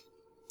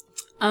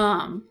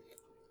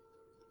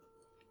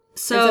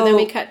 So then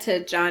we cut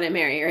to John and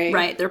Mary, right?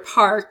 Right. They're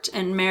parked,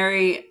 and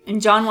Mary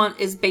and John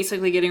is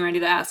basically getting ready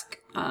to ask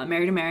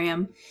Mary to marry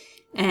him.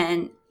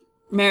 And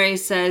Mary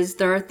says,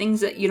 there are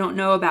things that you don't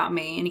know about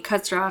me. And he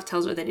cuts her off,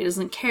 tells her that he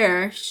doesn't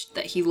care,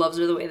 that he loves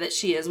her the way that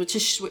she is, which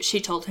is what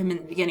she told him in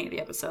the beginning of the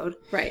episode.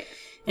 Right.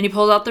 And he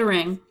pulls out the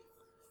ring.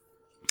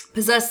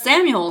 Possessed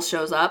Samuel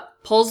shows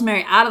up, pulls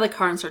Mary out of the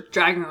car and starts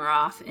dragging her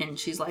off. And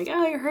she's like,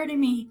 oh, you're hurting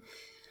me.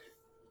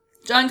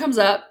 John comes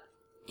up.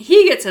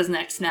 He gets his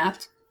neck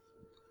snapped.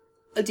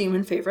 A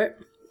demon favorite.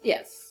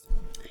 Yes.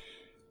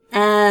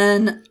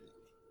 And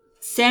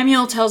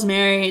Samuel tells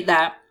Mary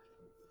that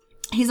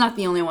he's not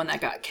the only one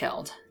that got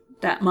killed.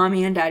 That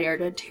mommy and daddy are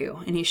dead too.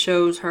 And he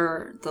shows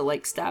her the,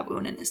 like, stab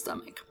wound in his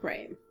stomach.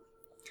 Right.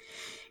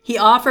 He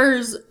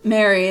offers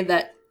Mary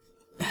that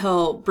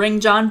he'll bring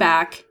John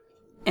back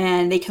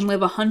and they can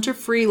live a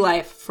hunter-free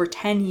life for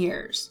 10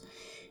 years.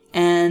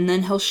 And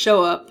then he'll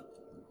show up.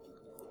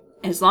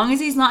 As long as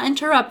he's not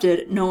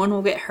interrupted, no one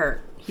will get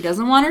hurt. He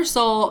doesn't want her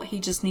soul. He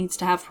just needs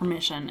to have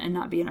permission and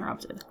not be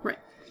interrupted. Right.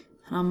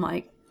 And I'm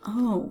like,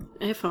 oh.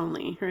 If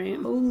only, right?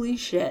 Holy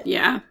shit.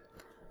 Yeah.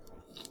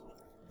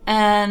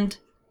 And,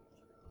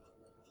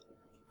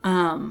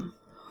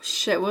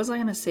 shit, what was I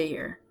going to say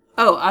here?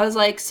 Oh, I was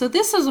like, so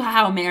this is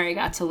how Mary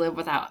got to live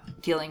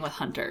without dealing with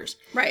hunters.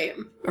 Right.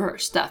 Or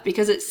stuff.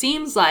 Because it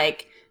seems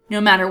like no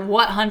matter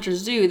what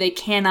hunters do, they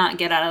cannot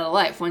get out of the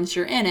life. Once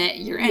you're in it,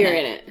 you're in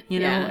it. You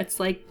know, it's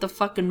like the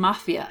fucking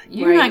mafia.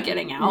 You're not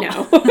getting out.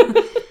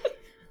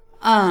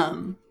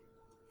 No.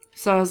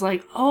 So I was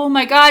like, oh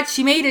my God,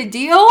 she made a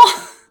deal?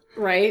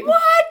 Right.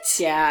 What?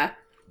 Yeah.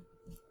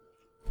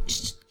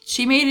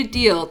 She made a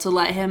deal to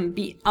let him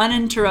be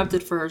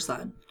uninterrupted for her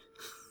son.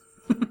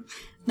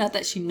 Not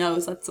that she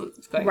knows that's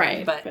what's going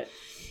on. But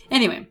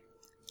anyway.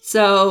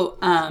 So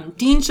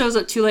Dean shows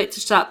up too late to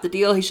stop the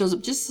deal. He shows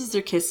up just as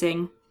they're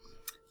kissing.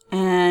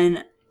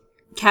 And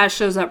Cass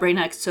shows up right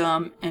next to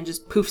him and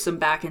just poofs him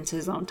back into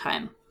his own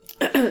time.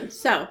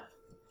 So,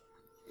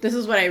 this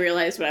is what I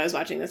realized when I was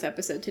watching this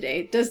episode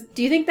today.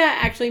 Do you think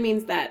that actually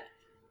means that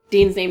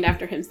Dean's named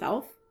after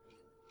himself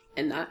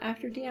and not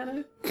after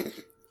Deanna?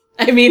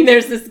 I mean,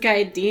 there's this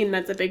guy, Dean,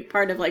 that's a big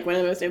part of, like, one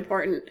of the most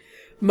important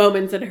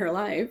moments in her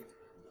life.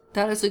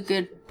 That is a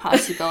good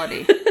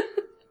possibility.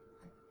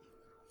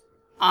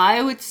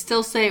 I would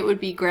still say it would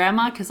be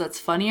Grandma because that's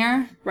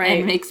funnier. Right.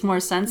 And makes more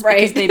sense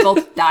because they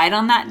both died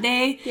on that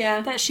day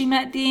Yeah. that she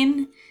met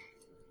Dean.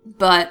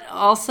 But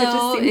also... It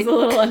just seems a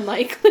little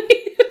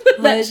unlikely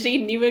that she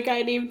knew a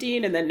guy named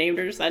Dean and then named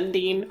her son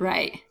Dean.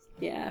 Right.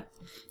 Yeah.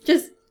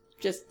 Just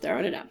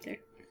throwing it out there.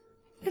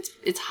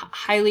 It's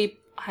highly,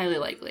 highly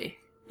likely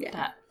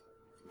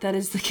that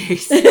is the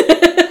case.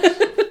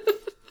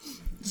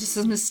 Just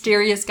a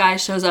mysterious guy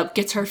shows up,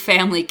 gets her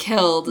family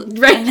killed.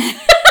 Right.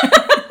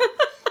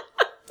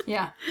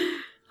 Yeah.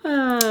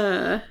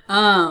 Uh.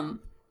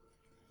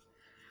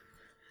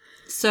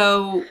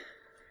 So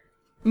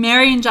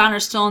Mary and John are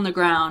still on the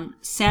ground.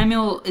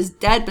 Samuel is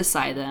dead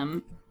beside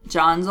them.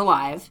 John's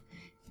alive.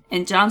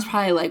 And John's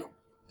probably like,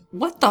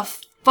 what the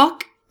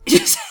fuck?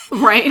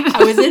 Right.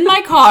 I was in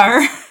my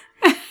car.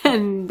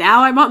 And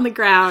now I'm on the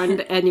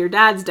ground and your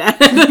dad's dead.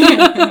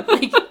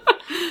 Like,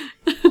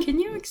 can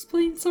you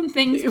explain some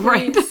things, please?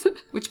 Right.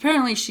 Which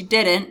apparently she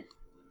didn't.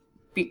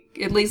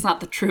 At least not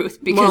the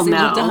truth, because they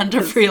lived a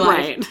hunter-free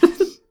life.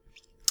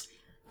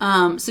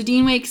 Right. So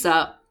Dean wakes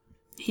up.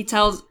 He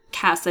tells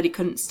Cass that he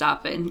couldn't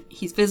stop it, and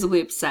he's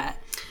visibly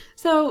upset.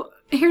 So,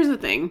 here's the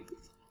thing.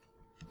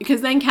 Because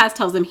then Cass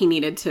tells him he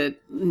needed to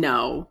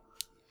know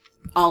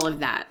all of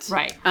that.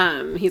 Right.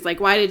 He's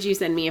like, why did you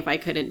send me if I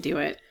couldn't do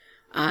it?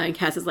 And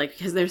Cass is like,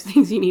 because there's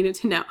things you needed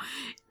to know.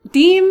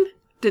 Dean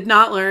did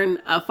not learn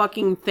a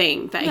fucking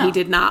thing that he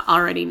did not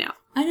already know.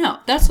 I know.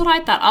 That's what I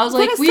thought. I was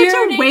like, that is we such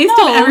already a waste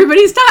know. of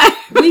everybody's time.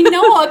 We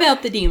know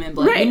about the demon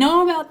blood. Right. We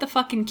know about the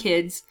fucking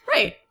kids.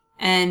 Right.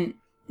 And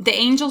the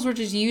angels were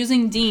just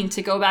using Dean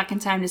to go back in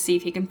time to see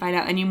if he can find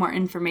out any more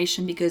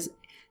information because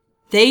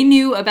they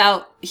knew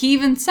about, he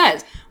even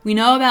says, we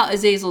know about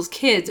Azazel's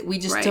kids. We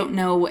just don't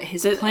know what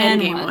his plan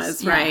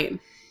was. Right.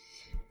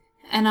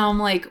 And I'm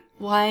like,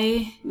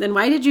 why? Then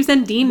why did you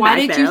send Dean back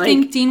there? Why did you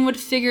think Dean would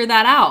figure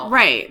that out?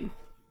 Right.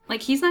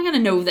 Like, he's not going to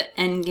know the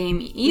end game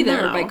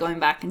either by going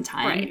back in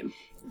time. Right.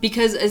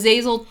 Because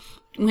Azazel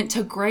went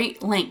to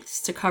great lengths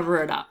to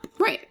cover it up.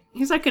 Right.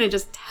 He's not going to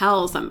just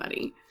tell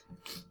somebody.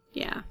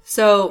 Yeah.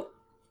 So,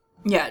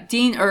 yeah,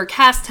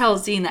 Cass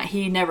tells Dean that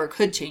he never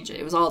could change it.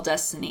 It was all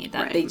destiny.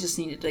 That they just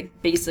needed to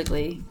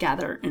basically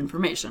gather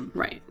information.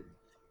 Right.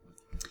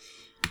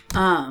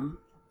 And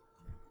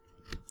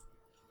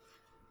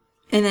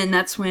then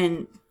that's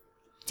when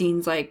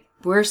Dean's like,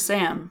 where's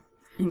Sam?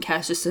 And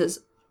Cass just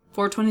says,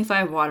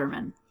 425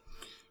 Waterman.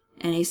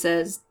 And he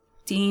says,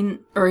 Sam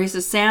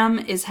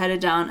is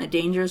headed down a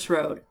dangerous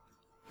road,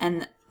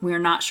 and we're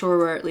not sure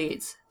where it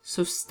leads.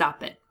 So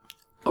stop it.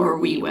 Or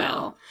we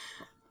will.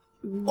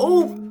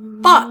 Oh,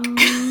 fuck.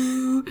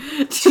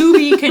 To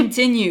be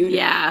continued.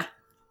 Yeah.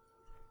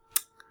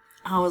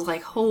 I was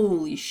like,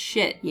 holy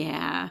shit.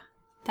 Yeah.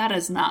 That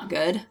is not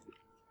good.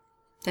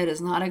 That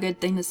is not a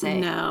good thing to say.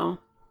 No.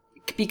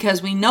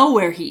 Because we know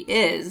where he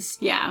is.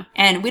 Yeah.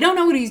 And we don't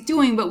know what he's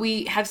doing, but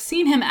we have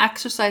seen him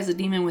exorcise the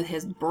demon with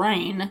his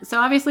brain. So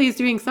obviously he's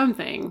doing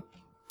something.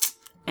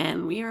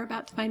 And we are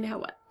about to find out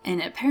what. And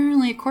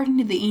apparently, according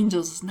to the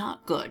angels, it's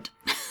not good.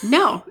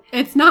 No,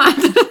 it's not.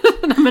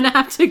 And I'm going to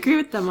have to agree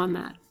with them on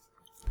that.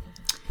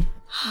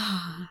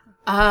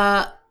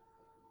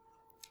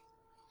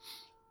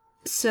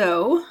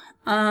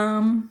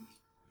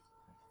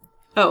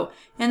 Oh,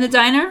 in the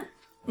diner,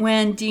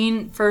 when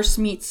Dean first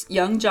meets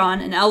young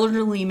John, an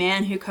elderly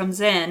man who comes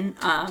in,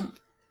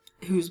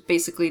 who's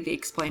basically the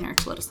explainer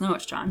to let us know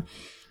it's John,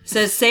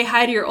 says, "Say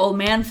hi to your old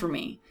man for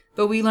me."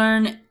 But we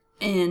learn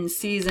in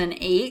season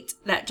 8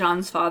 that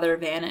John's father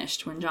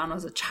vanished when John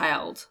was a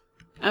child.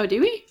 Oh,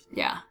 do we?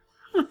 Yeah.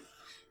 Huh.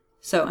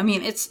 So, I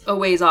mean, it's a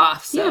ways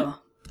off, so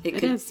it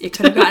could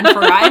have gotten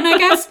forgotten, I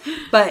guess.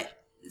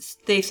 But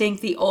they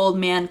think the old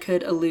man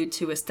could allude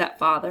to a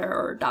stepfather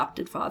or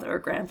adopted father or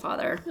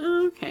grandfather.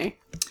 Oh, okay.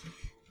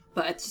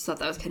 But I just thought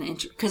that was kind of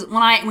interesting. Because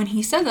when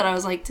he said that, I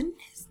was like, didn't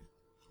his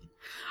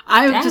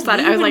I dad just thought,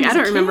 leave I was when like, he I was a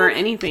don't remember kid?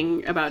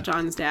 anything about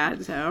John's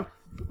dad. So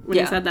when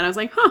Yeah. he said that, I was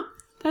like, huh,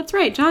 that's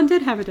right. John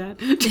did have a dad.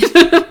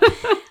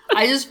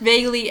 I just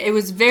vaguely, it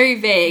was very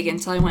vague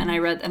until I went and I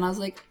read, and I was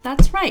like,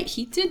 that's right.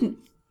 He didn't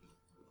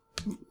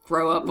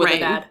grow up with a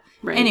dad.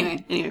 Right.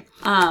 Anyway.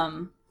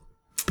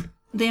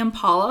 The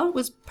Impala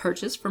was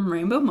purchased from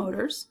Rainbow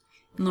Motors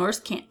in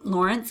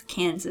Lawrence,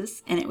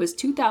 Kansas, and it was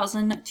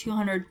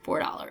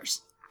 $2,204.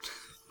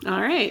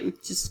 All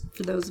right. Just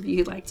for those of you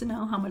who'd like to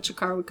know how much a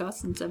car would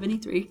cost in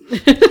 73.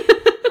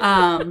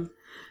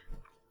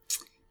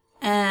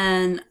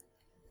 And,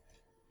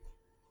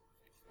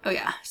 oh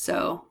yeah,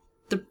 so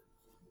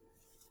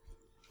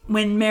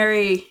when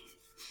Mary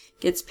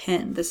gets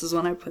pinned, this is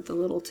when I put the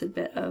little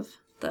tidbit of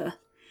the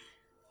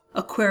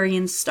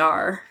Aquarian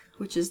star,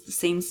 which is the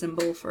same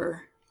symbol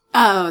for...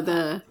 Oh,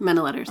 the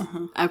meta letters.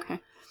 Okay.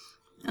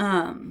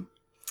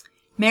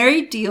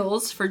 Mary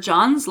deals for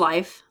John's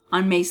life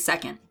on May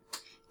 2nd.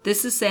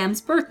 This is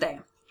Sam's birthday.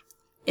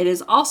 It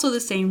is also the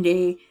same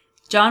day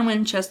John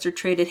Winchester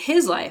traded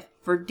his life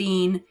for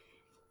Dean,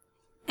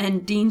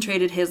 and Dean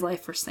traded his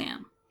life for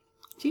Sam.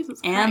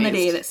 Jesus Christ. And the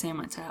day that Sam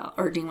went to hell,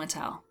 or Dean went to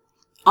hell.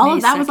 All May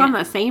of that was 2nd. on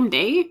the same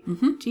day?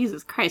 Mm-hmm.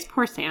 Jesus Christ,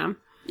 poor Sam.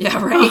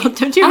 Yeah, right. Oh,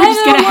 don't you ever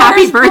just get a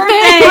happy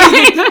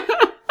birthday?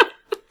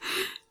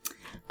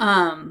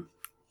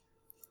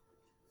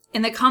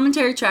 In the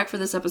commentary track for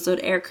this episode,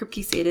 Eric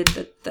Kripke stated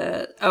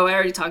that I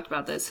already talked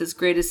about this, his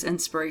greatest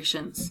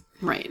inspirations.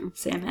 Right.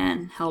 Sam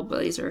and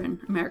Hellblazer and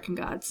American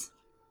Gods.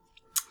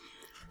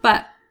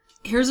 But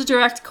here's a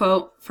direct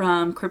quote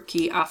from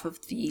Kripke off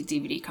of the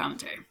DVD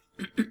commentary.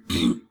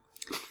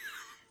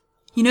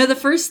 You know, the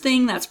first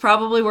thing that's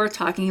probably worth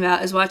talking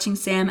about is watching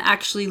Sam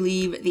actually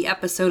leave the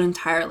episode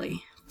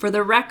entirely. For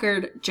the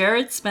record,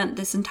 Jared spent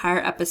this entire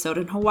episode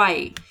in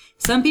Hawaii.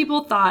 Some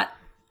people thought,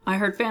 I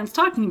heard fans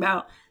talking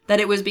about, that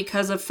it was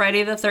because of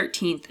Friday the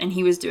 13th and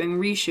he was doing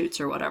reshoots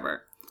or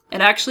whatever.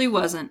 It actually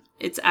wasn't.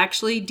 It's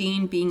actually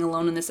Dean being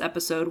alone in this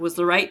episode was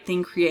the right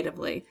thing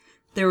creatively.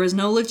 There was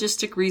no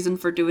logistic reason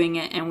for doing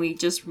it, and we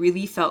just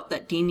really felt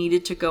that Dean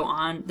needed to go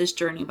on this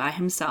journey by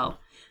himself.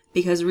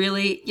 Because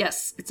really,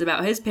 yes, it's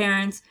about his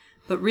parents,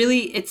 but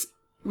really, it's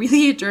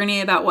really a journey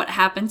about what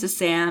happened to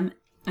Sam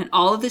and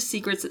all of the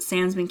secrets that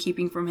Sam's been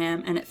keeping from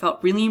him, and it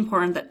felt really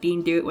important that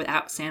Dean do it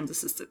without Sam's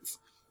assistance.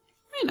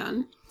 Right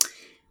on.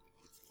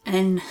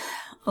 And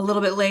a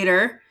little bit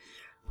later,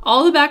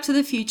 all the Back to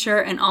the Future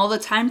and all the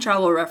time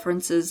travel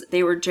references,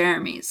 they were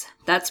Jeremy's.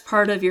 That's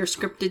part of your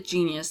scripted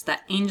genius,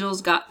 that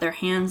angels got their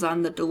hands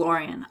on the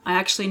DeLorean. I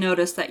actually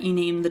noticed that you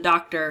named the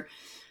doctor.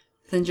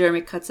 Then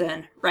Jeremy cuts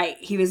in, right,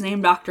 he was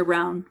named Dr.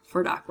 Brown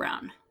for Doc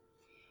Brown.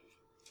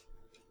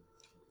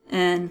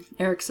 And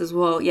Eric says,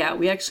 well, yeah,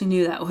 we actually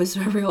knew that was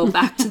a real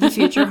Back to the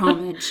Future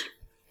homage.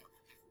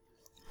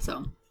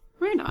 So.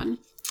 Right on.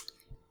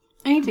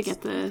 I need to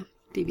get the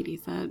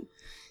DVD set.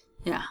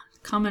 Yeah,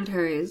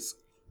 commentary is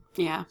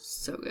Yeah.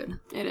 so good.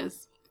 It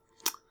is.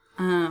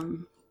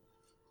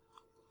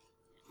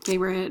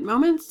 Favorite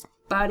moments?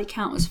 Body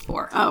count was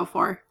 4. Oh,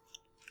 4.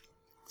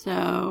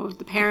 So,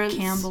 the parents.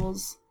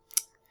 Campbell's.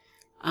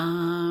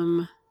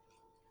 The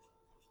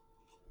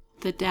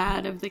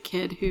dad of the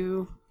kid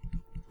who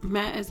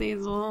met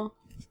Azazel.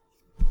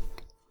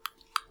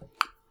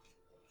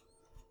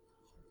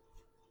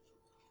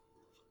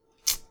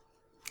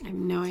 I have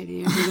no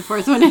idea who the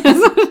fourth one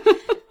is.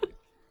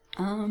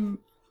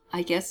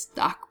 I guess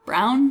Doc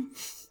Brown,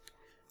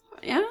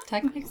 Yeah,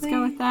 technically. let's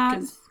go with that.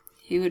 'Cause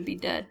he would be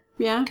dead.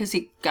 Yeah, Because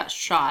he got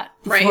shot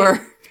Right.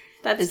 before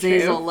that's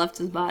Azazel true. left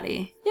his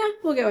body. Yeah,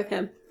 we'll go with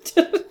him.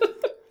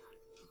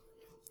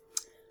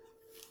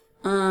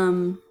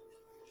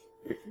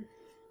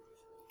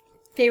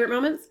 Favorite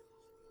moments?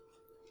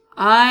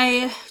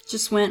 I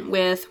just went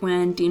with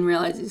when Dean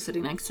realized he's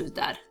sitting next to his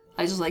dad.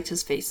 I just liked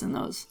his face in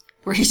those,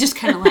 where he's just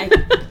kind of like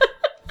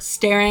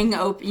staring,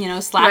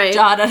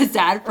 slack-jawed at his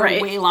dad for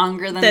way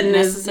longer than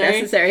is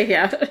necessary.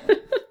 Yeah.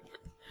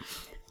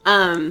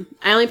 I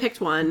only picked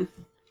one,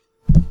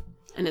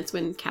 and it's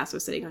when Cass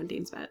was sitting on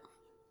Dean's bed.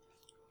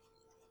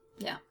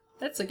 Yeah,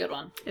 that's a good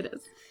one. It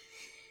is.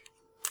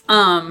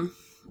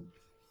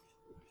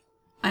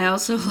 I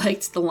also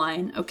liked the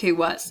line, okay,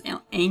 what?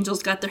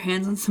 Angels got their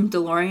hands on some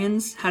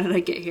DeLoreans? How did I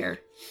get here?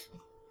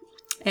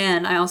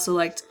 And I also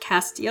liked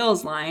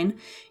Castiel's line,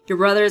 your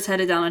brother is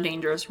headed down a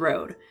dangerous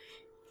road.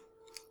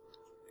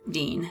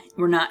 Dean,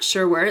 we're not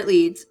sure where it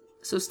leads,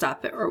 so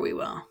stop it or we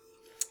will.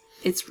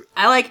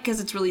 I like it because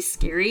it's really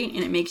scary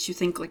and it makes you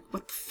think like,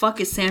 what the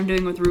fuck is Sam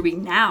doing with Ruby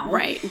now?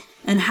 Right.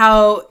 And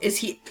how is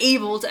he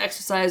able to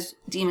exercise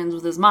demons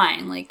with his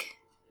mind? Like,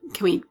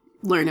 can we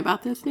learn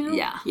about this now?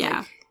 Yeah. Yeah.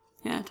 Like,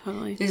 yeah,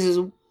 totally. This is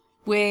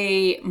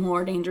way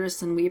more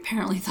dangerous than we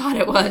apparently thought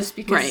it was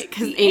because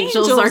because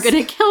angels are going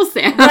to kill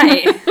Sam.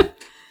 Right.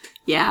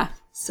 Yeah.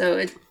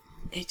 So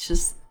it's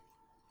just,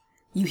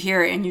 you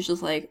hear it and you're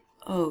just like,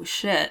 oh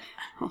shit.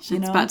 It's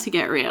about to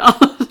get real.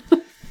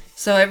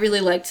 So I really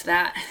liked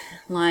that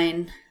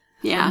line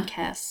from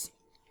Cass.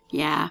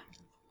 Yeah.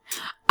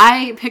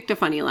 I picked a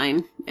funny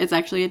line. It's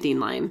actually a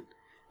Dean line.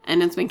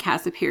 And it's when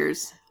Cass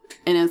appears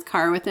in his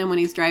car with him when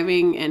he's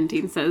driving and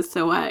Dean says,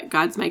 so what?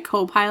 God's my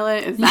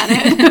co-pilot? Is that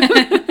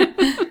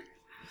it?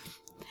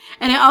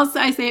 And it also,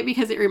 I say it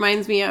because it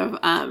reminds me of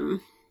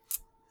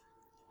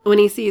when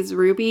he sees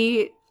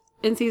Ruby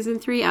in season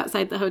 3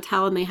 outside the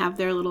hotel and they have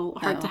their little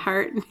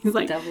heart-to-heart. And he's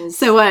like,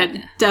 so what?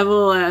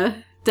 Yeah.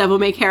 Devil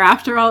may care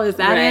after all? Is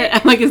that it?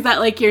 I'm like, is that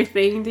like your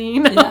thing,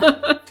 Dean?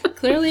 Yeah.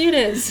 Clearly it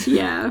is.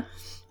 Yeah.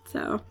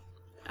 So,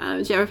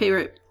 did you have a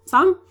favorite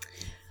song?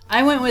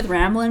 I went with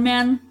Ramblin'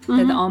 Man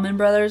by the Allman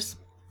Brothers.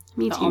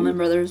 Me the too. Allman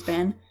Brothers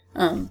band.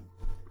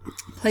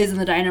 Plays in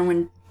the diner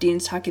when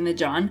Dean's talking to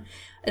John.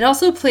 It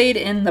also played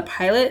in the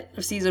pilot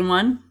of season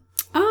 1.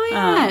 Oh,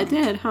 yeah, it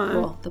did, huh?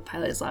 Well, the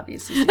pilot is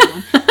obviously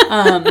season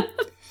 1.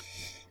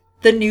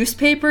 The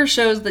newspaper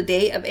shows the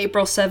date of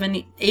April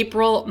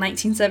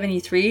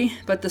 1973,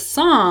 but the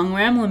song,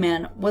 Ramblin'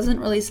 Man, wasn't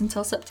released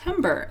until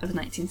September of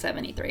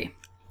 1973.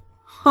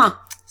 Huh.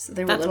 So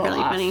they were That's a little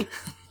really off. funny.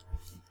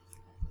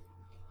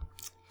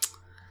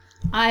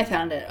 I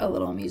found it a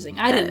little amusing.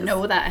 I didn't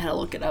know that. I had to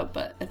look it up,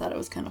 but I thought it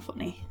was kind of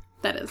funny.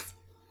 That is.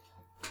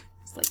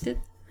 It's like,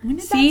 when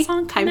did See? that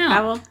song come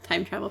out?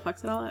 Time travel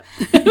fucks it all up.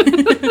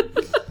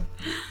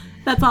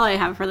 That's all I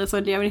have for this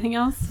one. Do you have anything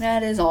else?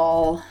 That is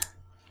all.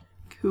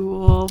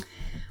 Cool.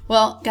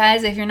 Well,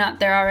 guys, if you're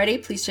not there already,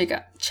 please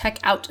check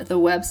out the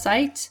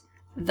website,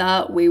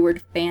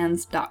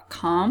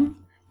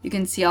 thewaywardfans.com. You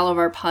can see all of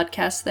our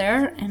podcasts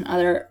there and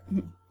other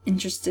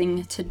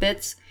interesting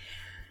tidbits.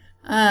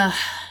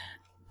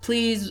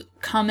 Please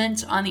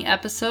comment on the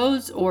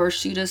episodes or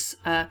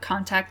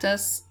contact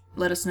us.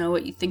 Let us know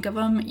what you think of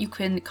them. You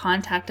can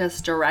contact us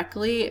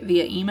directly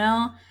via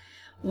email,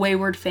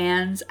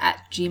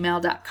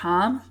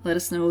 waywardfans@gmail.com. Let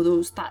us know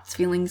those thoughts,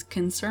 feelings,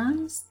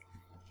 concerns,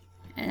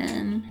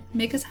 and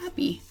make us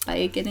happy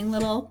by getting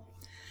little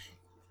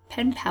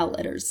pen pal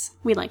letters.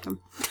 We like them.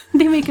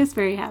 They make us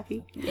very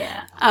happy.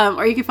 Yeah.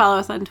 Or you can follow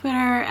us on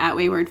Twitter at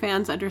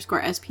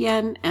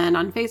waywardfans_SPN and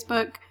on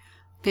Facebook,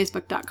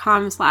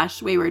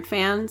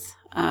 facebook.com/waywardfans.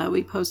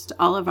 We post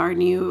all of our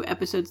new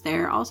episodes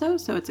there also,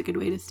 so it's a good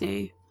way to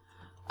stay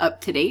up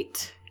to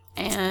date.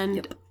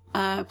 And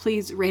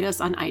please rate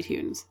us on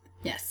iTunes.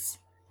 Yes.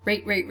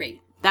 Rate.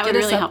 That would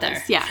really help there.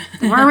 us. Yeah.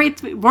 The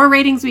more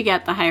ratings we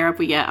get, the higher up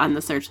we get on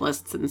the search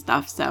lists and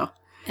stuff. So,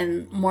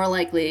 and more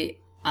likely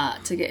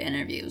to get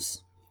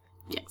interviews.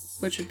 Yes.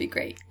 Which would be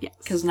great. Yes.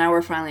 Because now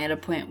we're finally at a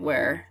point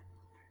where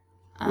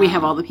we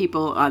have all the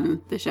people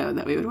on the show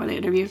that we would want to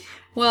interview.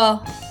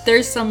 Well,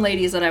 there's some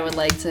ladies that I would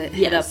like to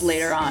hit up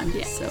later on.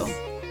 Yes. So,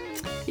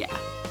 yeah.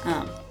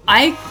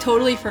 I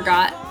totally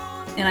forgot,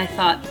 and I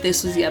thought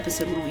this was the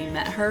episode when we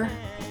met her.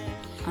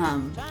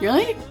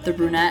 Really? The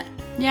brunette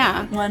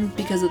Yeah. one,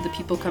 because of the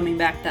people coming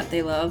back that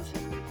they love.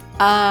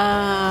 Oh.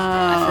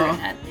 I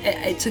forgot.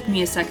 It took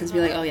me a second to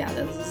be like, oh yeah,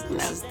 this is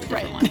the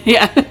different one.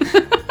 Yeah.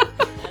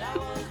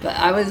 But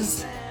I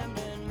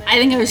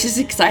think I was just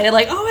excited,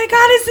 like, oh my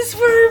god, is this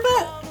for her?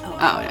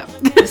 Oh, yeah.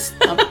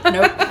 Nope,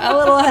 a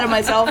little ahead of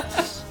myself.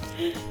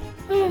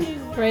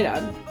 Right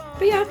on.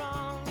 But yeah.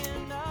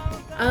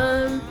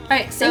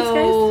 Alright,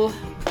 so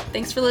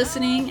thanks for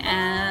listening,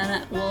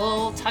 and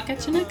we'll talk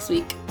at you next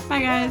week.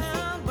 Bye, guys.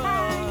 Bye.